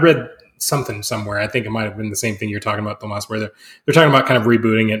I read something somewhere. I think it might have been the same thing you're talking about, Tomas, where they're talking about kind of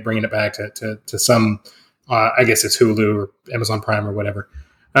rebooting it, bringing it back to some, I guess it's Hulu or Amazon Prime or whatever.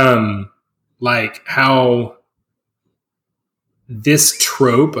 Like how this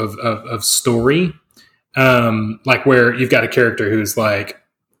trope of story, like where you've got a character who's like,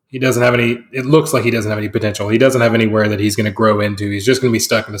 it looks like he doesn't have any potential. He doesn't have anywhere that he's going to grow into. He's just going to be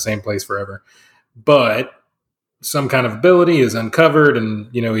stuck in the same place forever. But some kind of ability is uncovered and,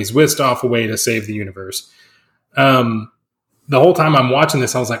 he's whisked off away to save the universe. The whole time I'm watching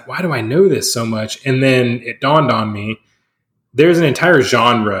this, I was like, why do I know this so much? And then it dawned on me, there's an entire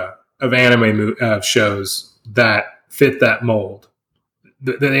genre of anime shows that fit that mold.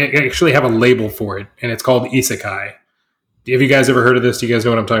 They actually have a label for it, and it's called isekai. Have you guys ever heard of this? Do you guys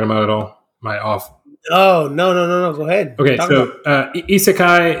know what I'm talking about at all? Am I off? Oh, no. Go ahead. Okay,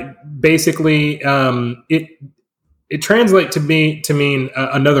 isekai, basically, it translates to mean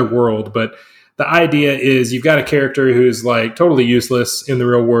another world, but the idea is you've got a character who's like totally useless in the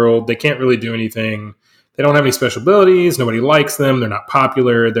real world. They can't really do anything. They don't have any special abilities. Nobody likes them. They're not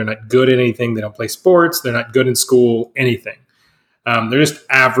popular. They're not good at anything. They don't play sports. They're not good in school, anything. They're just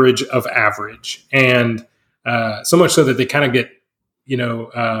average of average. And so much so that they kind of get, no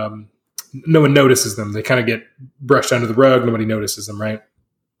one notices them. They kind of get brushed under the rug. Nobody notices them, right?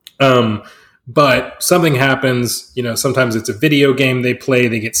 But something happens, sometimes it's a video game they play,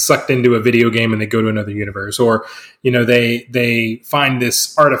 they get sucked into a video game and they go to another universe. Or, they find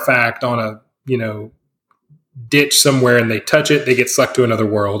this artifact on a, ditch somewhere and they touch it, they get sucked to another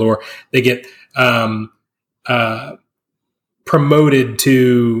world. Or they get promoted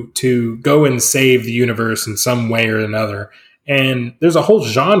to go and save the universe in some way or another. And there's a whole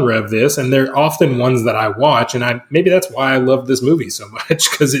genre of this, and they're often ones that I watch, and maybe that's why I love this movie so much,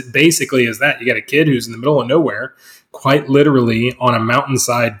 because it basically is that. You got a kid who's in the middle of nowhere, quite literally on a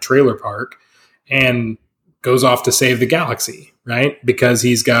mountainside trailer park, and goes off to save the galaxy, right? Because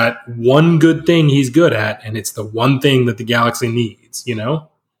he's got one good thing he's good at, and it's the one thing that the galaxy needs,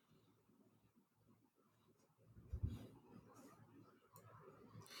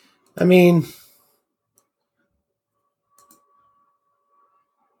 I mean...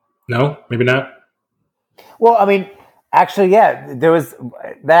 No, maybe not. Well, I mean, actually, yeah,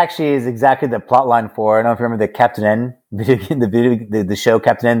 that actually is exactly the plot line for, I don't know if you remember the Captain N the show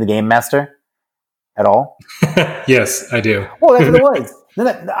Captain N, the Game Master at all. Yes, I do. Well, that's what it was. No,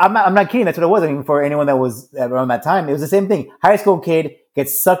 I'm not kidding. That's what it was. I mean, for anyone that was around that time, it was the same thing. High school kid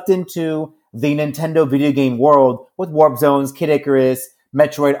gets sucked into the Nintendo video game world with Warp Zones, Kid Icarus,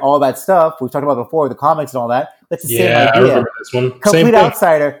 Metroid, all that stuff we've talked about before, the comics and all that. That's the same idea. I remember this one. Complete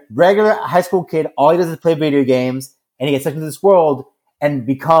outsider, regular high school kid. All he does is play video games, and he gets sucked into this world and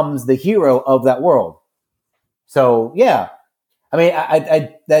becomes the hero of that world. So yeah, I mean,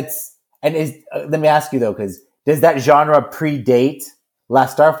 let me ask you though, because does that genre predate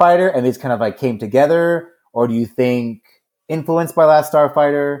Last Starfighter, and these kind of like came together, or do you think influenced by Last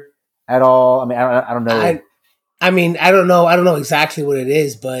Starfighter at all? I mean, I don't know. I mean, I don't know. I don't know exactly what it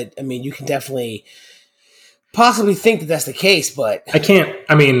is, but I mean, you can definitely possibly think that that's the case, but I can't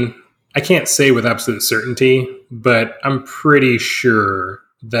say with absolute certainty, but I'm pretty sure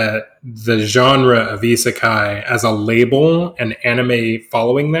that the genre of isekai as a label and anime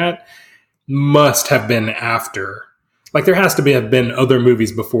following that must have been after. Like there has to have been other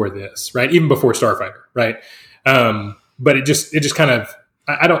movies before this, right? Even before Starfighter, right? But it just kind of,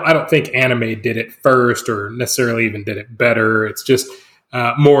 I don't think anime did it first or necessarily even did it better. It's just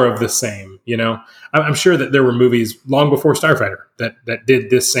more of the same, I'm sure that there were movies long before Starfighter that did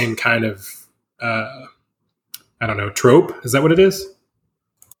this same kind of, trope. Is that what it is?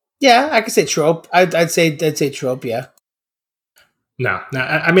 Yeah, I could say trope. I'd say trope. Yeah. No.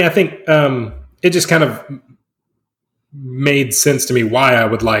 I mean, I think it just kind of made sense to me why I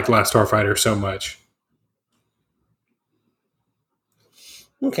would like Last Starfighter so much.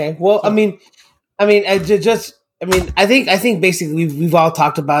 Okay. Well, I think basically we've all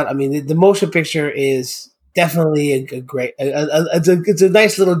talked about. I mean, the motion picture is definitely a great. It's a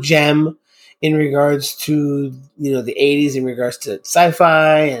nice little gem in regards to the 80s, in regards to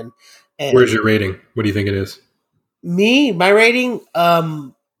sci-fi and. Where's your rating? What do you think it is? My rating.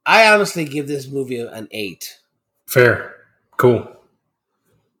 I honestly give this movie an 8. Fair, cool.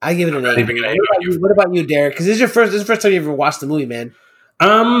 I give it an 8. What about you, Derek? Because this is the first time you ever watched the movie, man.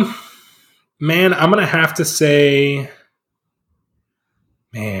 Man, I'm gonna have to say,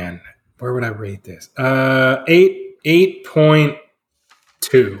 where would I rate this?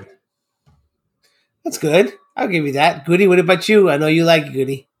 8.2. That's good. I'll give you that. Goody, what about you? I know you like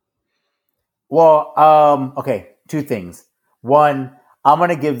Goody. Well, okay, two things. One, I'm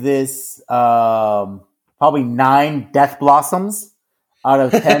gonna give this probably 9 Death Blossoms out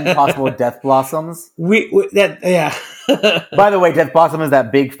of 10 possible Death Blossoms. Yeah. By the way, Death Blossom is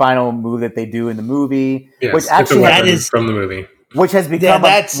that big final move that they do in the movie, Yes, which actually is from the movie, which has become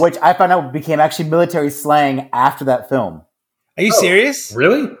which I found out became actually military slang after that film. Are you serious?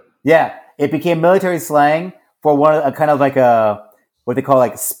 Really? Yeah, it became military slang for a kind of like a what they call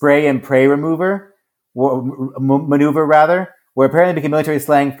like spray and pray remover maneuver rather, where apparently it became military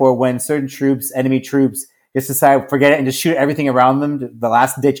slang for when certain troops, enemy troops, just decide forget it and just shoot everything around them, the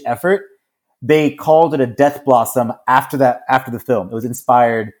last ditch effort. They called it a Death Blossom after the film. It was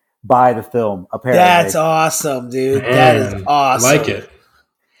inspired by the film, apparently. That's awesome, dude. Man, that is awesome. I like it.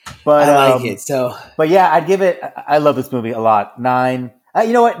 But I like it. So, but yeah, I'd give it. I love this movie a lot. 9.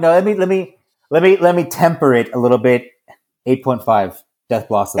 You know what? No, let me temper it a little bit. 8.5. Death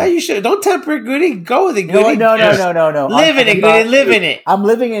Blossom. Yeah, you should. Don't temper it, Goody. Go with it, Goody. No. Live in it, Goody. Live in it. I'm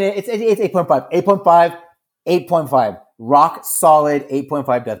living in it. It's 8.5. 8.5. Rock solid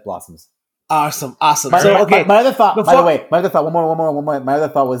 8.5 Death Blossoms. Awesome. My other thought, by the way, one more. My other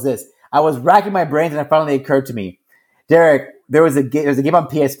thought was this. I was racking my brains and it finally occurred to me. Derek, there's a game on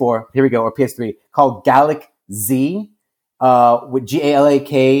PS4, here we go, or PS3, called Galak Z, with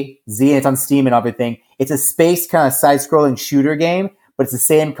GALAKZ, and it's on Steam and everything. It's a space kind of side-scrolling shooter game, but it's the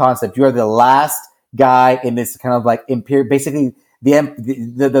same concept. You are the last guy in this kind of like basically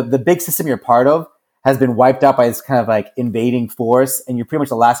the big system you're part of has been wiped out by this kind of like invading force, and you're pretty much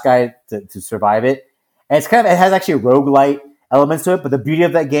the last guy to survive it. And it has actually roguelite elements to it, but the beauty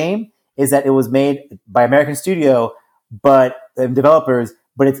of that game is that it was made by American studio, but developers,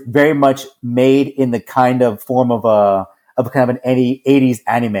 but it's very much made in the kind of form of kind of an 80s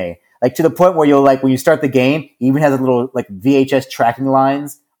anime. Like to the point where you'll like when you start the game, it even has a little like VHS tracking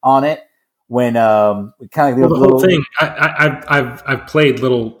lines on it. When kind of like the whole thing, I've played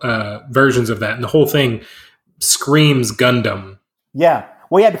little versions of that, and the whole thing screams Gundam. Yeah,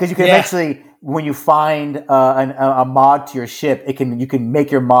 well, yeah, because you can eventually, when you find a mod to your ship, you can make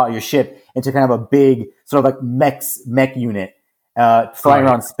your ship into kind of a big sort of like mech unit flying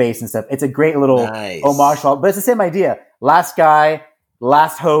around space and stuff. It's a great little homage, but it's the same idea. Last guy,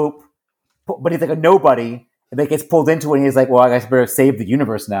 last hope, but he's like a nobody. And then gets pulled into it and he's like, well, I guess I better save the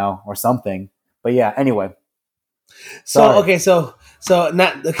universe now or something. But yeah, anyway. So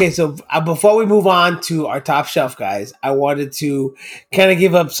before we move on to our top shelf, guys, I wanted to kind of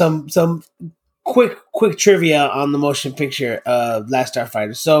give up some quick trivia on the motion picture of Last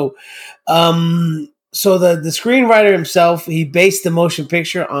Starfighter. So the screenwriter himself, he based the motion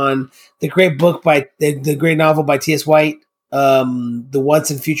picture on the great book by the great novel by T.S. White, The Once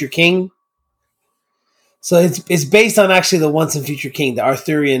and Future King. So it's based on actually the Once and Future King, the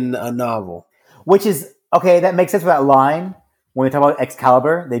Arthurian novel. Which is, okay, that makes sense for that line. When we talk about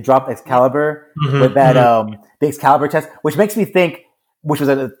Excalibur, they dropped Excalibur with that the Excalibur test, which makes me think, which was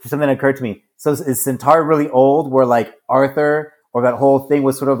something that occurred to me. So is Centaur really old, where like Arthur or that whole thing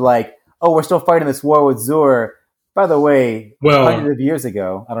was sort of like, oh, we're still fighting this war with Zur. By the way, hundreds of years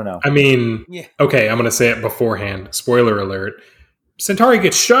ago. I don't know. I mean, okay, I'm going to say it beforehand. Spoiler alert. Centauri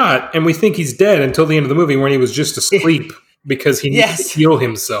gets shot, and we think he's dead until the end of the movie when he was just asleep because he needs to heal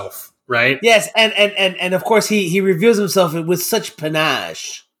himself, right? Yes, and of course he reveals himself with such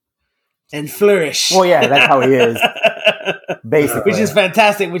panache and flourish. Well, yeah, that's how he is, basically, which is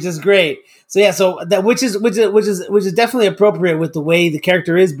fantastic, which is great. So yeah, which is definitely appropriate with the way the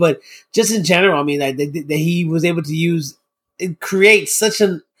character is, but just in general, I mean, that he was able to create such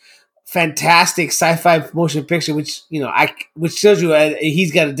an fantastic sci-fi motion picture, which shows you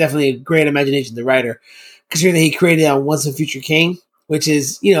he's got definitely a great imagination, the writer, considering that he created on Once and Future King, which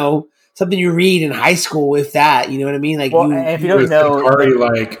is something you read in high school. If that, you know what I mean? Like, well, and if you don't know, already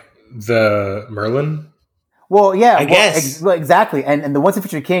like the Merlin. Well, yeah, I guess exactly. And the Once and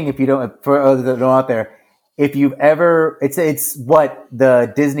Future King, if you don't, for others that don't out there, if you've ever, it's what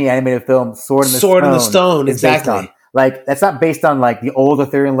the Disney animated film Sword in the Stone, exactly. Like, that's not based on like the old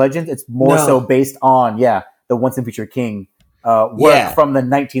Arthurian legends. It's more so based on, the Once and Future King work from the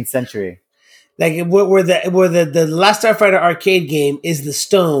 19th century. Like where the Last Starfighter arcade game is the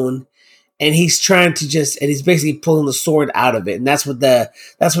stone, and he's trying to and he's basically pulling the sword out of it, and that's what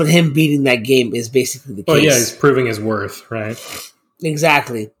him beating that game is basically the case. Oh yeah, he's proving his worth, right?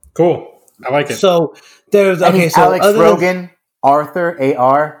 Exactly. Cool. I like it. So there's Alex Rogan, Arthur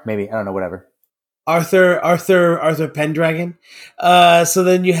AR, maybe I don't know, whatever. Arthur Pendragon. So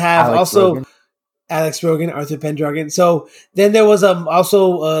then you have Alex also Rogan. Alex Rogan, Arthur Pendragon. So then there was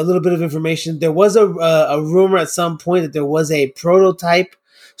also a little bit of information. There was a rumor at some point that there was a prototype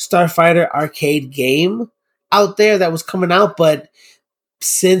Starfighter arcade game out there that was coming out, but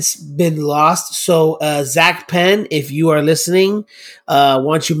since been lost. So Zach Penn, if you are listening, why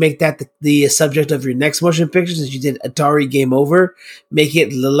don't you make that the subject of your next motion picture, since you did Atari Game Over? Make it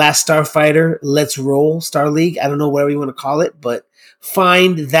The Last Starfighter, Let's Roll, Star League. I don't know, whatever you want to call it, but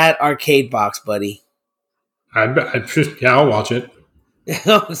find that arcade box, buddy. I'll watch it.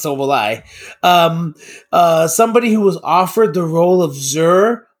 So will I. Somebody who was offered the role of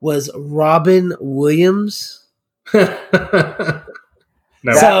Zur was Robin Williams.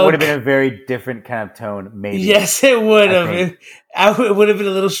 That would have been a very different kind of tone, maybe. Yes, it would have. It would have been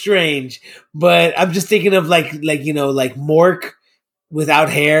a little strange, but I'm just thinking of like Mork without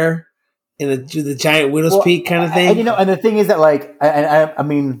hair and the giant widow's peak kind of thing. And the thing is that I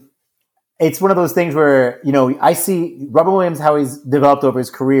mean, it's one of those things where I see Robin Williams, how he's developed over his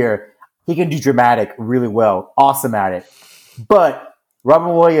career. He can do dramatic really well, awesome at it. But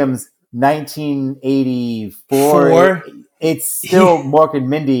Robin Williams, 1984. It's still Mork and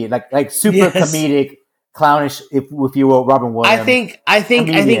Mindy, like super comedic, clownish, if you will, Robin Williams. I think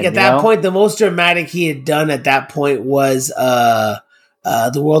at that point, the most dramatic he had done at that point was The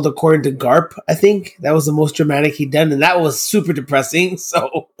World According to Garp. I think that was the most dramatic he'd done, and that was super depressing.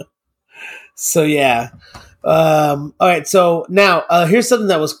 So yeah. All right. So now here's something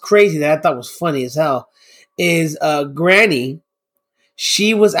that was crazy that I thought was funny as hell. Is Granny?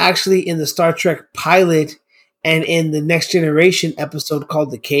 She was actually in the Star Trek pilot. And in the Next Generation episode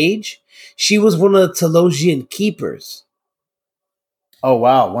called The Cage, she was one of the Telosian keepers. Oh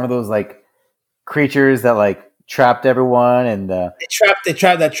wow, one of those creatures that trapped everyone and they trapped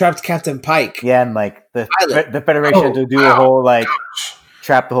Captain Pike. Yeah, and the Federation had to do a whole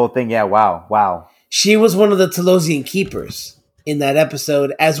trap the whole thing. Yeah, wow. She was one of the Telosian keepers in that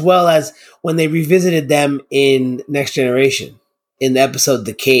episode, as well as when they revisited them in Next Generation in the episode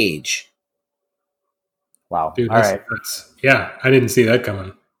The Cage. Wow. Dude, all right. Yeah, I didn't see that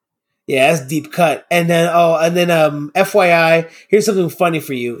coming. Yeah, that's deep cut. And then FYI, here's something funny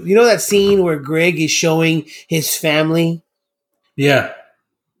for you. You know that scene where Greg is showing his family? Yeah.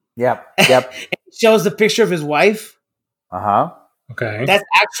 Yep. It shows the picture of his wife. Uh-huh. Okay. That's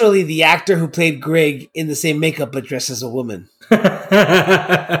actually the actor who played Greg in the same makeup but dressed as a woman.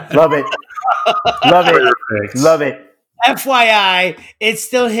 Love it. Love it. FYI, it's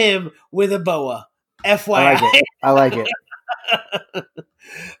still him with a boa. FYI. I like it.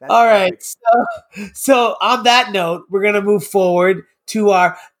 All right. So on that note, we're going to move forward to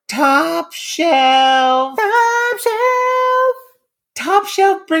our top shelf. Top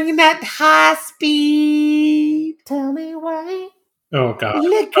shelf, bringing that high speed. Tell me why. Oh, God.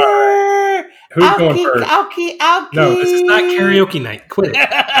 Liquor. Who's going first? Alky. No, this is not karaoke night. Quit it.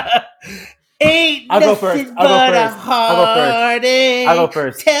 I'll go first. I'll go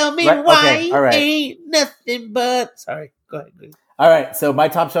first. Tell me why. Okay, all right. Ain't nothing but. Sorry. Go ahead. All right. So my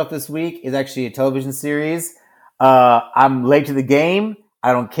top shelf this week is actually a television series. I'm late to the game.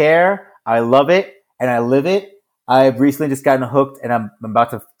 I don't care. I love it and I live it. I've recently just gotten hooked and I'm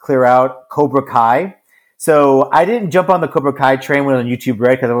about to clear out Cobra Kai. So I didn't jump on the Cobra Kai train when on YouTube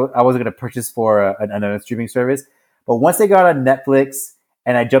Red because I wasn't going to purchase for another streaming service. But once they got on Netflix,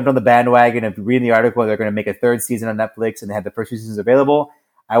 and I jumped on the bandwagon of reading the article. They're going to make a third season on Netflix, and they had the first two seasons available.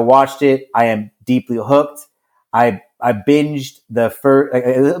 I watched it. I am deeply hooked. I binged the first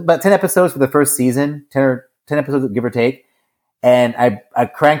about 10 episodes for the first season, 10 episodes give or take, and I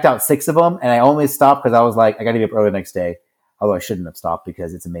cranked out 6 of them, and I only stopped because I was like, I got to be up early the next day. Although I shouldn't have stopped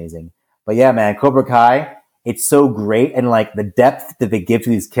because it's amazing. But yeah, man, Cobra Kai, it's so great, and the depth that they give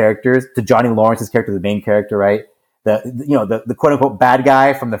to these characters, to Johnny Lawrence's character, the main character, right? The quote unquote bad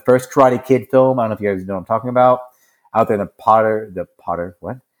guy from the first Karate Kid film. I don't know if you guys know what I'm talking about. Out there in the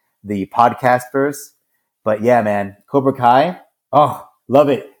podcast verse. But yeah, man, Cobra Kai. Oh, love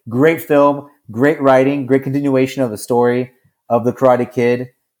it. Great film, great writing, great continuation of the story of the Karate Kid.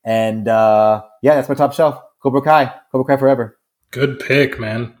 And yeah, that's my top shelf. Cobra Kai forever. Good pick,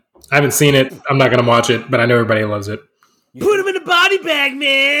 man. I haven't seen it. I'm not going to watch it, but I know everybody loves it. Put him in a body bag,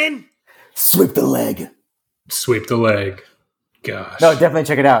 man. Sweep the leg. Gosh. No, definitely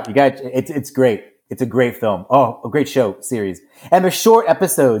check it out. You guys, it's great. It's a great film. Oh, a great show series. And they're short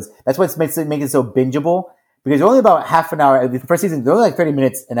episodes. That's what makes it so bingeable because they're only about half an hour. The first season, they're only 30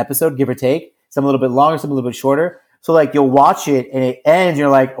 minutes an episode, give or take. Some a little bit longer, some a little bit shorter. So you'll watch it and it ends and you're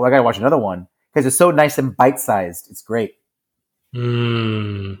like, oh, I got to watch another one because it's so nice and bite-sized. It's great.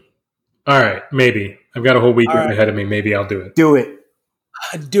 All right. Maybe. I've got a whole weekend ahead of me. Maybe I'll do it. Do it.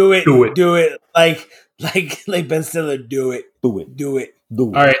 Do it. Like Ben Stiller, do it. All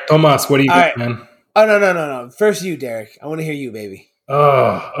right, Tomas, what do you got, man? Oh, no. First you, Derek. I want to hear you, baby.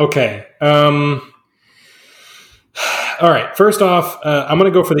 Oh, okay. All right. First off, I'm going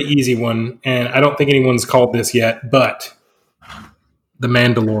to go for the easy one, and I don't think anyone's called this yet, but The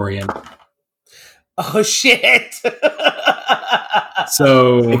Mandalorian. Oh, shit.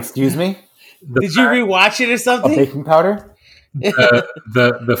 So, excuse me? Did you rewatch it or something? A baking powder?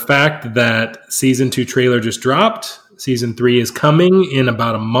 The fact that season 2 trailer just dropped, season 3 is coming in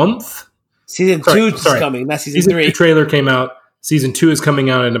about a month. Season 2 is coming, not season 3. The trailer came out. Season 2 is coming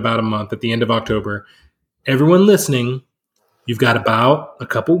out in about a month at the end of October. Everyone listening, you've got about a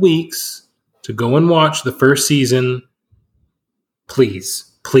couple weeks to go and watch the first season. Please,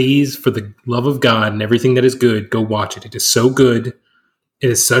 for the love of God and everything that is good, go watch it. It is so good. It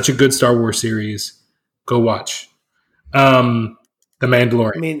is such a good Star Wars series. Go watch. The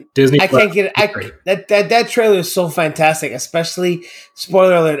Mandalorian. I mean, Disney. I can't get it. That trailer is so fantastic, especially,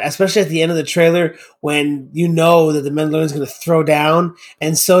 spoiler alert, especially at the end of the trailer when you know that the Mandalorian is going to throw down,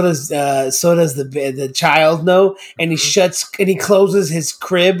 and so does the child know, and he closes his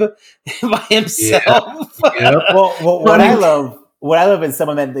crib by himself. Yeah. Well, what I love is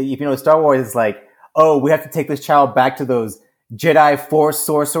someone that, if you know Star Wars, is like, oh, we have to take this child back to those Jedi, Force,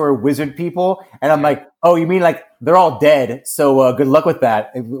 sorcerer, wizard people, and I'm like, oh, you mean like they're all dead? So good luck with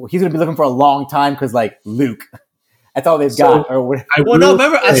that. He's gonna be looking for a long time because like Luke, that's all they've got. Or what? No,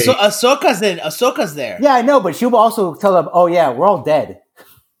 remember Ahsoka's there. Yeah, I know, but she'll also tell them, oh yeah, we're all dead.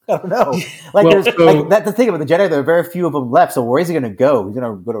 I don't know. That's the thing about the Jedi. There are very few of them left. So where is he gonna go? He's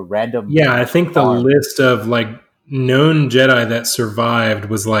gonna go to random. Yeah, I think the list of like known Jedi that survived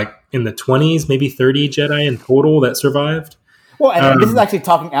was like in the 20s, maybe 30 Jedi in total that survived. Well, and this is actually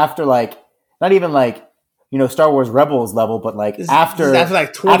talking after like not even like Star Wars Rebels level, but like after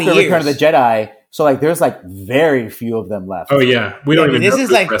like 20 years. Return of the Jedi. So like there's like very few of them left. Oh yeah, we don't even know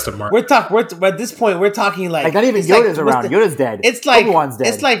the rest of them are. We're at this point we're talking like not even Yoda's around. Yoda's dead. It's like Obi-Wan's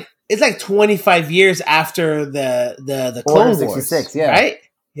dead. It's like 25 years after the Clone Wars, yeah, right?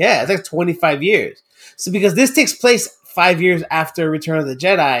 Yeah, it's like 25 years. So because this takes place 5 years after Return of the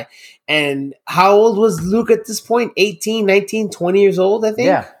Jedi. And how old was Luke at this point? 18, 19, 20 years old, I think?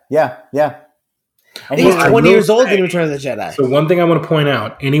 Yeah. And he was 20 years old in Return of the Jedi. So one thing I want to point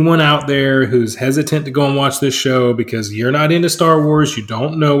out, anyone out there who's hesitant to go and watch this show because you're not into Star Wars, you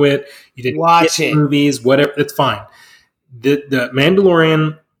don't know it, you didn't watch it, movies, whatever, it's fine. The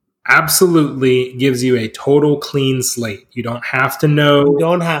Mandalorian absolutely gives you a total clean slate. You don't have to know. You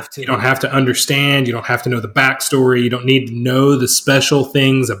don't have to. You don't have to understand. You don't have to know the backstory. You don't need to know the special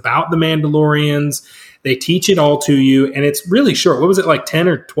things about the Mandalorians. They teach it all to you, and it's really short. What was it, like 10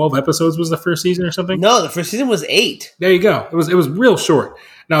 or 12 episodes was the first season or something? No, the first season was 8. There you go. It was real short.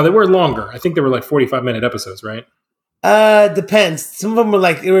 Now, they were longer. I think they were like 45-minute episodes, right? Depends. Some of them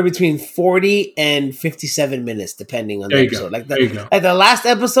were between 40 and 57 minutes, depending on the episode. The last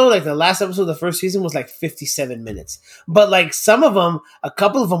episode, the first season was like 57 minutes. But like a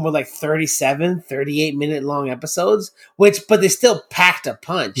couple of them were like 37, 38 minute long episodes, but they still packed a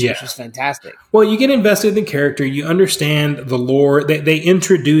punch, which was fantastic. Well, you get invested in the character, you understand the lore, they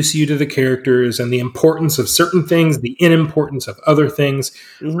introduce you to the characters and the importance of certain things, the inimportance of other things.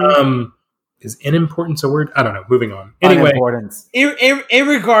 Mm-hmm. Is inimportance a word? I don't know. Moving on. Anyway,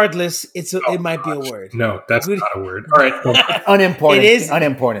 irregardless, it might be a word. No, that's not a word. All right, unimportant. It is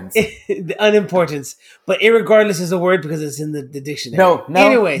unimportance. The unimportance, but irregardless is a word because it's in the dictionary. No.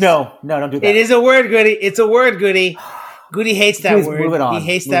 Anyways, no, don't do that. It is a word, Goody. It's a word, Goody. Goody hates that word. Move it on. He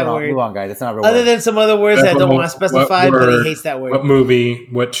hates that word. Move on, guys. That's not a real Other word. than some other words that I don't want to specify, but he hates that word. What movie?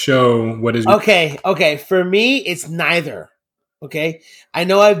 What show? What is? Okay. For me, it's neither. Okay, I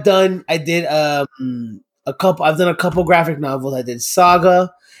know I've done a couple graphic novels. I did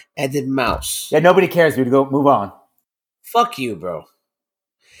Saga, I did Mouse. Yeah, nobody cares, dude. Go move on. Fuck you, bro.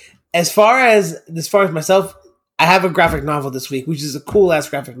 As far as myself, I have a graphic novel this week, which is a cool ass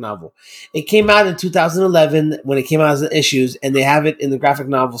graphic novel. It came out in 2011 when it came out as issues, and they have it in the graphic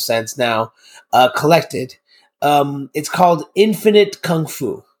novel sense now, collected. It's called Infinite Kung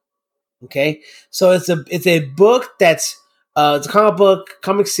Fu. Okay, so it's a book that's it's a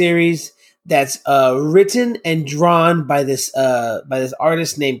comic series that's written and drawn by this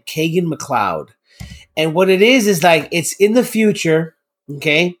artist named Kagan McLeod. And what it is like it's in the future,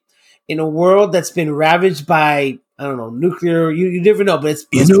 okay, in a world that's been ravaged by, I don't know, nuclear. You never know, but it's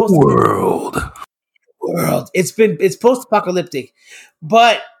in a world. It's post-apocalyptic,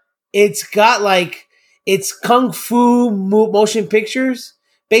 but it's got like it's kung fu motion pictures.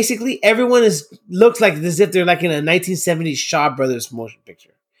 basically everyone looks like as if they're like in a 1970s Shaw Brothers motion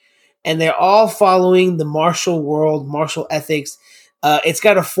picture, and they're all following the martial world, martial ethics.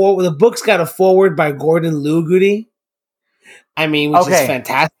 The book's got a foreword by Gordon Liu, Goody. I mean, which is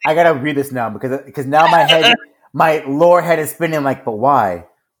fantastic. I gotta read this now because now my lower head is spinning. Like, but why?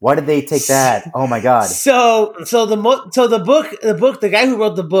 Why did they take that? Oh my god! So the guy who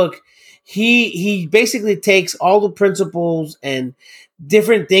wrote the book, he basically takes all the principles and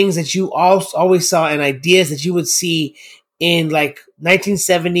different things that you always saw and ideas that you would see in like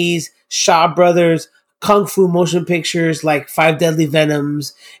 1970s Shaw Brothers kung fu motion pictures like Five Deadly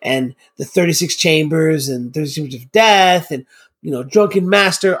Venoms and the 36 Chambers and 36 Chambers of Death and Drunken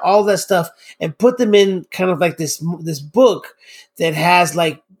Master, all that stuff, and put them in kind of like this book that has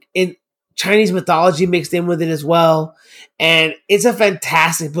like in Chinese mythology mixed in with it as well. And it's a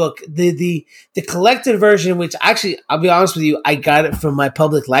fantastic book. The collected version, which actually, I'll be honest with you, I got it from my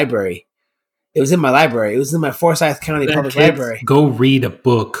public library. It was in my library. It was in my Forsyth County Public Library. Go read a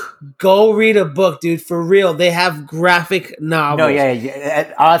book. Go read a book, dude. For real. They have graphic novels. No,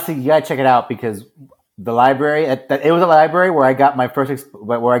 yeah. Honestly, you gotta check it out because the library, it was a library where I got my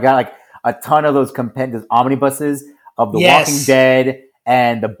where I got like a ton of those omnibuses of The Walking Dead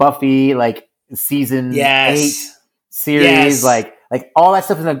and the Buffy like season 8 series, like all that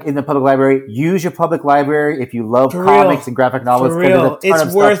stuff in the public library. Use your public library if you love comics and graphic novels. For real.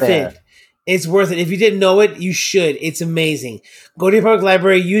 It's worth it. It's worth it. If you didn't know it, you should. It's amazing. Go to your public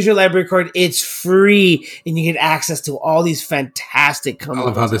library, use your library card. It's free, and you get access to all these fantastic comics. I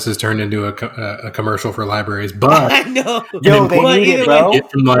love how this has turned into a commercial for libraries, but I know. Yo, they need it, bro.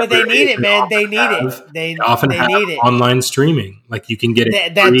 But they need it, man. They need it. They often have need it. Online streaming. Like you can get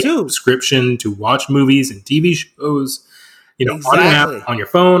a free subscription to watch movies and TV shows. On your app, on your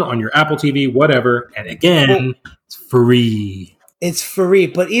phone, on your Apple TV, whatever. And again, it's free. It's free,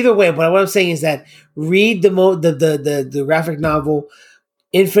 but either way, but what I'm saying is that read the graphic novel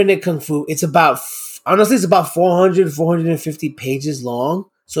Infinite Kung Fu. It's about 400, 450 pages long,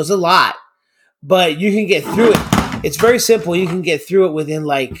 so it's a lot, but you can get through it. It's very simple. You can get through it within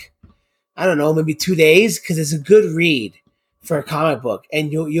like, I don't know, maybe 2 days because it's a good read for a comic book,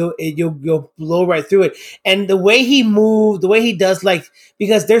 and you'll blow right through it. And the way he does, like,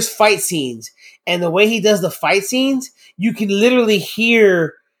 because there's fight scenes, and the way he does the fight scenes, you can literally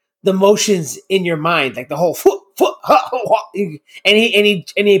hear the motions in your mind, like the whole and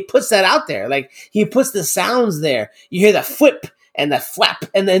he puts that out there, like he puts the sounds there. You hear the flip and the flap,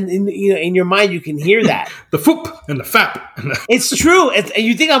 and then in your mind you can hear that the whoop and the fap. It's true. And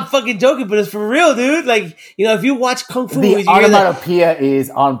you think I'm fucking joking, but it's for real, dude. Like, if you watch kung fu movies, the onomatopoeia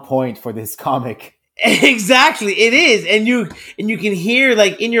is on point for this comic. Exactly, it is, and you can hear,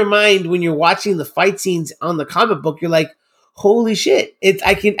 like, in your mind when you're watching the fight scenes on the comic book, you're like, holy shit!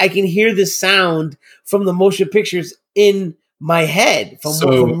 I can hear the sound from the motion pictures in my head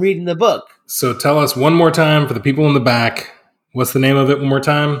from reading the book. So tell us one more time for the people in the back. What's the name of it one more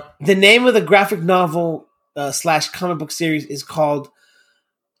time? The name of the graphic novel / comic book series is called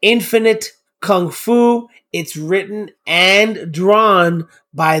Infinite Kung Fu. It's written and drawn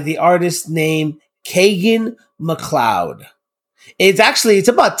by the artist named Kagan McLeod. It's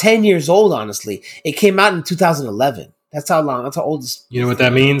about 10 years old, honestly. It came out in 2011. That's how old this. You know what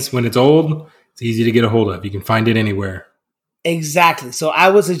that means? When it's old, it's easy to get a hold of. You can find it anywhere. Exactly. So I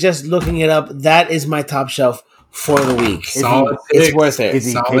would suggest looking it up. That is my top shelf for the week. It's worth it. Is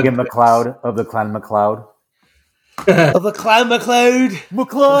he Kagan McLeod of the Clan McLeod? Of the Clan McLeod?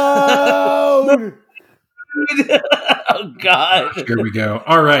 McLeod! Oh, God. Here we go.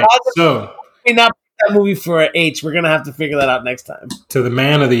 All right. So we not put that movie for an H. We're going to have to figure that out next time. To the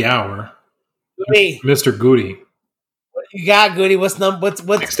man of the hour, Goody. Mr. Goody. What you got, Goody? What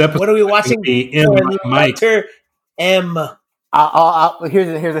are we watching? Mike. M.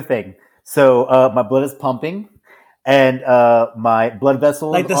 Here's the thing. So my blood is pumping, and my blood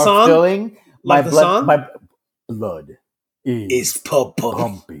vessels are filling. My blood is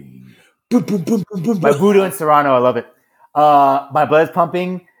pumping. Boom, boom, boom, boom, boom, my voodoo in Serrano, I love it. My blood is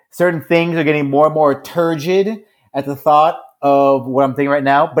pumping. Certain things are getting more and more turgid at the thought of what I'm thinking right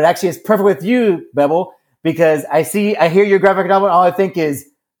now. But actually, it's perfect with you, Bebel, because I hear your graphic novel, and all I think is,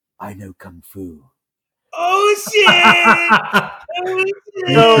 I know Kung Fu. Oh shit!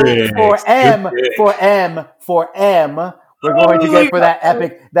 So for M, we're going to get for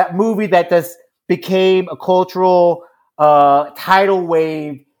that movie that just became a cultural tidal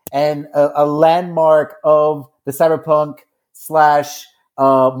wave and a landmark of the cyberpunk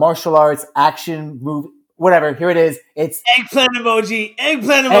 / martial arts action movie. Whatever. Here it is. It's eggplant emoji.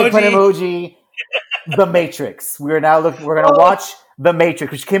 The Matrix. We're going to watch The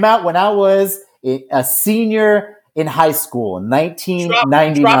Matrix, which came out when I was a senior in high school,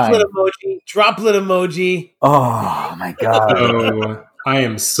 1999. Droplet emoji. Oh my God. So I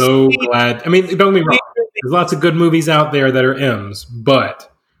am so glad. I mean, don't get me wrong. There's lots of good movies out there that are M's,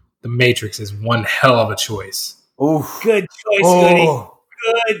 but The Matrix is one hell of a choice. Oof. Good choice, Goody.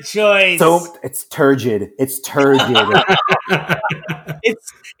 Good choice. So it's turgid. It's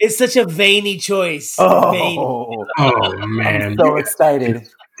such a veiny choice. Oh man. I'm so excited.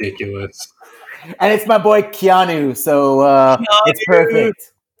 It's ridiculous. And it's my boy Keanu, so it's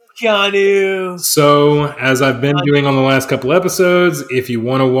perfect. Keanu. So, as I've been doing on the last couple episodes, if you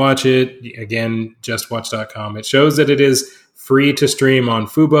want to watch it, again, justwatch.com. It shows that it is free to stream on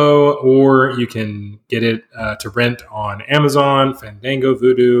Fubo, or you can get it to rent on Amazon, Fandango,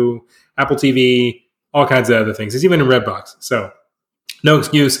 Vudu, Apple TV, all kinds of other things. It's even in Redbox. So, no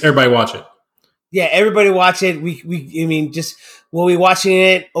excuse. Everybody watch it. Yeah, everybody watch it. We'll be watching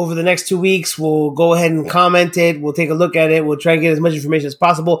it over the next 2 weeks. We'll go ahead and comment it. We'll take a look at it. We'll try and get as much information as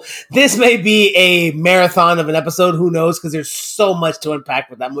possible. This may be a marathon of an episode. Who knows? Because there's so much to unpack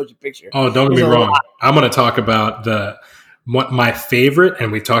with that motion picture. Oh, don't get me wrong. I'm going to talk about my favorite,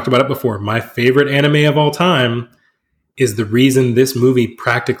 and we've talked about it before, my favorite anime of all time is the reason this movie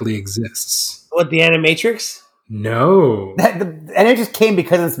practically exists. What, the Animatrix? No. And it just came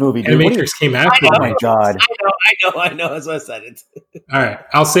because of this movie. Dude. Animatrix came after. Oh my God. I know. That's why I said it. All right.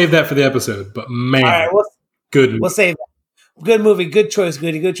 I'll save that for the episode, but man, all right, good. We'll save that. Good movie. Good choice,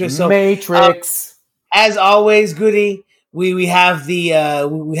 Goody. Good choice. So, Matrix. As always, Goody, we have we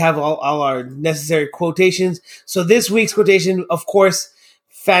have all our necessary quotations. So this week's quotation, of course,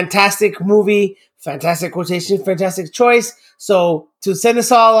 fantastic movie, fantastic quotation, fantastic choice. So to send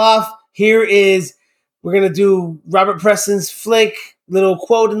us all off, here is, we're going to do Robert Preston's flick, little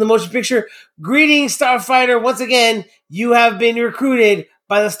quote in the motion picture. Greetings, Starfighter. Once again, you have been recruited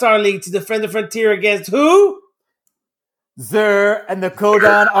by the Star League to defend the frontier against who? Xur and the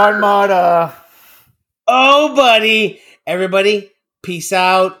Kodan Armada. Oh, buddy. Everybody, peace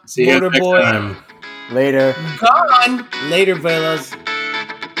out. See you next time. Later. Gone. Later, Velas.